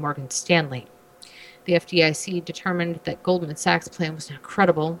Sachs and Morgan Stanley. The FDIC determined that Goldman Sachs' plan was not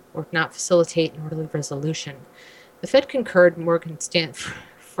credible or would not facilitate an orderly resolution. The Fed concurred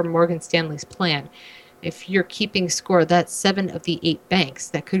for Morgan Stanley's plan. If you're keeping score, that's 7 of the 8 banks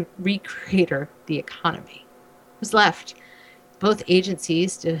that could recreate the economy. Who's left? Both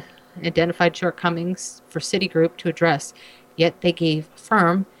agencies identified shortcomings for Citigroup to address, yet they gave a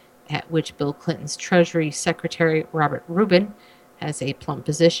firm at which Bill Clinton's Treasury Secretary Robert Rubin has a plump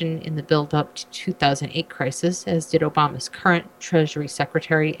position in the build-up to 2008 crisis, as did Obama's current Treasury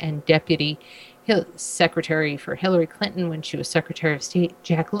Secretary and Deputy Secretary for Hillary Clinton when she was Secretary of State,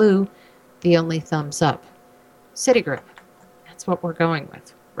 Jack Lew, the only thumbs up. Citigroup. That's what we're going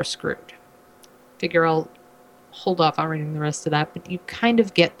with. We're screwed. Figure I'll hold off on reading the rest of that, but you kind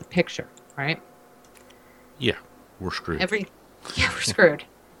of get the picture, right? Yeah, we're screwed. We're screwed.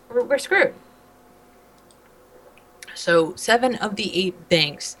 We're screwed. So 7 of the 8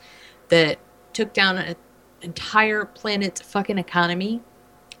 banks that took down an entire planet's fucking economy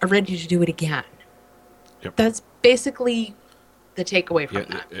are ready to do it again. Yep. That's basically the takeaway from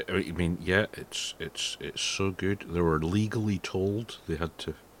that. I mean, yeah, it's so good. They were legally told they had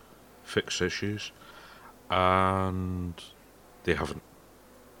to fix issues, and they haven't.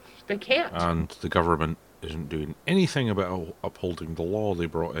 They can't. And the government isn't doing anything about upholding the law they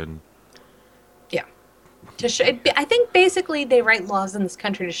brought in. Yeah. I think basically they write laws in this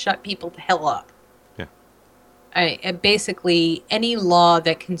country to shut people the hell up. Yeah. Basically, any law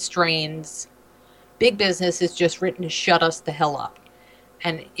that constrains big business is just written to shut us the hell up.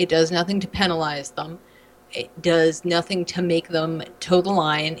 And it does nothing to penalize them. It does nothing to make them toe the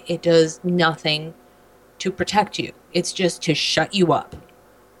line. It does nothing to protect you. It's just to shut you up.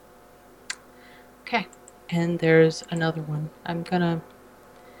 Okay. And there's another one. I'm going to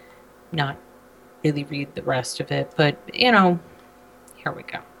not really read the rest of it, but, here we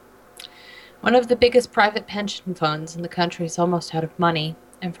go. One of the biggest private pension funds in the country is almost out of money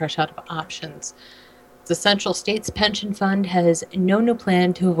and fresh out of options. The Central States Pension Fund has no new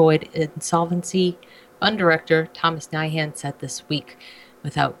plan to avoid insolvency, Fund Director Thomas Nyhan said this week.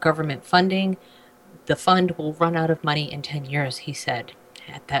 Without government funding, the fund will run out of money in 10 years, he said.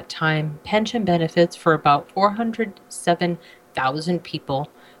 At that time, pension benefits for about 407,000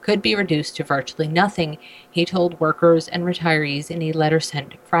 people could be reduced to virtually nothing, he told workers and retirees in a letter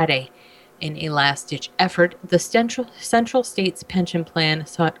sent Friday. In a last-ditch effort, the Central States Pension Plan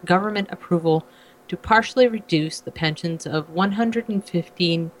sought government approval to partially reduce the pensions of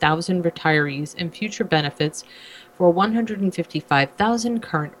 115,000 retirees and future benefits for 155,000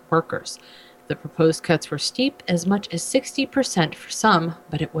 current workers. The proposed cuts were steep, as much as 60% for some,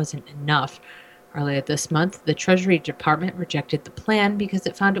 but it wasn't enough. Earlier this month, the Treasury Department rejected the plan because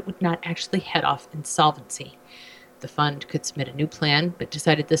it found it would not actually head off insolvency. The fund could submit a new plan, but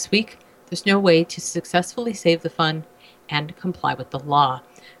decided this week there's no way to successfully save the fund and comply with the law.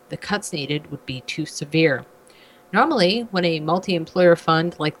 The cuts needed would be too severe. Normally, when a multi-employer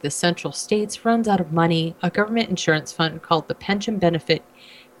fund like the Central States runs out of money, a government insurance fund called the Pension Benefit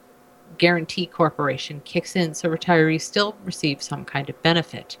Guarantee Corporation kicks in so retirees still receive some kind of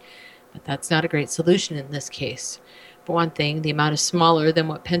benefit. But that's not a great solution in this case. For one thing, the amount is smaller than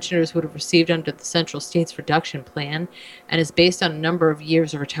what pensioners would have received under the Central States Reduction Plan and is based on a number of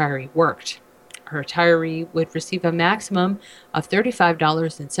years a retiree worked. A retiree would receive a maximum of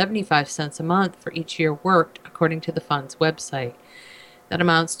 $35.75 a month for each year worked, according to the fund's website. That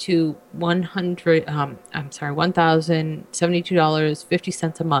amounts to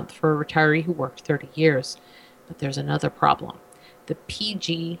 $1,072.50 a month for a retiree who worked 30 years. But there's another problem. The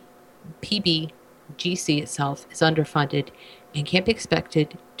PBGC itself is underfunded and can't be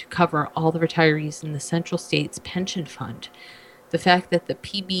expected to cover all the retirees in the Central States Pension Fund. The fact that the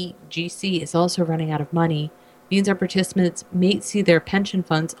PBGC is also running out of money means our participants may see their pension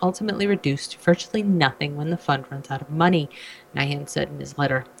funds ultimately reduced to virtually nothing when the fund runs out of money, Nyhan said in his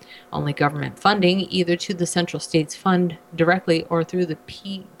letter. Only government funding, either to the Central States Fund directly or through the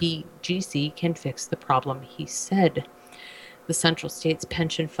PBGC, can fix the problem, he said. The Central States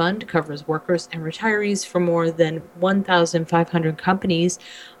Pension Fund covers workers and retirees for more than 1,500 companies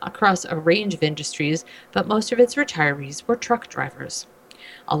across a range of industries, but most of its retirees were truck drivers.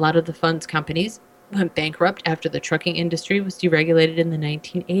 A lot of the fund's companies went bankrupt after the trucking industry was deregulated in the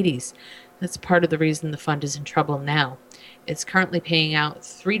 1980s. That's part of the reason the fund is in trouble now. It's currently paying out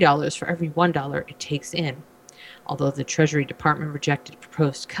 $3 for every $1 it takes in. Although the Treasury Department rejected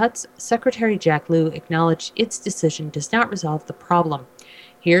proposed cuts, Secretary Jack Lew acknowledged its decision does not resolve the problem.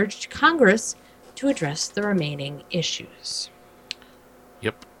 He urged Congress to address the remaining issues.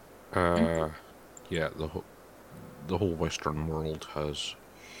 Yep. Yeah, the whole Western world has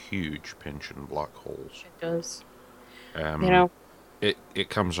huge pension black holes. It does. It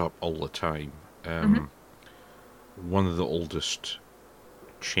comes up all the time. One of the oldest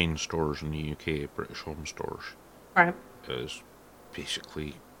chain stores in the UK, British Home Stores, right, is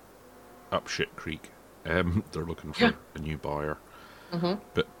basically up shit creek. They're looking for a new buyer.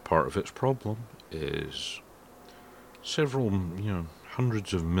 But part of its problem is several,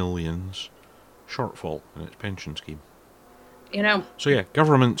 hundreds of millions shortfall in its pension scheme. So yeah,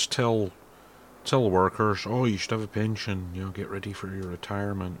 governments tell workers, oh, you should have a pension, get ready for your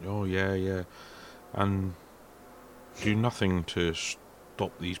retirement. Oh, yeah. And do nothing to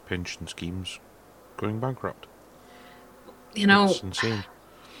stop these pension schemes going bankrupt. It's insane.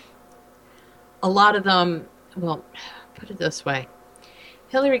 A lot of them, well, put it this way.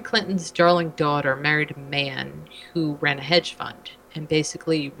 Hillary Clinton's darling daughter married a man who ran a hedge fund and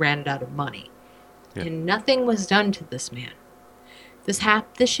basically ran it out of money. Yeah. And nothing was done to this man. This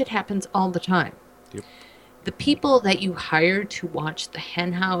shit happens all the time. Yep. The people that you hired to watch the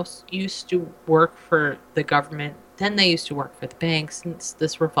hen house used to work for the government. Then they used to work for the banks. And it's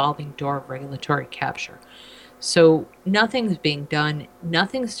this revolving door of regulatory capture. So nothing's being done.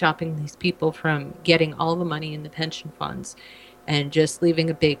 Nothing's stopping these people from getting all the money in the pension funds and just leaving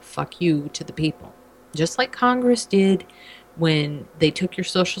a big fuck you to the people. Just like Congress did when they took your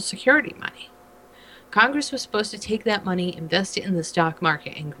Social Security money. Congress was supposed to take that money, invest it in the stock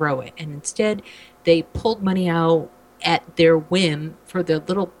market, and grow it. And instead, they pulled money out at their whim for their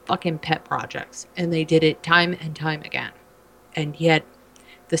little fucking pet projects. And they did it time and time again. And yet,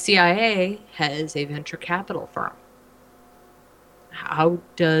 the CIA has a venture capital firm. How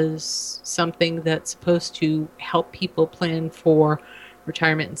does something that's supposed to help people plan for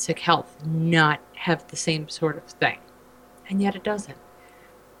retirement and sick health not have the same sort of thing? And yet it doesn't.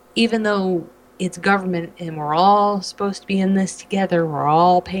 Even though it's government and we're all supposed to be in this together, we're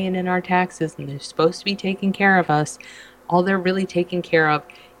all paying in our taxes and they're supposed to be taking care of us, all they're really taking care of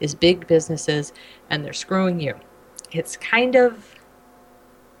is big businesses and they're screwing you. It's kind of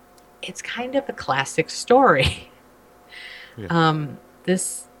a classic story. Yeah.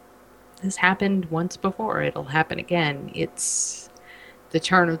 This happened once before. It'll happen again. It's the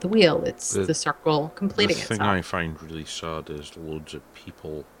turn of the wheel. It's the circle completing itself. The thing I find really sad is loads of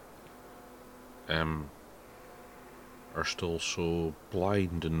people are still so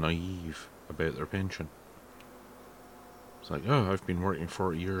blind and naive about their pension. It's like, oh, I've been working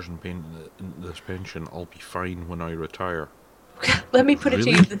 40 years and paying this pension. I'll be fine when I retire. Let me put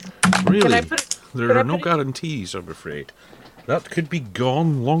Really? it to you. Really? There are no guarantees, I'm afraid. That could be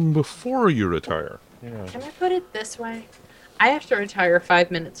gone long before you retire. Yeah. Can I put it this way? I have to retire 5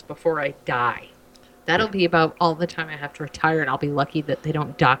 minutes before I die. That'll be about all the time I have to retire, and I'll be lucky that they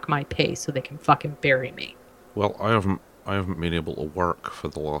don't dock my pay so they can fucking bury me. Well, I haven't been able to work for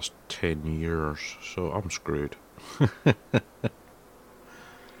the last 10 years, so I'm screwed.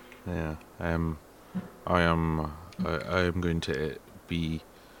 Yeah. I am going to be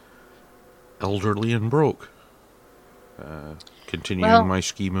elderly and broke. Continuing my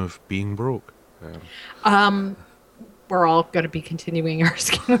scheme of being broke. We're all going to be continuing our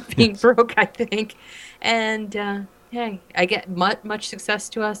scheme of being broke, I think. And, hey, I get much success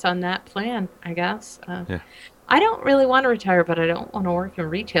to us on that plan, I guess. Yeah. I don't really want to retire, but I don't want to work in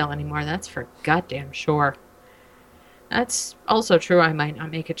retail anymore. That's for goddamn sure. That's also true. I might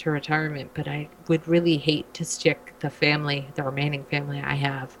not make it to retirement, but I would really hate to stick the remaining family I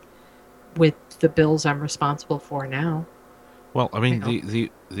have, with the bills I'm responsible for now. Well, I mean,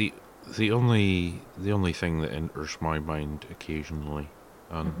 the only thing that enters my mind occasionally,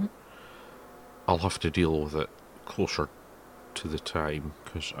 and I'll have to deal with it closer to the time,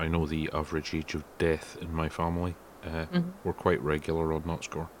 because I know the average age of death in my family. We're quite regular on that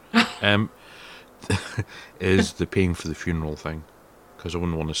score. Is the paying for the funeral thing, because I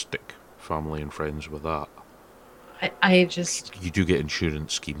wouldn't want to stick family and friends with that. You do get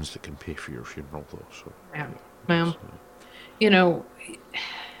insurance schemes that can pay for your funeral, though. So yeah. Well, you know,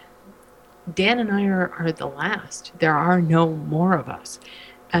 Dan and I are the last. There are no more of us.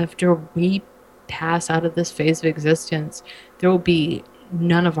 After we pass out of this phase of existence, there will be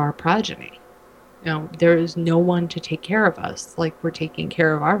none of our progeny. You know, there is no one to take care of us like we're taking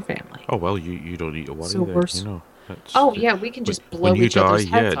care of our family. Oh, well, you don't need to worry So then, you know. Yeah, we can just blow each other's heads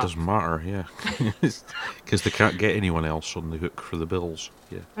off. When you die, it doesn't matter, yeah. Because they can't get anyone else on the hook for the bills,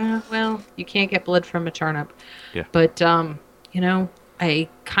 yeah. Well, you can't get blood from a turnip. Yeah. But, you know, I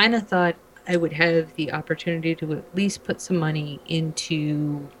kind of thought I would have the opportunity to at least put some money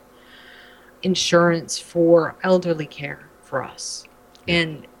into insurance for elderly care for us.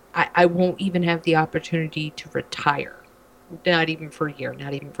 And I won't even have the opportunity to retire. Not even for a year,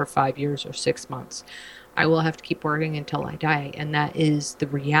 not even for 5 years or 6 months. I will have to keep working until I die. And that is the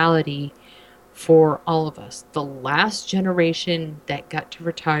reality for all of us. The last generation that got to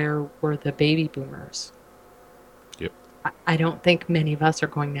retire were the baby boomers. Yep. I don't think many of us are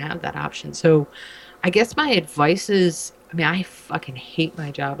going to have that option. So I guess my advice is, I mean, I fucking hate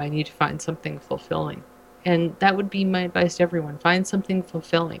my job. I need to find something fulfilling. And that would be my advice to everyone. Find something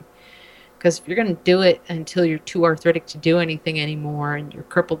fulfilling. Because if you're going to do it until you're too arthritic to do anything anymore and you're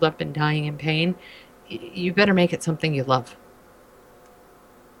crippled up and dying in pain, you better make it something you love.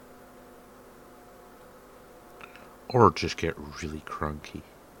 Or just get really cranky.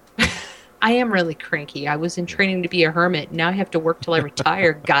 I am really cranky. I was in training to be a hermit. Now I have to work till I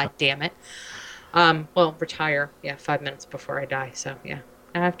retire. God damn it. Well, retire. Yeah, 5 minutes before I die. So, yeah.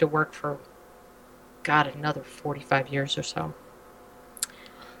 I have to work for, God, another 45 years or so.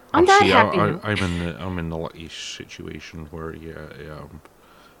 I'm not happy. I'm in the lucky situation where,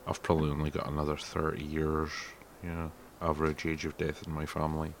 I've probably only got another 30 years, average age of death in my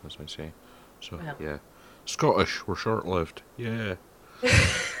family, as I say. So, yeah. Scottish, we're short-lived. Yeah.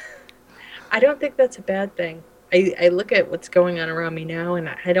 I don't think that's a bad thing. I look at what's going on around me now, and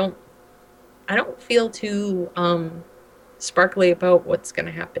I don't feel too sparkly about what's going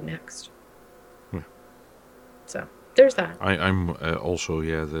to happen next. Yeah. So there's that. I'm also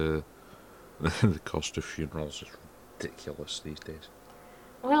the cost of funerals is ridiculous these days.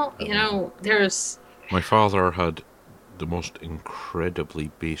 Well, there's. My father had the most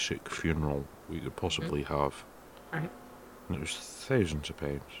incredibly basic funeral we could possibly have, Right. and it was thousands of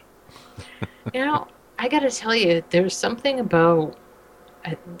pounds. I got to tell you, there's something about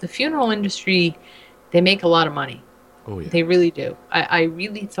the funeral industry. They make a lot of money. Oh yeah, They really do. I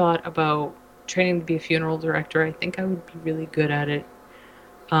really thought about training to be a funeral director. I think I would be really good at it.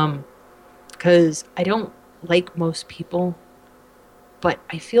 Because I don't like most people, but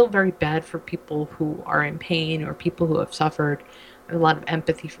I feel very bad for people who are in pain or people who have suffered. I have a lot of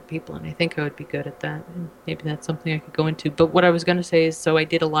empathy for people, and I think I would be good at that. And maybe that's something I could go into. But what I was going to say is, so I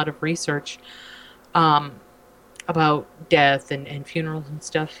did a lot of research about death and funerals and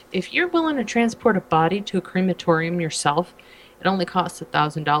stuff. If you're willing to transport a body to a crematorium yourself, it only costs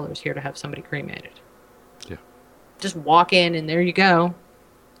 $1,000 here to have somebody cremated. yeah. Just walk in and there you go.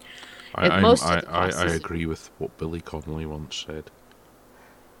 I agree with what Billy Connolly once said.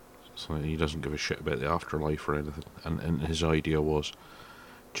 So he doesn't give a shit about the afterlife or anything, and his idea was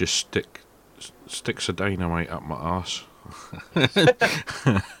just stick sticks of dynamite up my ass.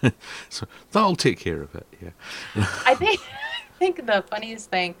 So that'll take care of it. Yeah. I think the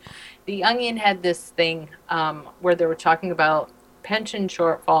funniest thing, The Onion had this thing where they were talking about pension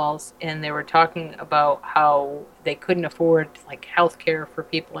shortfalls, and they were talking about how they couldn't afford like health care for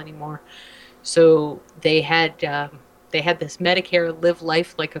people anymore. So they had this Medicare Live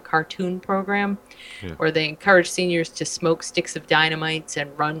Life Like a Cartoon program, Yeah. where they encouraged seniors to smoke sticks of dynamites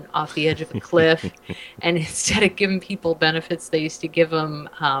and run off the edge of a cliff. And instead of giving people benefits, they used to give them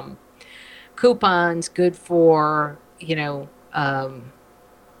coupons good for,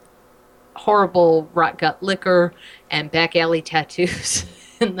 horrible rot gut liquor and back alley tattoos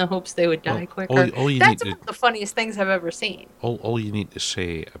in the hopes they would die quicker. That's one of the funniest things I've ever seen. All you need to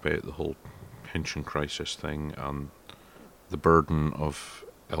say about the whole pension crisis thing and the burden of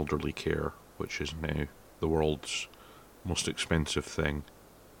elderly care, which is now the world's most expensive thing.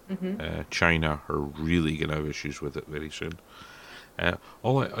 Mm-hmm. China are really going to have issues with it very soon.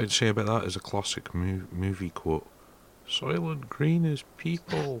 All I'd say about that is a classic movie quote: "Soylent Green is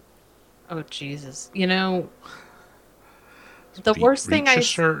people." Oh, Jesus. The worst thing reach a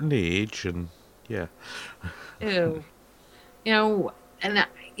certain age, and yeah. Ew. Ew.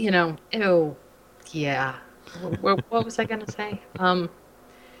 Yeah. What was I going to say?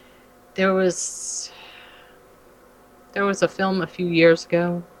 There was a film a few years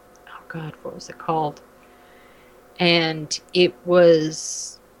ago. Oh, God, what was it called? And it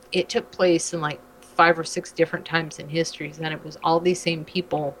took place in like 5 or 6 different times in history, and it was all these same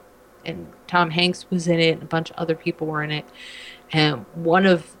people. And Tom Hanks was in it, and a bunch of other people were in it. And one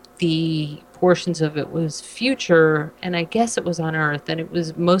of the portions of it was future, and I guess it was on Earth, and it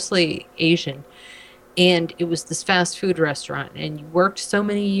was mostly Asian. And it was this fast food restaurant, and you worked so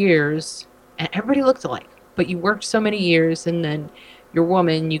many years, and everybody looked alike, but you worked so many years, and then your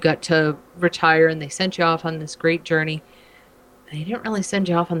woman, you got to retire, and they sent you off on this great journey. And they didn't really send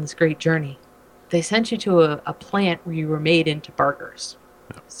you off on this great journey. They sent you to a plant where you were made into burgers.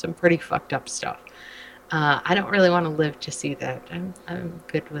 Some pretty fucked up stuff. I don't really want to live to see that. I'm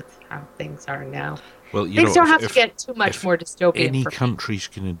good with how things are now. Well, things don't have to get too much more dystopian. Any country's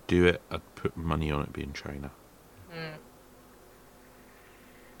going to do it, I'd put money on it being China.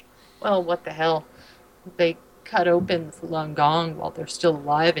 Well, what the hell? They cut open Falun Gong while they're still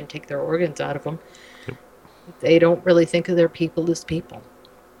alive and take their organs out of them. Yep. They don't really think of their people as people.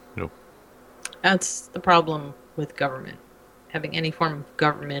 No. That's the problem with government. Having any form of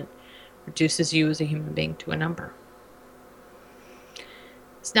government reduces you as a human being to a number.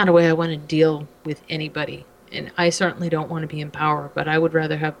 It's not a way I want to deal with anybody. And I certainly don't want to be in power, but I would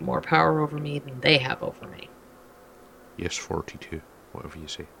rather have more power over me than they have over me. Yes, 42. Whatever you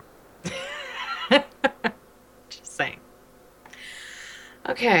say. Just saying.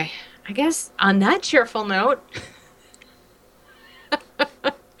 Okay, I guess on that cheerful note,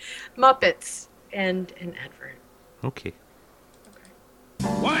 Muppets and an advert. Okay.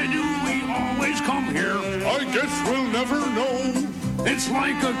 Why do we always come here? I guess we'll never know. It's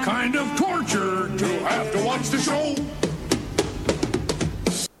like a kind of torture to have to watch the show.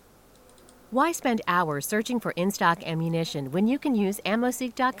 Why spend hours searching for in-stock ammunition when you can use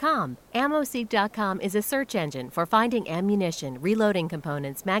AmmoSeek.com? AmmoSeek.com is a search engine for finding ammunition, reloading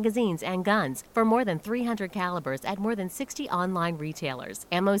components, magazines, and guns for more than 300 calibers at more than 60 online retailers.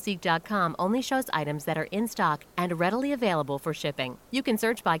 AmmoSeek.com only shows items that are in stock and readily available for shipping. You can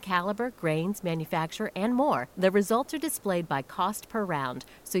search by caliber, grains, manufacturer, and more. The results are displayed by cost per round,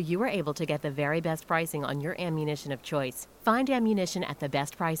 so you are able to get the very best pricing on your ammunition of choice. Find ammunition at the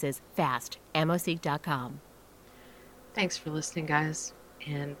best prices fast. AmmoSeek.com. Thanks for listening, guys,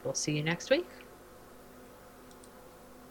 and we'll see you next week.